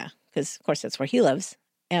Indiana because, of course, that's where he lives.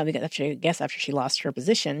 And after she lost her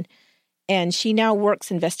position, and she now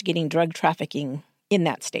works investigating drug trafficking in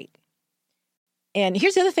that state. And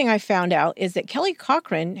here's the other thing I found out is that Kelly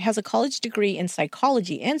Cochran has a college degree in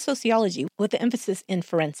psychology and sociology with an emphasis in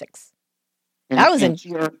forensics.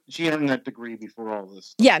 She earned that degree before all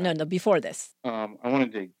this. Yeah, no, before this. I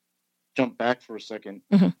wanted to jump back for a second.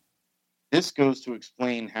 Mm-hmm. This goes to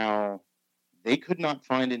explain how they could not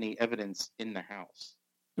find any evidence in the house.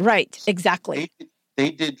 Right, exactly.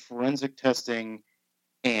 They did forensic testing,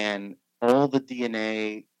 and all the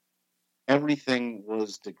DNA, everything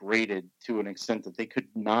was degraded to an extent that they could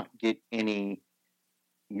not get any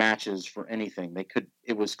matches for anything.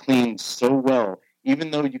 It was cleaned so well,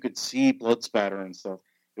 even though you could see blood spatter and stuff.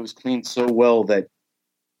 It was cleaned so well that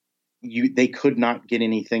they could not get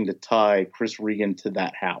anything to tie Chris Regan to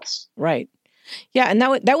that house. Right. Yeah, and that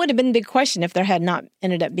would have been the big question if there had not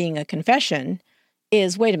ended up being a confession.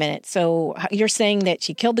 Is wait a minute. So you're saying that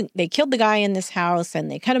they killed the guy in this house and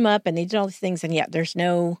they cut him up and they did all these things, and yet there's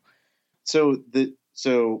no. So the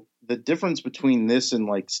difference between this and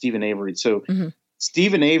like Stephen Avery. So mm-hmm.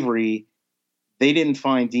 Stephen Avery, they didn't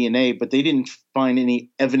find DNA, but they didn't find any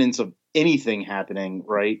evidence of anything happening.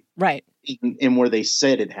 Right. Right. In where they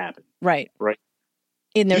said it happened. Right. Right.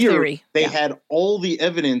 In their theory, they had all the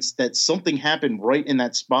evidence that something happened right in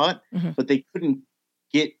that spot, mm-hmm. but they couldn't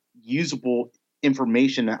get usable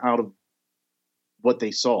information out of what they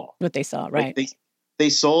saw. What they saw, right? Like they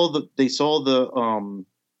saw the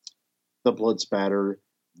blood spatter,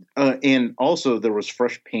 and also there was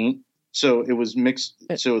fresh paint, so it was mixed.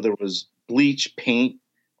 So there was bleach, paint,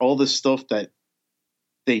 all this stuff that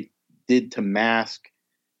they did to mask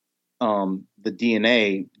the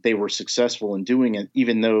DNA. They were successful in doing it,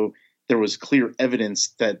 even though there was clear evidence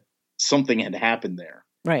that something had happened there.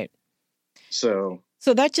 Right. So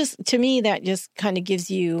that just, to me, that just kind of gives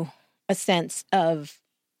you a sense of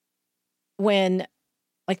when,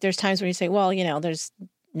 like, there's times when you say, well, there's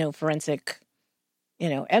no forensic,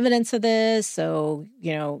 evidence of this, so,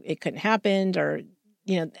 it couldn't happen, or,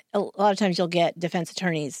 a lot of times you'll get defense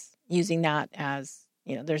attorneys using that as,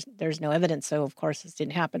 there's no evidence, so of course this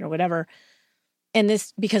didn't happen or whatever. And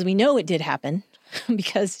this, because we know it did happen,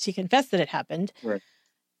 because she confessed that it happened, right.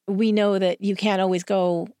 We know that you can't always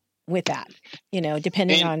go with that,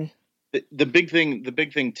 depending on the big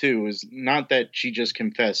thing too is not that she just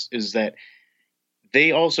confessed, is that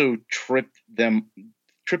they also tripped them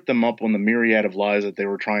up on the myriad of lies that they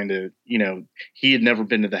were trying to, he had never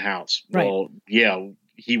been to the house. Right. Well, yeah,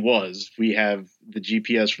 he was. We have the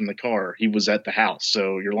GPS from the car. He was at the house.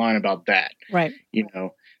 So you're lying about that. Right.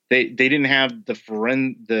 They didn't have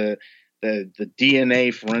the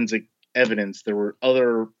DNA forensic evidence. There were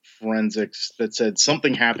other forensics that said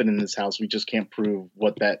something happened in this house. We just can't prove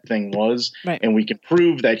what that thing was. Right. And we can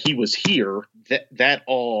prove that he was here. That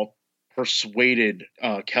all persuaded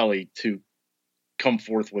Kelly to come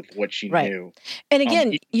forth with what she knew. And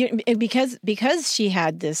again, because she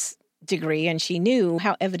had this degree and she knew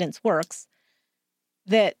how evidence works,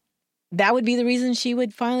 that would be the reason she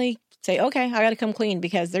would finally say, okay, I got to come clean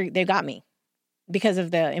because they got me. Because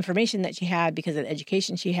of the information that she had, because of the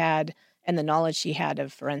education she had, and the knowledge she had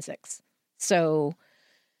of forensics. So,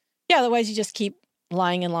 yeah, otherwise you just keep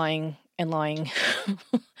lying and lying and lying.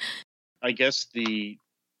 I guess the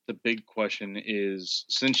big question is,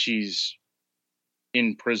 since she's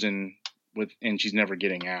in prison and she's never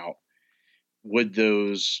getting out, would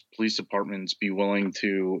those police departments be willing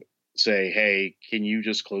to say, hey, can you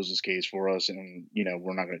just close this case for us, and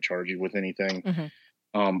we're not going to charge you with anything? Mm-hmm.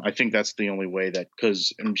 I think that's the only way, that,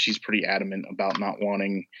 because she's pretty adamant about not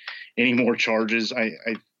wanting any more charges.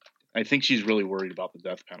 I think she's really worried about the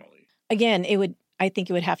death penalty. Again, I think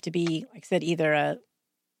it would have to be, like I said, either an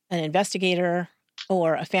investigator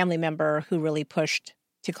or a family member who really pushed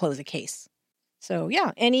to close a case. So,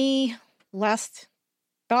 yeah, any last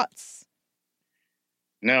thoughts?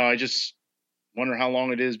 No, I just wonder how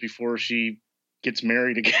long it is before she gets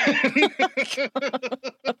married again.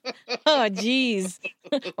 Oh, geez.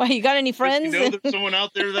 Well, you got any friends? There's someone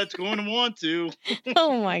out there that's going to want to.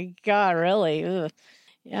 Oh, my God, really? Ugh.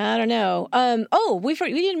 Yeah, I don't know. We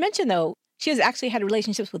didn't mention, though, she has actually had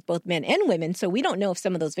relationships with both men and women, so we don't know if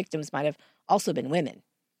some of those victims might have also been women.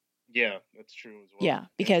 Yeah, that's true as well. Yeah,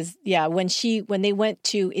 because, when they went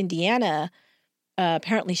to Indiana,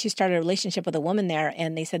 apparently she started a relationship with a woman there,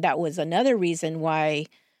 and they said that was another reason why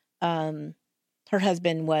her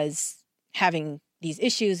husband was having these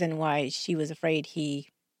issues and why she was afraid he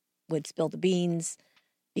would spill the beans,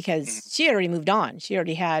 because she had already moved on. She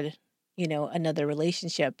already had, another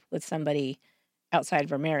relationship with somebody outside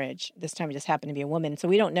of her marriage. This time it just happened to be a woman. So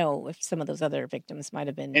we don't know if some of those other victims might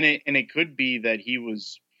have been. And it could be that he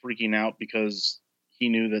was freaking out because he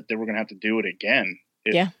knew that they were going to have to do it again.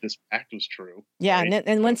 if this fact was true. Yeah, right?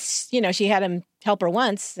 and once, she had him help her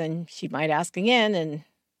once, then she might ask again, and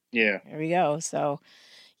there we go. So,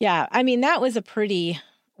 yeah, I mean, that was a pretty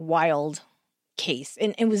wild case,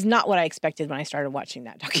 and it was not what I expected when I started watching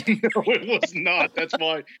that documentary. No, it was not. That's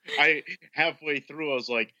why I halfway through I was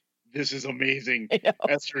like, this is amazing.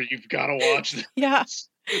 Esther, you've got to watch this. Yeah.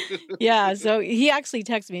 Yeah, so he actually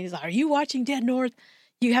texted me. He's like, are you watching Dead North?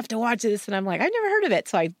 You have to watch this. And I'm like, I've never heard of it.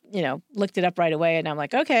 So I, looked it up right away, and I'm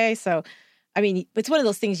like, okay. So, I mean, it's one of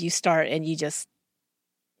those things you start and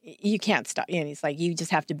you can't stop. It's like, you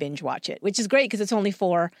just have to binge watch it, which is great because it's only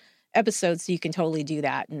 4 episodes. So you can totally do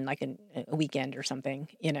that in like a weekend or something,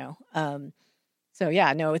 So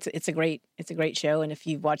yeah, no, it's a great show. And if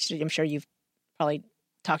you've watched it, I'm sure you've probably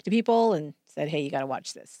talked to people and said, hey, you got to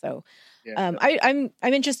watch this. So I'm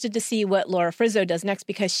interested to see what Laura Frizzo does next,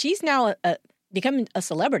 because she's now become a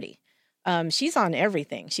celebrity. She's on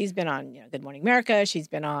everything. She's been on Good Morning America. She's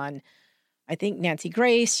been on, I think, Nancy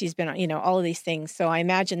Grace. She's been on, all of these things. So I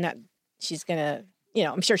imagine that she's going to,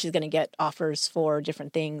 I'm sure she's going to get offers for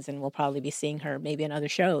different things, and we'll probably be seeing her maybe in other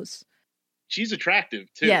shows. She's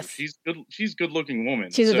attractive too. Yes. She's good. She's a good looking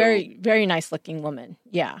woman. She's a very, very nice looking woman.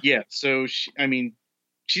 Yeah. Yeah. So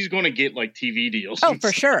she's going to get like TV deals. Oh,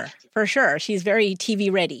 for sure. For sure. She's very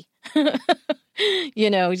TV ready,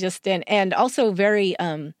 and also very,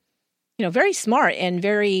 very smart and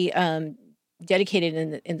very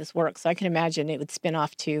dedicated in this work. So I can imagine it would spin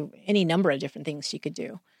off to any number of different things she could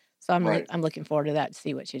do. So I'm looking forward to that, to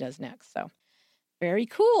see what she does next. So very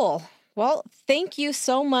cool. Well, thank you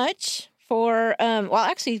so much for,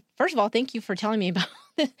 actually, first of all, thank you for telling me about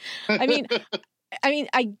this. I mean,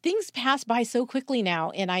 things pass by so quickly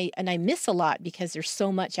now, and I miss a lot because there's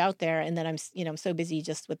so much out there, and then I'm so busy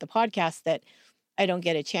just with the podcast that I don't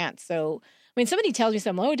get a chance. So when somebody tells me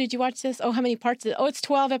something, oh, did you watch this? Oh, how many parts? Oh, it's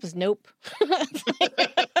 12 episodes. Nope.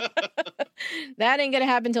 That ain't gonna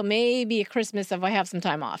happen until maybe Christmas if I have some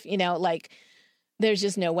time off. There's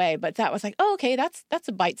just no way. But that was like, oh, okay, that's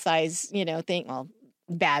a bite size, thing. Well,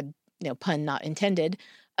 bad, pun not intended.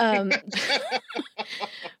 But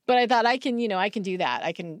I thought I can do that.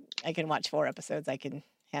 I can watch 4 episodes. I can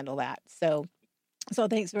handle that. So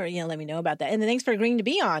thanks for, letting me know about that. And then thanks for agreeing to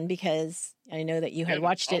be on, because I know that you had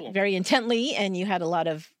watched it very intently and you had a lot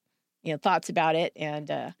of, thoughts about it, and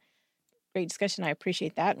great discussion. I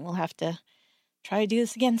appreciate that. And we'll have to try to do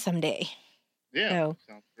this again someday. Yeah.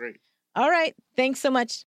 Sounds great. All right. Thanks so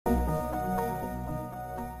much.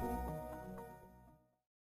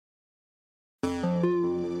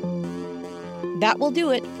 That will do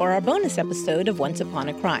it for our bonus episode of Once Upon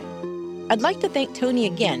a Crime. I'd like to thank Tony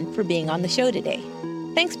again for being on the show today.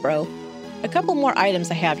 Thanks, bro. A couple more items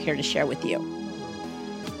I have here to share with you.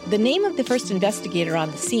 The name of the first investigator on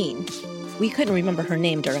the scene, we couldn't remember her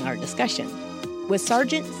name during our discussion, was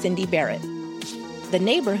Sergeant Cindy Barrett. The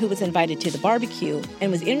neighbor who was invited to the barbecue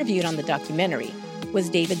and was interviewed on the documentary was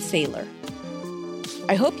David Saylor.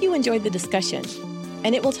 I hope you enjoyed the discussion,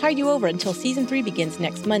 and it will tide you over until Season 3 begins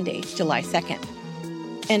next Monday, July 2nd.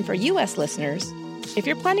 And for U.S. listeners, if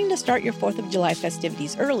you're planning to start your 4th of July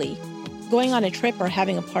festivities early, going on a trip or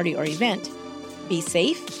having a party or event, be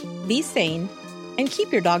safe, be sane, and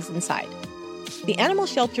keep your dogs inside. The animal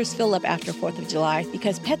shelters fill up after 4th of July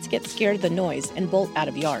because pets get scared of the noise and bolt out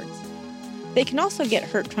of yards. They can also get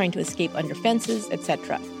hurt trying to escape under fences,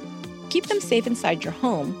 etc. Keep them safe inside your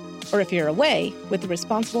home, or if you're away, with a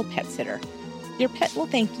responsible pet sitter. Your pet will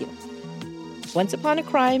thank you. Once Upon a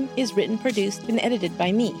Crime is written, produced, and edited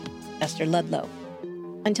by me, Esther Ludlow.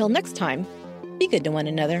 Until next time, be good to one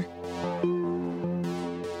another.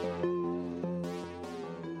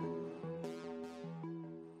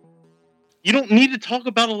 You don't need to talk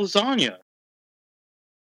about a lasagna.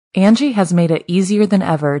 Angie has made it easier than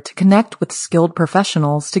ever to connect with skilled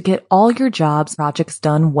professionals to get all your jobs projects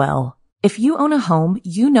done well. If you own a home,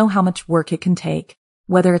 you know how much work it can take,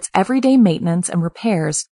 whether it's everyday maintenance and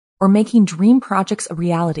repairs or making dream projects a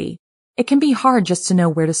reality. It can be hard just to know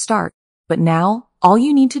where to start, but now all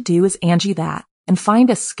you need to do is Angie that and find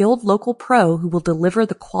a skilled local pro who will deliver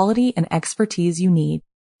the quality and expertise you need.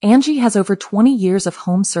 Angie has over 20 years of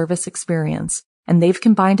home service experience, and they've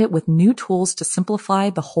combined it with new tools to simplify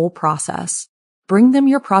the whole process. Bring them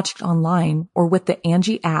your project online or with the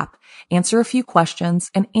Angie app, answer a few questions,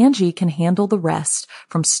 and Angie can handle the rest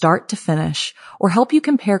from start to finish, or help you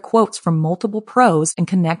compare quotes from multiple pros and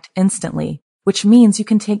connect instantly, which means you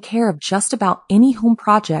can take care of just about any home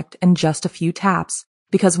project in just a few taps.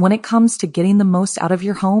 Because when it comes to getting the most out of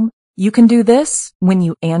your home, you can do this when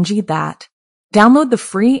you Angie that. Download the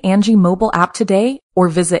free Angie mobile app today or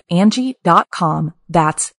visit Angie.com.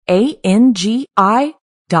 That's ANGI.com.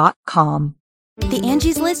 The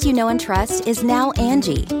Angie's List you know and trust is now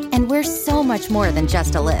Angie, and we're so much more than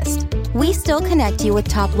just a list. We still connect you with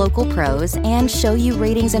top local pros and show you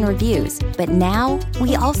ratings and reviews, but now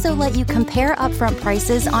we also let you compare upfront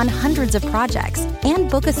prices on hundreds of projects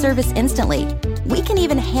and book a service instantly. We can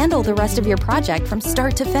even handle the rest of your project from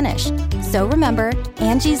start to finish. So remember,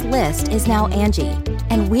 Angie's List is now Angie,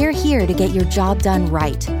 and we're here to get your job done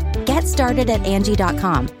right. Get started at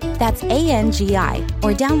Angie.com. That's ANGI,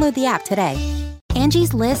 or download the app today.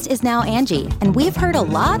 Angie's List is now Angie, and we've heard a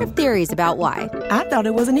lot of theories about why. I thought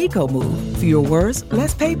it was an eco move. Fewer words,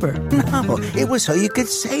 less paper. No, it was so you could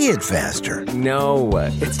say it faster. No,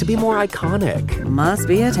 it's to be more iconic. Must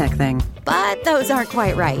be a tech thing. But those aren't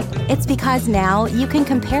quite right. It's because now you can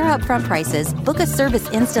compare upfront prices, book a service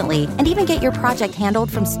instantly, and even get your project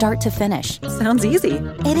handled from start to finish. Sounds easy.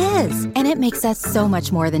 It is, and it makes us so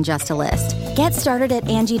much more than just a list. Get started at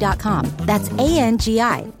Angie.com. That's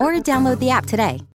ANGI, or download the app today.